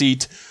usual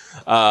seat.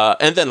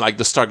 And then like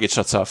the Stargate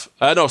shuts off.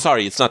 No,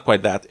 sorry, it's not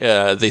quite that.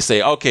 They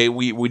say, "Okay,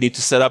 we need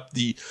to set up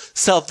the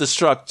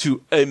self-destruct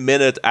to a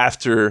minute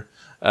after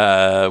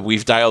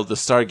we've dialed the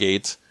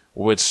Stargate,"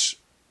 which,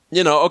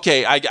 you know,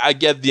 okay, I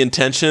get the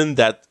intention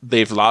that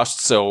they've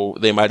lost, so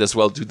they might as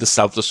well do the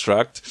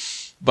self-destruct.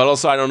 But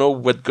also, I don't know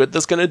what good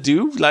that's going to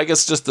do. Like,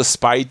 it's just the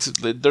spite.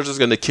 They're just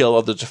going to kill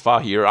all the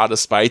Jaffa here out of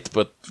spite,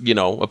 but, you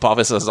know,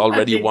 Apophis has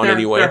already won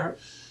anyway.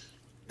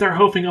 They're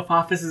hoping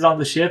Apophis is on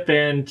the ship,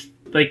 and,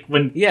 like,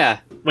 when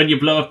you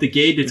blow up the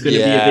gate, it's going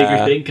to be a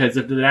bigger thing because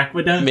of the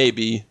aqueduct.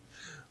 Maybe.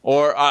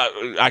 Or,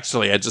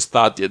 actually, I just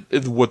thought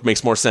what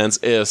makes more sense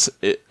is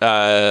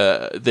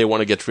they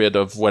want to get rid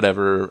of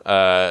whatever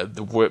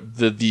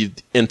the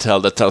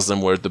intel that tells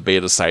them where the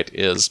beta site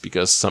is,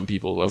 because some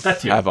people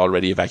have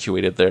already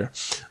evacuated there.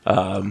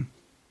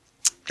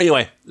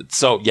 Anyway,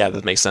 so yeah,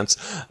 that makes sense.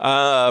 They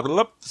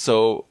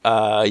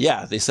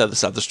said the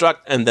self-destruct,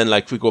 and then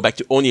like we go back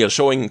to O'Neill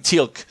showing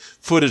Teal'c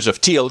footage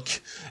of Teal'c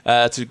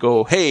to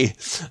go, "Hey,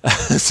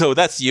 so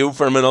that's you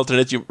from an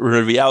alternate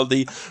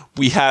reality.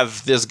 We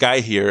have this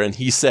guy here, and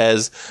he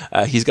says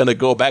he's gonna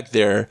go back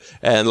there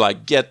and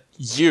like get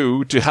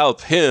you to help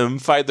him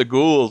fight the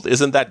Goa'uld.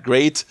 Isn't that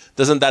great?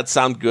 Doesn't that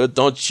sound good?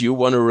 Don't you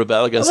want to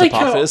rebel against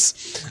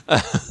Apophis?"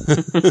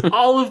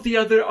 all of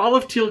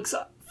Teal'c's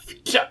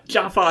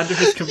Jaffa under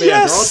his command,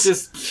 they're all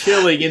just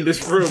chilling in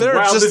this room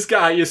while this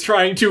guy is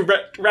trying to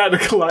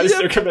radicalize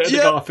their commanding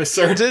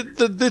officer.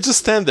 They just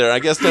stand there. I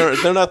guess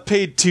they're not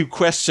paid to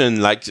question.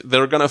 Like,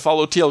 they're gonna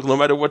follow Teal'c no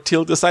matter what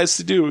Teal'c decides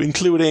to do,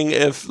 including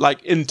if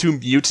like into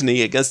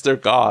mutiny against their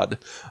god.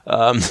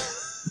 I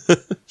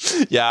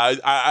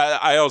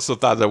also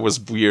thought that was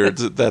weird.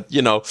 That,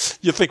 you know,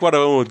 you think one of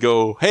them would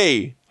go,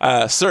 "Hey,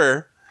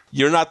 sir,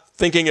 you're not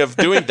thinking of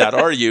doing that,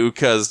 are you?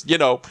 Because, you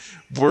know,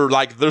 we're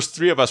like, there's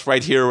three of us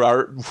right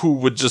here who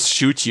would just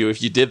shoot you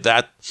if you did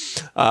that."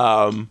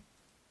 But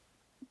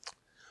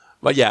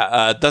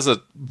yeah, it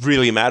doesn't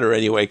really matter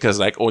anyway, because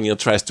like O'Neill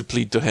tries to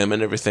plead to him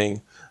and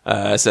everything.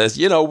 Says,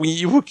 you know,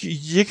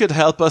 you could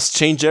help us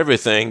change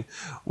everything,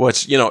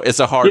 which, you know, it's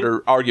a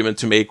harder argument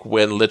to make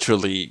when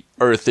literally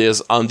Earth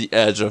is on the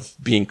edge of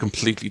being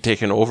completely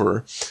taken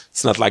over.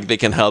 It's not like they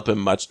can help him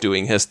much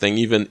doing his thing,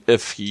 even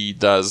if he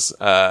does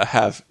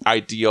have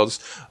ideals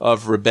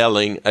of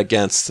rebelling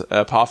against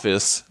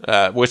Apophis,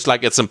 which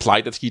like it's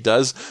implied that he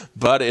does,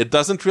 but it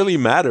doesn't really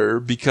matter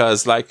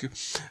because, like,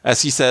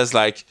 as he says,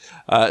 like,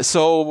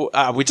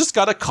 we just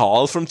got a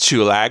call from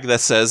Chulak that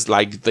says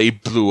like they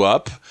blew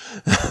up.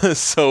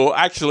 So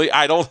actually,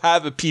 I don't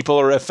have a people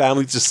or a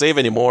family to save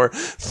anymore,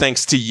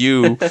 thanks to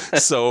you.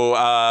 So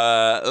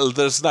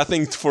there's nothing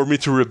for me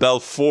to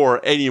rebel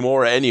for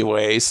anymore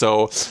anyway.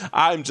 So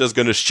I'm just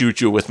gonna shoot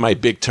you with my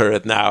big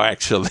turret now,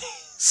 actually.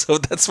 So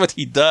that's what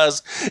he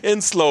does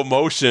in slow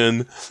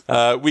motion.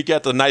 We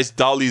get a nice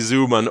dolly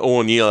zoom on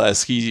O'Neill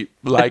as he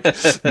like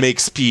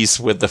makes peace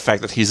with the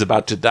fact that he's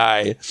about to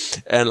die,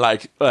 and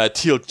like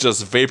Teal'c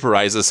just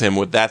vaporizes him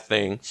with that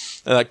thing.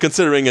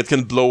 Considering it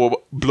can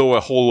blow a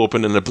hole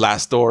open in a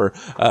blast door,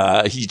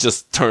 he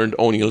just turned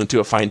O'Neill into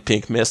a fine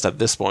pink mist at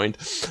this point.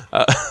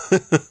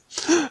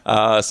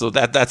 So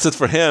that's it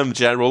for him.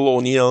 General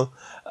O'Neill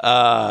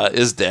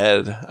is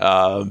dead.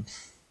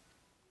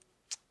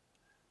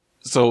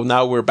 so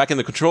now we're back in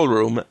the control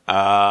room,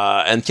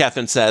 and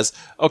Catherine says,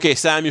 okay,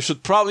 Sam, you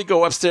should probably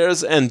go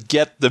upstairs and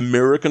get the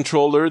mirror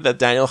controller that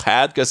Daniel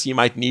had, because he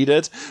might need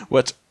it.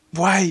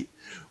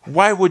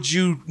 Why would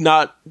you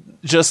not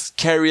just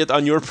carry it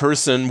on your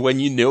person when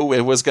you knew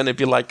it was going to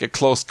be like a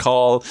close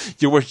call?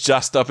 You were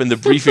just up in the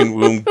briefing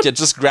room.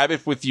 Just grab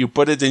it with you,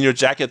 put it in your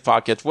jacket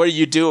pocket. What are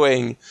you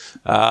doing?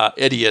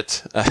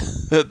 Idiot.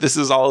 This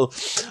is all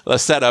a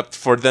setup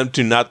for them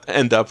to not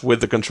end up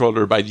with the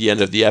controller by the end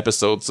of the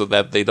episode, so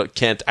that they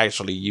can't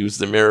actually use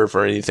the mirror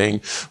for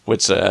anything,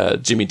 which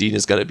Jimmy Dean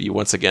is going to be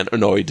once again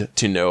annoyed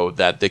to know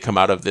that they come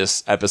out of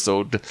this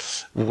episode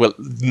will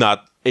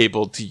not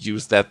able to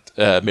use that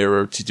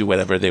mirror to do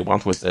whatever they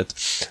want with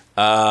it.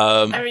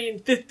 I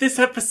mean, this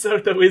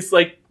episode, though, is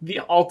like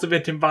the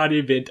ultimate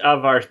embodiment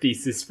of our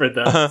thesis for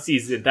the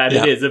season, that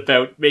it is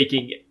about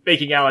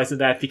making allies in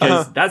that,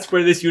 because that's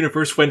where this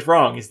universe went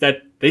wrong, is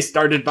that they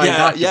started by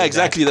not doing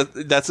exactly.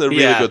 That's a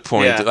really good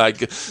point. Yeah.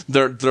 Like,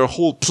 their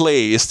whole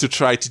play is to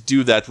try to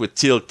do that with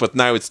Teal'c, but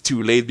now it's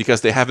too late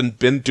because they haven't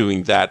been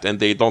doing that, and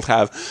they don't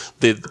have...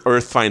 The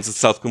Earth finds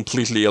itself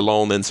completely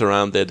alone and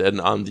surrounded and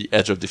on the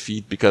edge of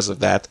defeat because of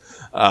that.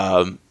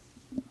 So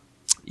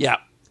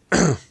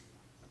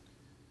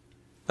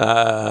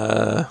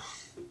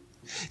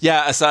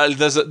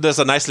there's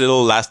a nice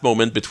little last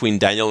moment between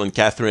Daniel and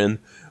Catherine,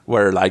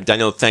 where like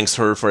Daniel thanks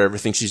her for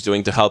everything she's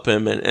doing to help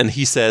him, and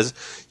he says,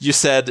 "You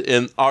said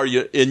in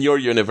your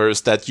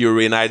universe that you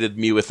reunited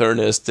me with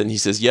Ernest," and he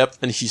says, "Yep,"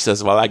 and she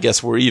says, "Well, I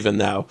guess we're even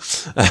now,"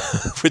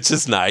 which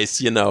is nice,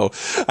 you know.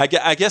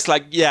 I guess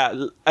like,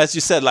 yeah, as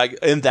you said, like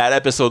in that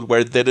episode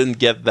where they didn't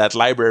get that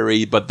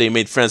library, but they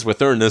made friends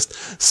with Ernest,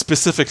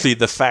 specifically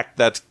the fact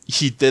that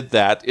he did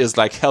that is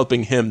like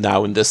helping him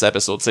now in this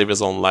episode save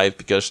his own life,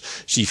 because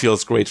she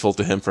feels grateful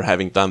to him for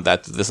having done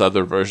that to this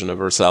other version of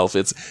herself.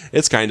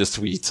 It's kind of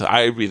sweet.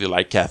 I really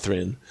like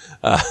Catherine.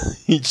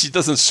 She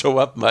doesn't show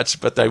up much,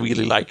 but I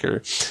really like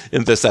her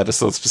in this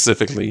episode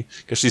specifically,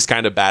 because she's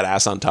kind of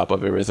badass on top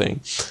of everything.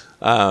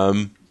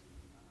 So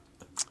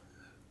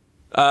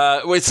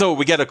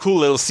we get a cool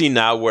little scene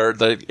now where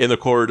in the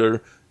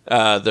corridor,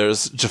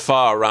 there's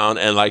Jaffa around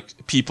and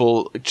like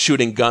people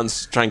shooting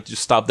guns trying to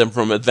stop them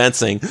from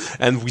advancing,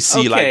 and we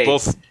see like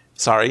both...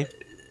 Sorry?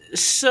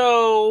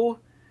 So,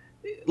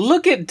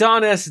 look at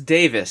Don S.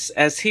 Davis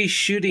as he's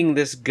shooting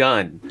this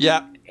gun.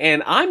 Yeah.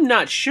 And I'm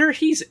not sure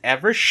he's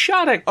ever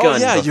shot a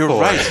gun before.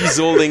 You're right. He's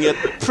holding it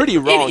pretty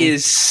wrong. It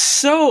is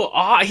so...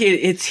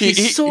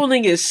 He's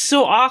holding it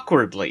so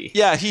awkwardly.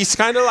 Yeah, he's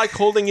kind of like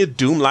holding it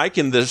Doom-like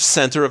in the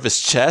center of his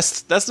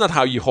chest. That's not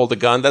how you hold a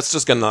gun. That's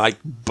just gonna like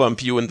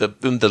bump you in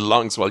the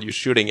lungs while you're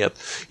shooting it.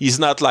 He's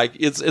not like...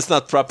 It's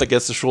not propped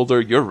against the shoulder.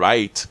 You're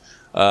right.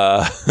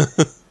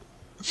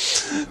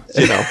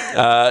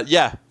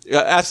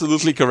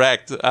 Absolutely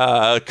correct.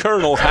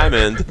 Colonel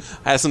Hammond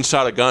hasn't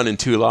shot a gun in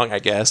too long, I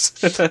guess.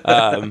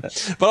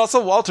 But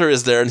also Walter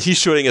is there, and he's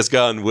shooting his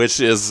gun, which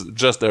is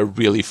just a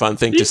really fun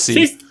thing to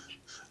see.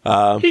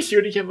 He's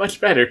shooting him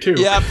much better, too.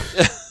 Yep.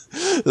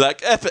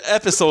 Like,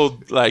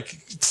 episode, like,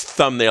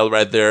 thumbnail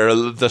right there,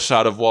 the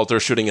shot of Walter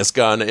shooting his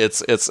gun,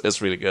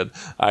 it's really good.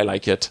 I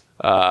like it.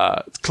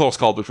 Close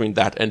call between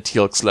that and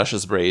Teal'c's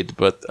luscious braid,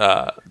 but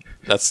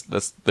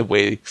that's the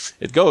way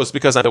it goes,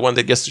 because I'm the one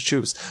that gets to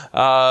choose.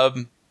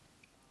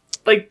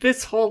 Like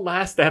this whole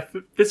last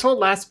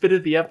bit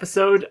of the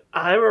episode,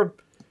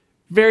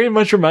 very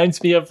much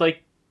reminds me of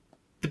like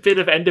the bit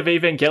of End of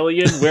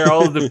Evangelion where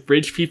all of the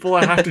bridge people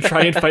have to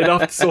try and fight off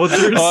the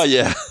soldiers. Oh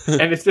yeah,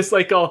 and it's just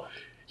like,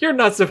 you're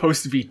not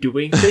supposed to be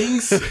doing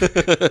things.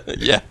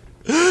 Yeah.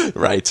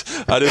 Right.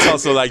 There's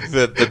also like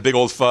the big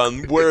old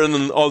fun. We're in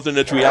an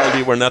alternate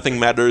reality where nothing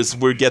matters.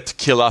 We get to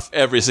kill off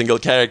every single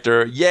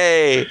character.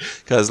 Yay!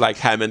 Because like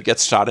Hammond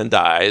gets shot and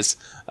dies.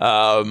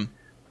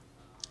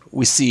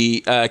 We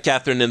see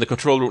Catherine in the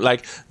control room.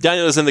 Like,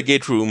 Daniel is in the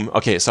gate room.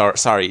 Okay,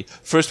 sorry.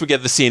 First we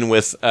get the scene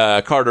with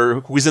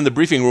Carter, who's in the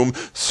briefing room,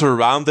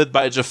 surrounded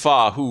by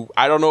Jaffa, who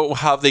I don't know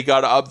how they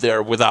got up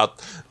there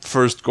without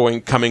first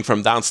coming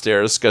from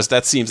downstairs, because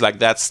that seems like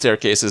that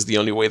staircase is the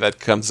only way that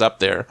comes up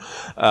there.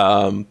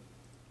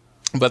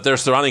 But they're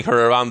surrounding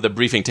her around the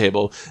briefing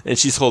table, and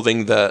she's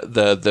holding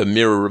the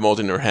mirror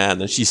remote in her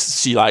hand, and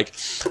she like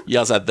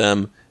yells at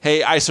them,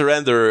 "Hey, I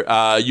surrender.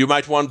 You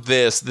might want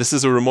this. This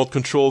is a remote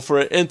control for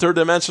an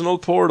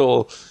interdimensional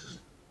portal."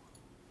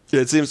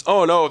 It seems,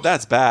 oh no,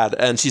 that's bad.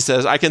 And she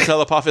says, "I can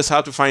tell Apophis how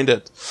to find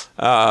it."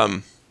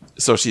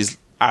 So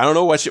I don't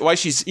know why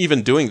she's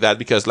even doing that,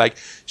 because like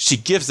she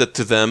gives it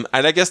to them,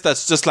 and I guess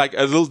that's just like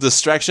a little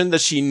distraction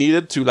that she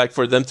needed to like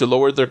for them to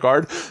lower their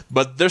guard.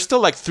 But there's still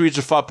like three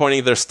Jaffa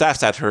pointing their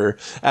staffs at her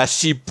as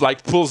she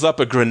like pulls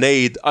up a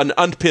grenade, an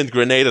unpinned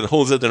grenade, and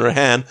holds it in her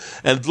hand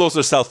and blows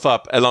herself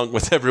up along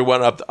with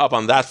everyone up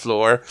on that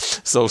floor.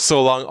 So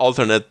long,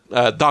 alternate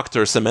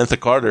Dr. Samantha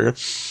Carter.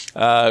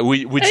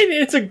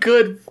 It's a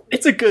good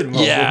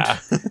moment. Yeah.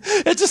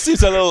 It just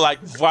seems a little like,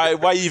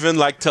 why even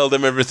like tell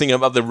them everything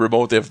about the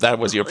remote if that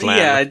was was your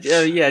plan.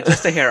 Yeah,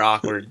 just a hair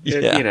awkward.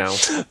 Yeah. You know,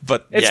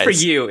 But it's yeah, for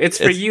you. It's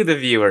for you, the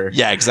viewer.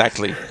 Yeah,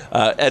 exactly.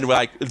 And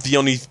like the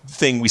only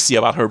thing we see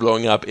about her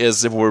blowing up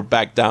is if we're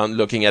back down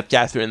looking at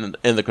Catherine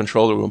in the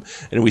control room,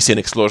 and we see an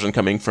explosion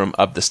coming from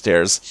up the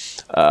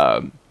stairs.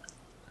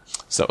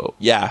 So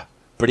yeah,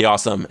 pretty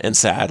awesome and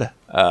sad.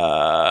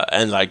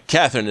 And like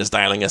Catherine is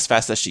dialing as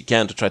fast as she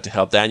can to try to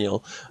help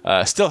Daniel.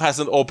 Still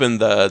hasn't opened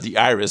the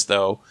iris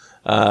though.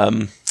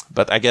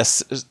 But I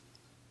guess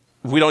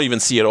we don't even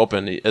see it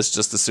open. It's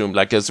just assumed,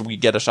 like, as we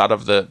get a shot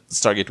of the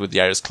Stargate with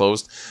the iris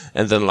closed,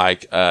 and then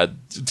like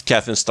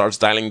Catherine starts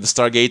dialing the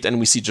Stargate, and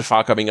we see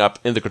Jafar coming up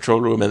in the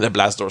control room, and the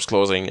blast doors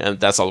closing, and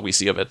that's all we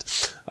see of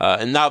it.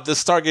 And now the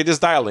Stargate is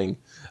dialing.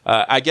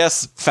 I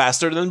guess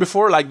faster than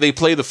before. Like, they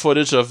play the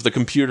footage of the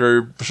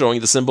computer showing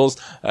the symbols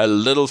a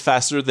little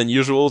faster than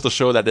usual to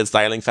show that it's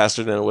dialing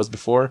faster than it was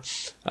before.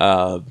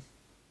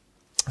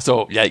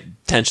 So, yeah,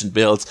 tension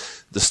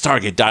builds. The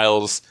Stargate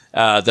dials.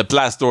 The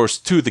blast doors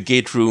to the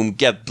gate room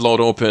get blown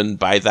open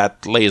by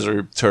that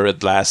laser turret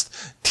blast.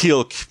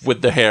 Teal'c,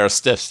 with the hair,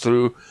 steps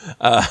through,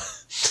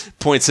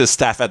 points his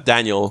staff at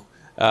Daniel.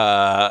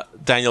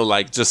 Daniel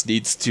like just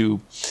needs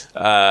to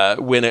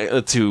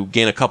to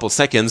gain a couple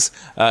seconds.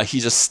 He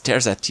just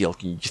stares at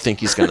Teal'c. You think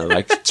he's gonna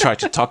like try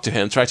to talk to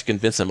him, try to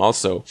convince him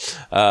also,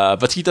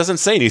 but he doesn't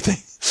say anything.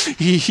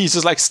 He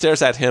just like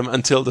stares at him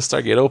until the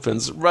Stargate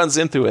opens, runs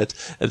into it,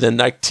 and then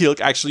like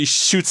Teal'c actually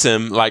shoots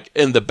him like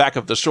in the back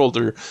of the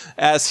shoulder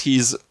as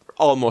he's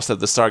almost at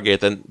the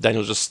Stargate, and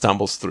Daniel just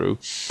stumbles through.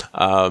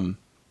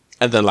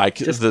 And then, like,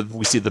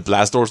 we see the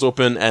blast doors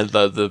open, and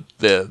the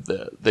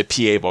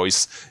PA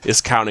voice is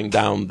counting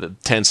down the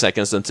 10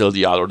 seconds until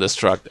the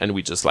auto-destruct, and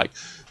we just, like,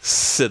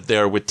 sit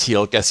there with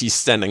Teal'c as he's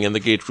standing in the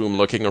gate room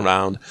looking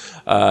around,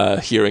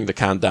 hearing the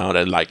countdown,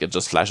 and, like, it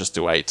just flashes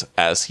to 8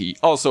 as he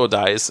also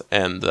dies,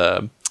 and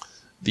the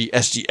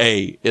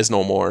SGA is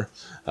no more.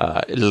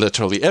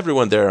 Literally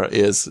everyone there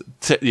is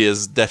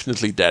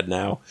definitely dead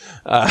now.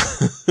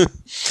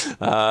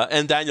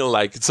 And Daniel,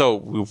 like, so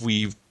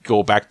we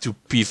go back to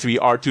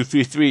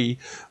P3R233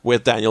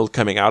 with Daniel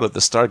coming out of the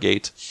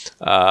Stargate.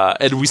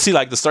 And we see,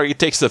 like, the Stargate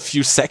takes a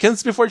few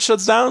seconds before it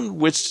shuts down,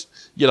 which,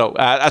 you know,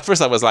 at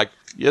first I was like,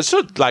 it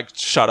should, like,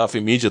 shut off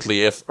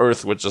immediately if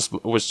Earth was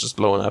just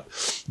blowing up.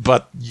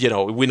 But, you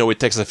know, we know it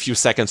takes a few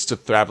seconds to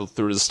travel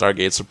through the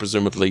Stargate, so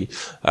presumably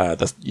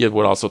it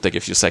would also take a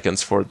few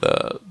seconds for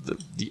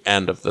the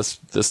end of the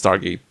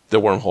Stargate, the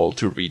wormhole,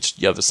 to reach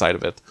the other side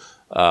of it.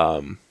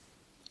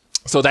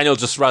 So Daniel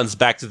just runs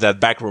back to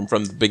that back room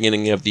from the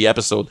beginning of the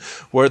episode,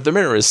 where the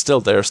mirror is still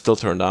there, still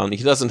turned on.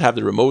 He doesn't have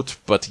the remote,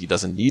 but he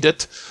doesn't need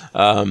it,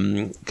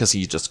 because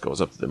he just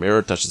goes up to the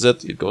mirror, touches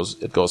it, it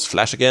goes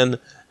flash again,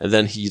 and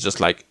then he just,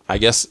 like, I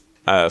guess,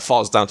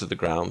 falls down to the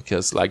ground,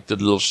 because, like, the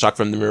little shock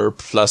from the mirror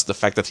plus the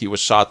fact that he was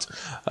shot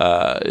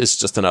is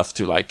just enough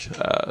to, like,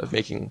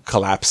 make him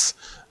collapse.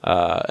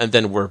 And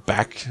then we're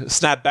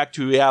snap back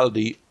to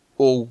reality.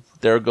 Oh,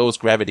 there goes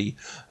gravity.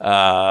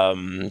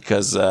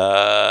 Because,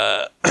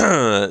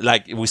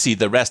 like, we see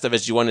the rest of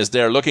SG-1 is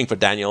there looking for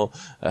Daniel,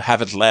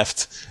 haven't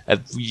left.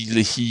 And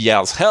he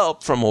yells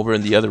help from over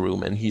in the other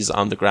room, and he's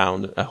on the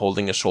ground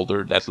holding a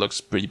shoulder that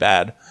looks pretty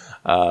bad.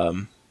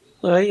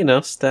 Well, you know,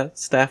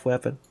 staff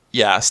weapon.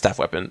 Yeah, staff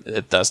weapon.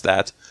 It does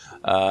that.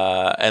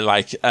 And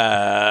like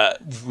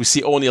we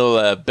see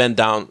O'Neill bend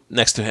down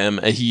next to him,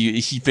 and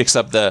he picks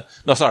up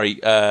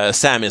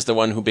Sam is the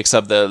one who picks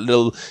up the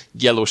little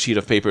yellow sheet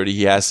of paper that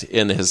he has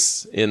in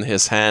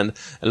his hand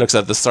and looks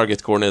at the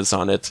Stargate coordinates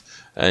on it,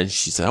 and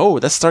she says, "Oh,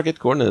 that's Stargate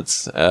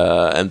coordinates."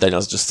 And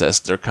Daniel just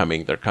says, "They're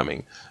coming,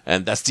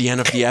 and that's the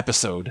end of the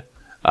episode.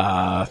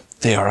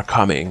 They are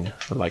coming,"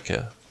 like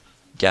a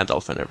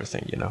Gandalf and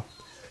everything, you know.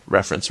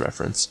 Reference.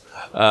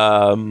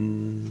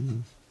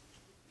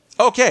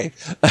 Okay.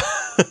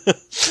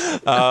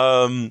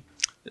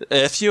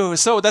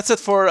 So that's it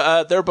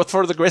for there, but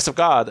for the grace of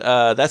God,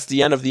 that's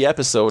the end of the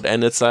episode,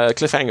 and it's a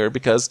cliffhanger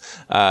because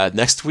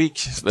next week,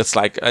 it's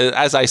like,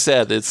 as I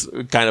said, it's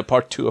kind of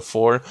part 2 of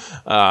 4.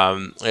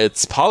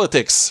 It's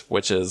politics,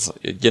 which is,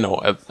 you know,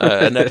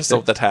 an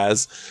episode that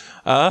has.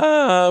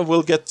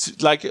 We'll get to,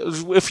 like,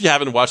 if you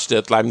haven't watched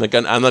it, I'm not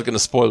gonna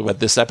spoil what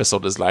this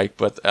episode is like,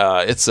 but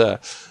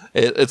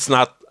it's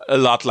not a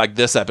lot like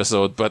this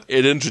episode, but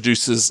it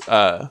introduces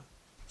a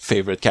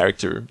favorite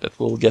character that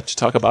we'll get to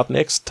talk about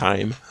next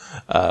time,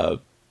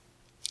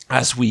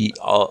 as we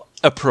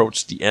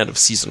approach the end of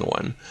season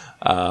 1.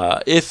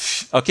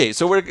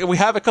 So we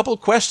have a couple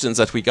questions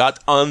that we got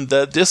on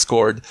the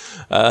Discord,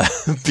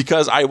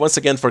 because I once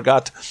again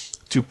forgot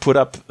to put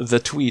up the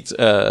tweet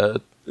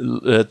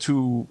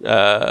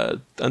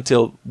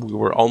until we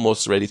were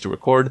almost ready to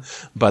record,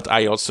 but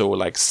I also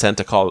sent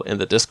a call in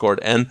the Discord,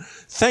 and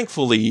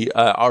thankfully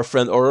our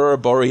friend Aurora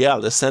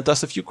Borealis sent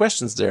us a few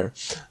questions there.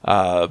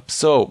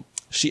 So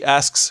she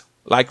asks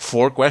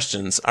 4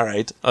 questions. All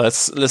right,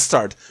 let's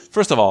start.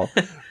 First of all,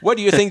 what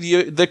do you think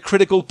the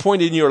critical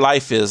point in your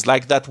life is?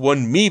 Like that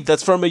one meme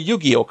that's from a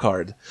Yu-Gi-Oh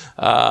card.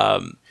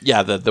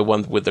 The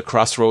one with the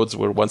crossroads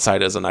where one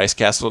side is an ice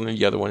castle and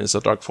the other one is a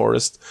dark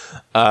forest.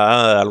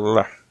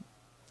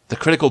 the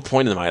critical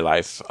point in my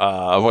life.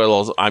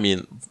 Well, I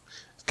mean,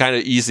 kind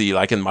of easy.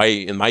 Like in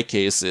my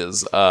case,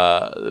 is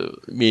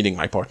meeting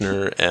my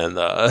partner and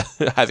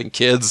having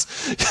kids,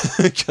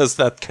 because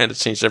that kind of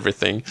changed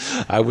everything.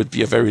 I would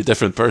be a very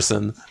different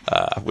person.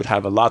 I would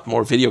have a lot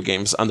more video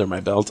games under my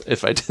belt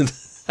if I didn't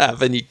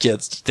have any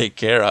kids to take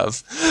care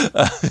of.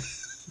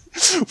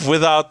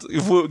 Without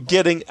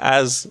getting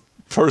as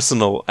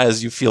personal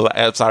as you feel.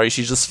 I'm sorry,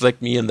 she just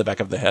flicked me in the back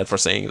of the head for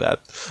saying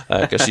that,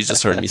 because she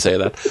just heard me say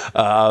that.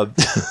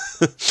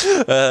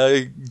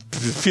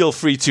 Feel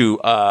free to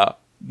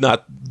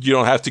you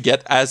don't have to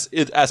get as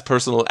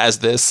personal as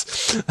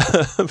this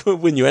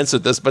when you answer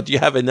this, but you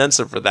have an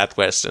answer for that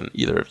question,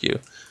 either of you.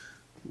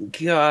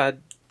 God,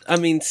 I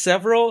mean,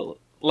 several.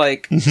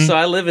 Like, so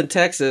I live in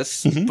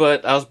Texas,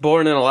 but I was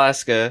born in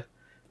Alaska,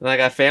 and I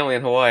got family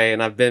in Hawaii,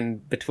 and I've been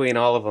between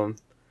all of them.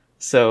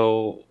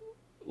 So,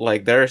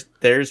 like,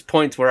 there's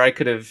points where I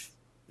could have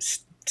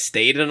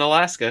stayed in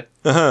Alaska,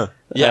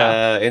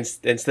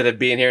 instead of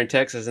being here in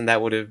Texas, and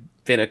that would have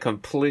been a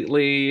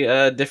completely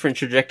different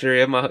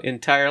trajectory of my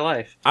entire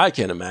life. I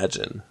can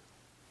imagine.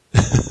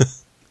 Do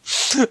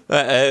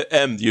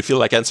you feel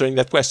like answering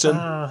that question?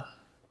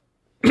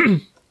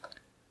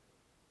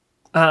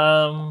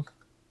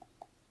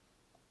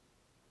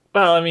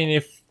 Well, I mean,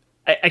 if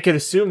I could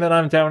assume that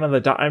I'm down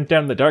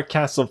the Dark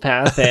Castle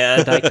path,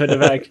 and I could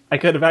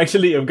have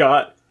actually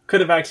got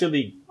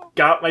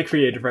my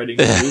creative writing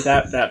degree.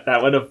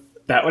 That would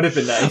have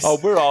been nice. Oh,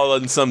 we're all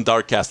in some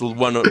Dark Castle,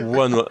 one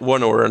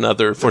or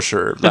another, for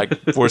sure. Like,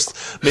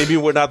 maybe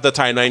we're not the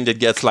timeline that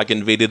gets like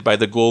invaded by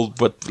the Gould,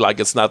 but like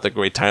it's not the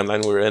great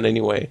timeline we're in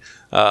anyway.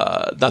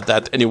 Not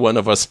that any one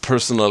of us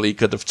personally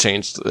could have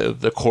changed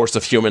the course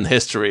of human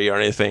history or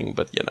anything,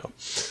 but you know.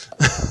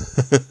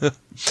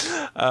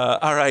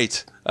 All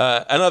right.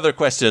 Another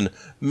question,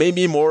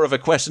 maybe more of a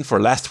question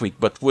for last week,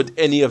 but would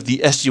any of the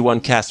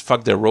SG-1 cast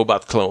fuck their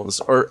robot clones,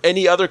 or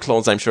any other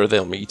clones I'm sure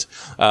they'll meet?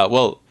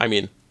 Well, I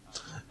mean,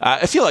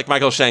 I feel like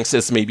Michael Shanks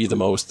is maybe the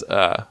most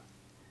Daniel's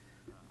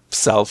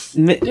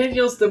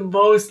the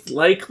most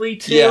likely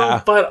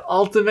to, but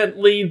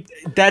ultimately,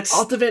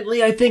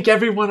 I think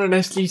everyone on in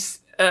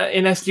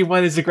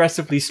SG-1 is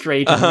aggressively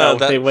straight, and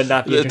they would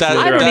not be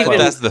interested.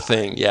 That's the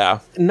thing, yeah.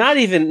 Not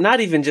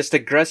even just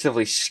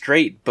aggressively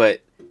straight,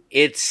 but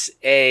it's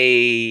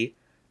I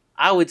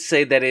would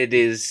say that it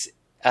is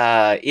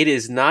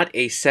not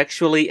a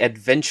sexually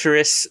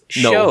adventurous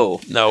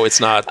show. No, it's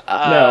not.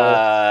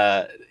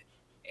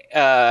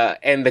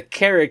 And the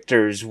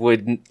characters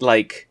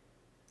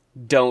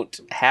don't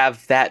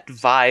have that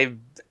vibe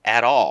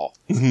at all.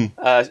 No.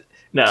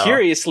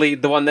 Curiously,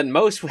 the one that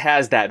most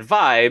has that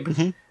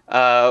vibe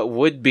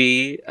would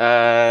be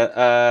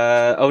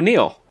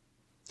O'Neill.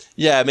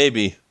 Yeah,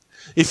 maybe.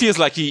 It feels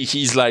like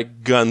he's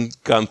like gone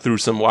through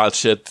some wild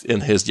shit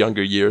in his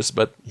younger years,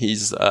 but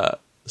he's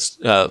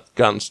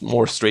gone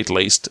more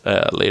straight-laced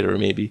later,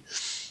 maybe.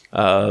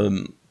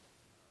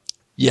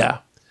 Yeah.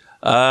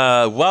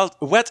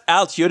 What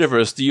alt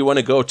universe do you want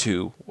to go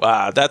to?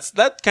 That's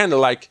kind of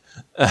like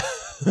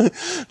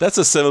that's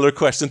a similar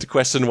question to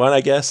question 1,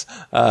 I guess.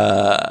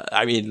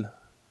 I mean,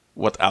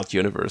 what alt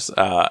universe?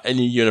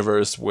 Any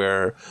universe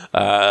where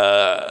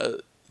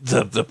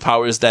the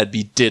powers that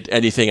be did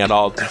anything at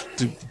all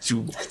to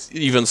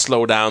even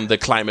slow down the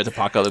climate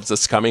apocalypse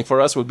that's coming for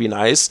us would be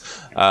nice.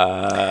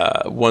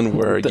 One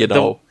where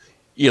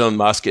Elon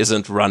Musk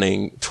isn't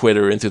running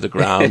Twitter into the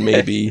ground,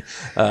 maybe.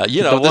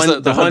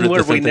 The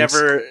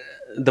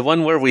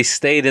one where we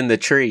stayed in the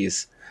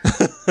trees.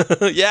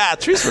 Yeah,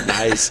 trees were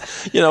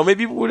nice.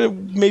 Maybe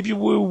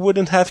we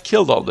wouldn't have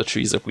killed all the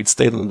trees if we'd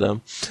stayed in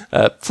them.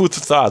 Food for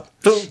thought.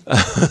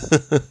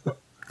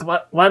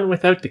 One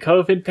without the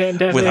COVID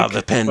pandemic. Without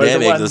the pandemic,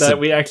 or the one that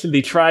we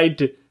actually tried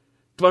to.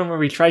 The one where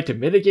we tried to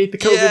mitigate the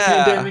COVID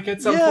pandemic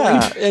at some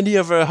point. Any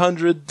of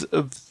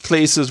 100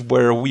 places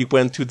where we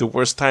went to the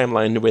worst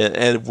timeline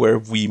and where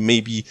we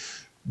maybe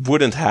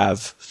wouldn't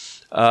have.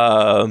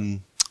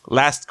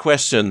 Last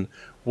question.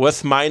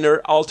 What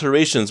minor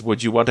alterations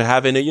would you want to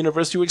have in a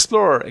universe you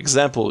explore?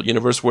 Example,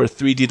 universe where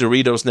 3D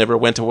Doritos never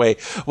went away.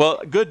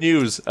 Well, good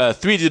news.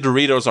 3D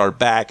Doritos are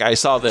back. I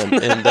saw them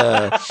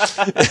at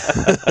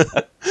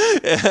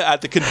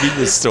the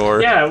convenience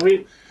store. Yeah,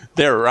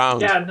 they're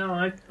around. Yeah, no,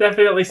 I've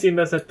definitely seen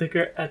those at the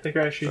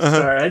grocery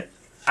store.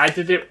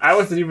 I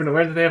wasn't even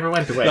aware that they ever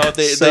went away. No,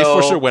 they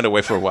for sure went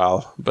away for a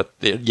while, but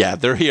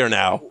they're here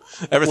now.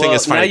 Everything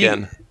is fine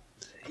again.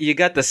 You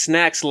got the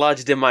snacks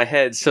lodged in my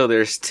head, so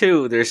there's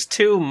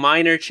two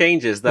minor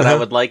changes that I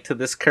would like to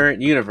this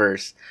current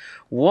universe.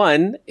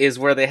 One is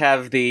where they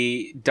have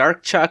the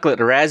dark chocolate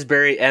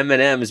raspberry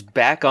M&Ms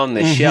back on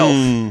the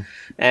shelf,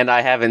 and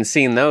I haven't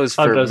seen those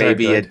for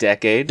maybe a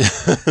decade.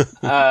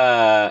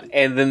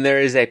 And then there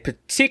is a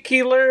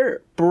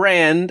particular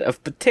brand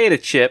of potato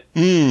chip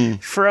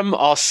from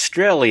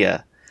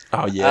Australia.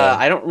 Oh, yeah.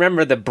 I don't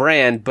remember the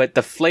brand, but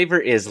the flavor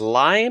is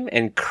lime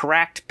and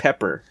cracked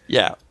pepper.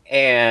 Yeah.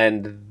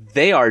 And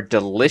they are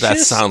delicious. That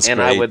sounds great.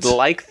 I would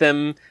like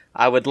them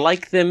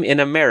in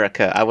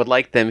America. I would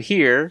like them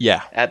here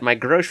at my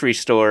grocery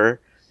store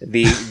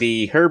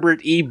the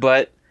Herbert E.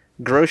 Butt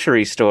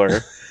grocery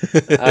store.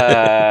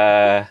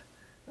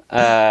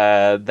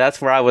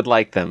 That's where I would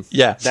like them.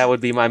 Yeah. That would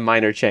be my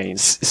minor change.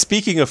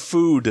 Speaking of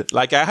food,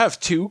 like I have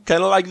two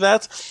kind of like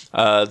that.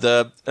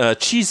 The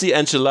cheesy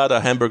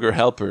enchilada hamburger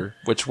helper,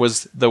 which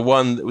was the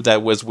one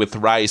that was with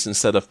rice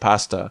instead of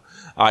pasta.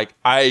 Like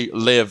I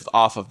lived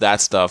off of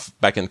that stuff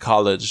back in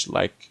college,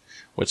 like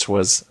which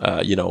was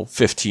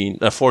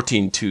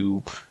 14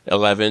 to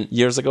 11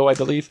 years ago, I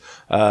believe.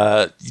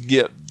 God,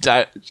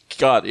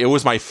 it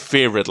was my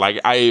favorite. Like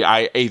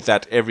I ate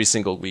that every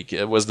single week.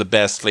 It was the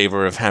best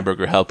flavor of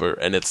hamburger helper,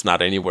 and it's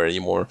not anywhere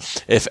anymore.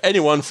 If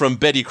anyone from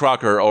Betty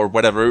Crocker or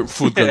whatever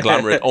food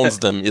conglomerate owns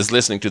them is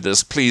listening to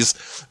this, please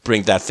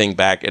bring that thing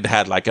back. It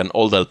had like an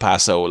Old El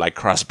Paso like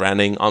cross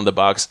branding on the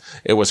box.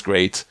 It was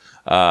great.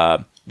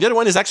 The other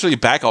one is actually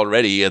back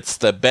already. It's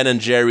the Ben and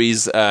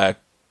Jerry's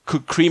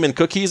cream and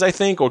cookies, I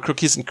think, or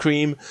cookies and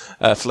cream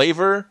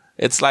flavor.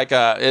 It's like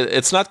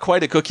it's not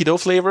quite a cookie dough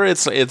flavor.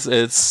 It's a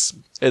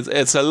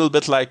little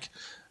bit like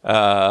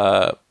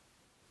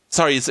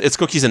it's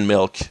cookies and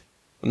milk,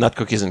 not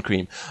cookies and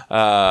cream,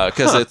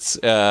 because it's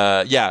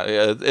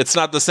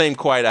not the same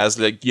quite as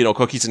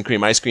cookies and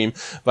cream ice cream,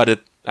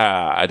 but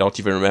I don't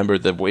even remember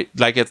the way.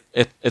 Like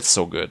it's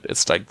so good.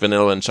 It's like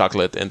vanilla and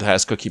chocolate, and it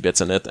has cookie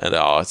bits in it, and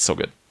it's so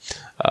good.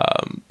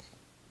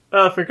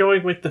 If we're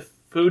going with the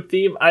food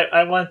theme,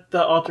 I want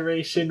the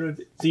alteration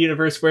with the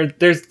universe where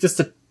there's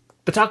just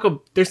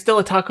there's still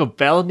a Taco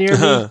Bell near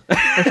me.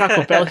 Our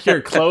Taco Bell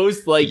here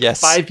closed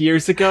 5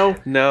 years ago.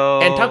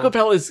 No. And Taco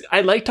Bell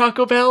I like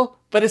Taco Bell,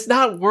 but it's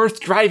not worth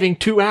driving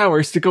 2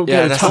 hours to go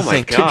get a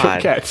Taco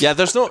Bell. Yeah,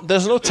 there's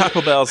no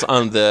Taco Bells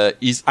on the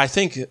east. I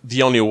think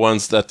the only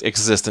ones that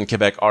exist in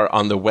Quebec are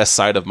on the west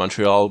side of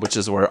Montreal, which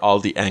is where all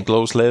the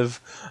Anglos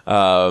live.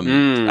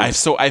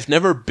 I've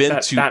never been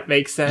to. That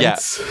makes sense. Yeah,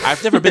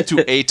 I've never been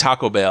to a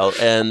Taco Bell,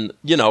 and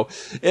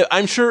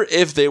I'm sure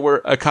if they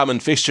were a common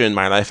fixture in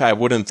my life, I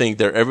wouldn't think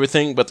they're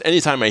everything. But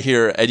anytime I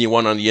hear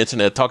anyone on the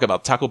internet talk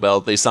about Taco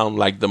Bell, they sound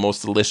like the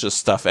most delicious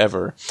stuff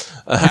ever.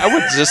 I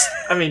would just.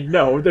 I mean,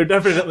 no, they're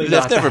definitely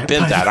not. They've never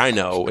been that. I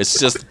know. It's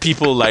just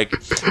people like.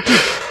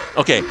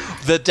 Okay,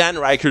 the Dan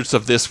Reicherts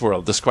of this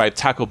world describe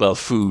Taco Bell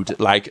food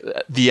like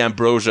the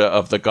ambrosia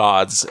of the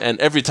gods. And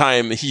every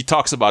time he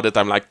talks about it,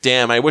 I'm like,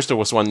 damn, I wish there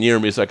was one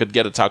near me so I could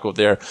get a taco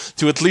there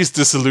to at least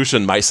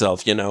disillusion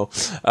myself,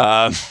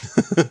 But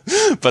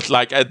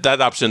that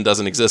option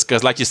doesn't exist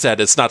because, like you said,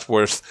 it's not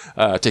worth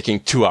taking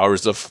 2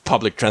 hours of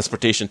public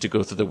transportation to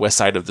go to the west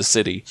side of the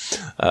city,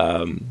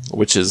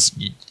 which is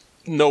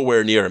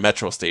nowhere near a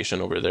metro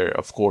station over there,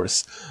 of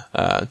course,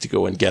 to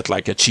go and get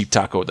like a cheap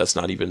taco that's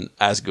not even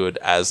as good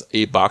as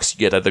a box you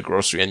get at the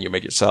grocery and you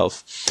make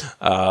yourself.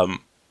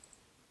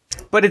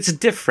 But it's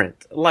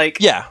different.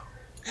 Yeah.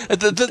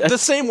 The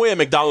same way a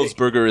McDonald's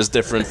burger is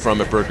different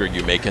from a burger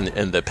you make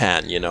in the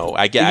pan,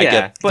 I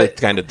get the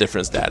kind of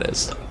difference that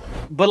is.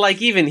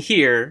 But even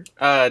here,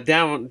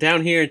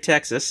 down here in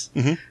Texas,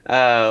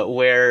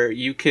 where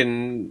you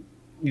can,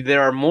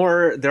 there are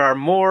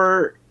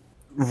more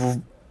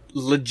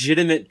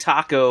legitimate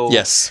taco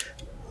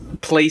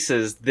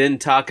places than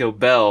Taco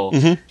Bell.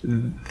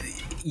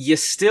 You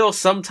still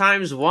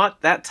sometimes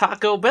want that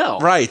Taco Bell,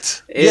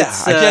 right? I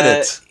get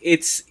it.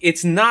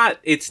 It's not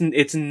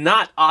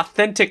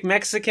authentic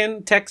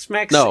Mexican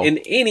Tex-Mex in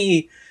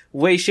any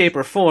way, shape,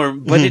 or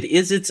form, but it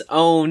is its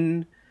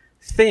own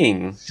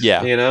thing.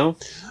 Yeah,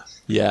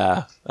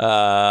 Yeah.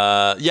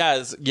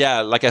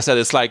 Like I said,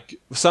 it's like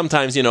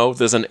sometimes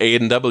there's an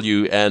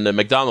A&W and a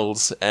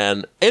McDonald's,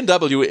 and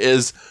A&W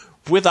is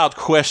without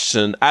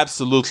question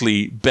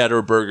absolutely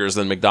better burgers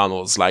than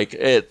McDonald's. Like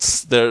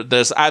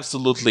there's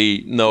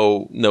absolutely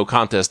no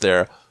contest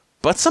there.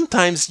 But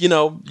sometimes you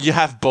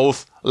have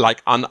both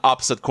like on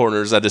opposite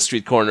corners at the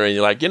street corner, and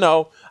you're like,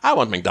 I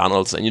want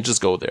McDonald's, and you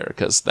just go there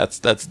because that's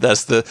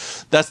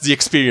the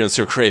experience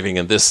you're craving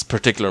in this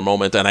particular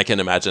moment. And I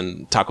can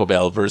imagine Taco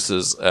Bell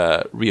versus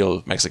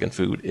real Mexican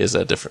food is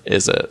a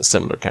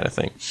similar kind of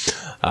thing.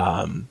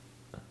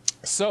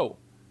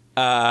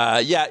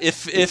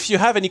 If you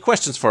have any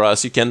questions for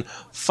us, you can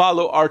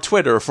follow our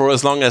Twitter for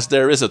as long as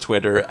there is a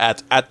Twitter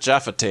at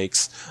Jaffa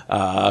Takes.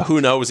 Who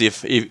knows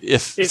if we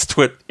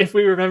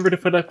remember to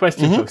put up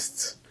question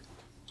posts.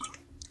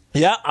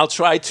 Yeah, I'll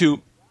try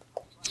to.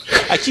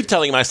 I keep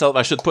telling myself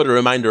I should put a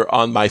reminder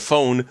on my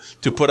phone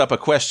to put up a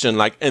question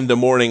like in the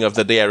morning of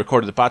the day I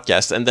recorded the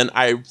podcast, and then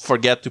I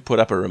forget to put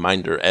up a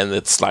reminder, and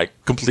it's like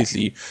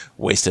completely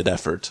wasted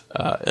effort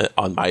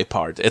on my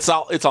part. It's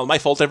all my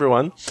fault,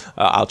 everyone.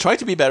 I'll try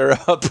to be better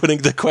at putting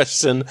the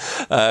question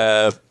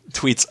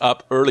tweets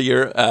up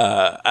earlier,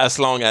 as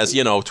long as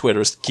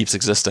Twitter keeps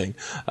existing.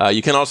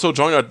 You can also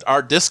join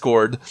our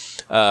Discord,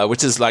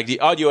 which is like the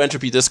Audio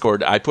Entropy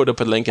Discord. I put up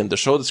a link in the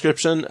show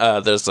description.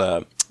 There's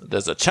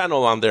a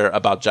channel on there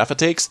about Jaffa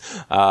Takes.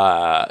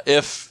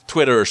 If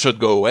Twitter should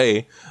go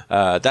away,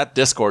 that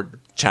Discord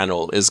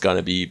channel is going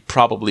to be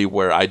probably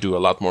where I do a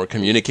lot more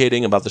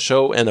communicating about the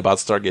show and about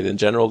Stargate in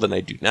general than I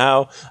do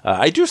now.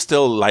 I do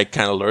still like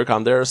kind of lurk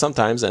on there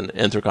sometimes and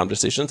enter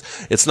conversations.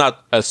 It's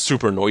not a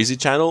super noisy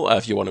channel.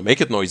 If you want to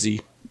make it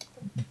noisy,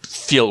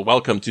 feel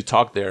welcome to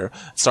talk there.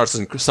 Starts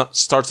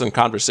some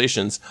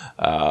conversations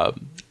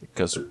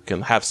because we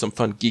can have some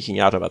fun geeking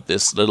out about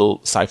this little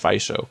sci-fi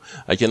show.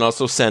 I can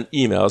also send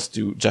emails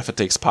to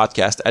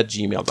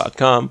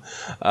jeffatakes.podcast@gmail.com.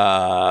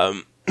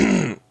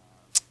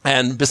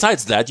 And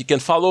besides that, you can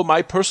follow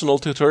my personal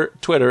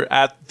Twitter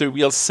at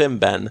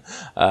TheRealSimben.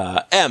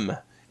 M,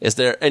 is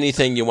there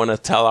anything you want to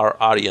tell our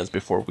audience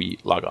before we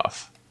log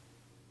off?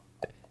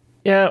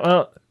 Yeah,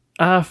 well,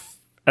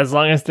 as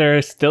long as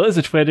there still is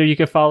a Twitter, you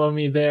can follow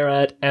me there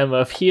at M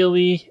of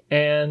Healy,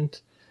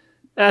 and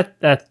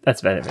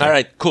that's about it. All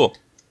right, cool.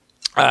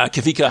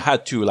 Kavika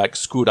had to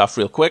scoot off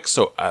real quick,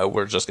 so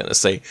we're just gonna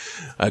say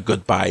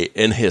goodbye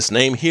in his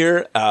name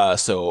here.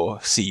 So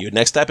see you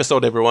next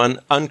episode,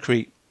 everyone.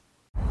 Uncrete.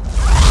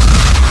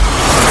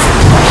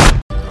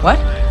 What?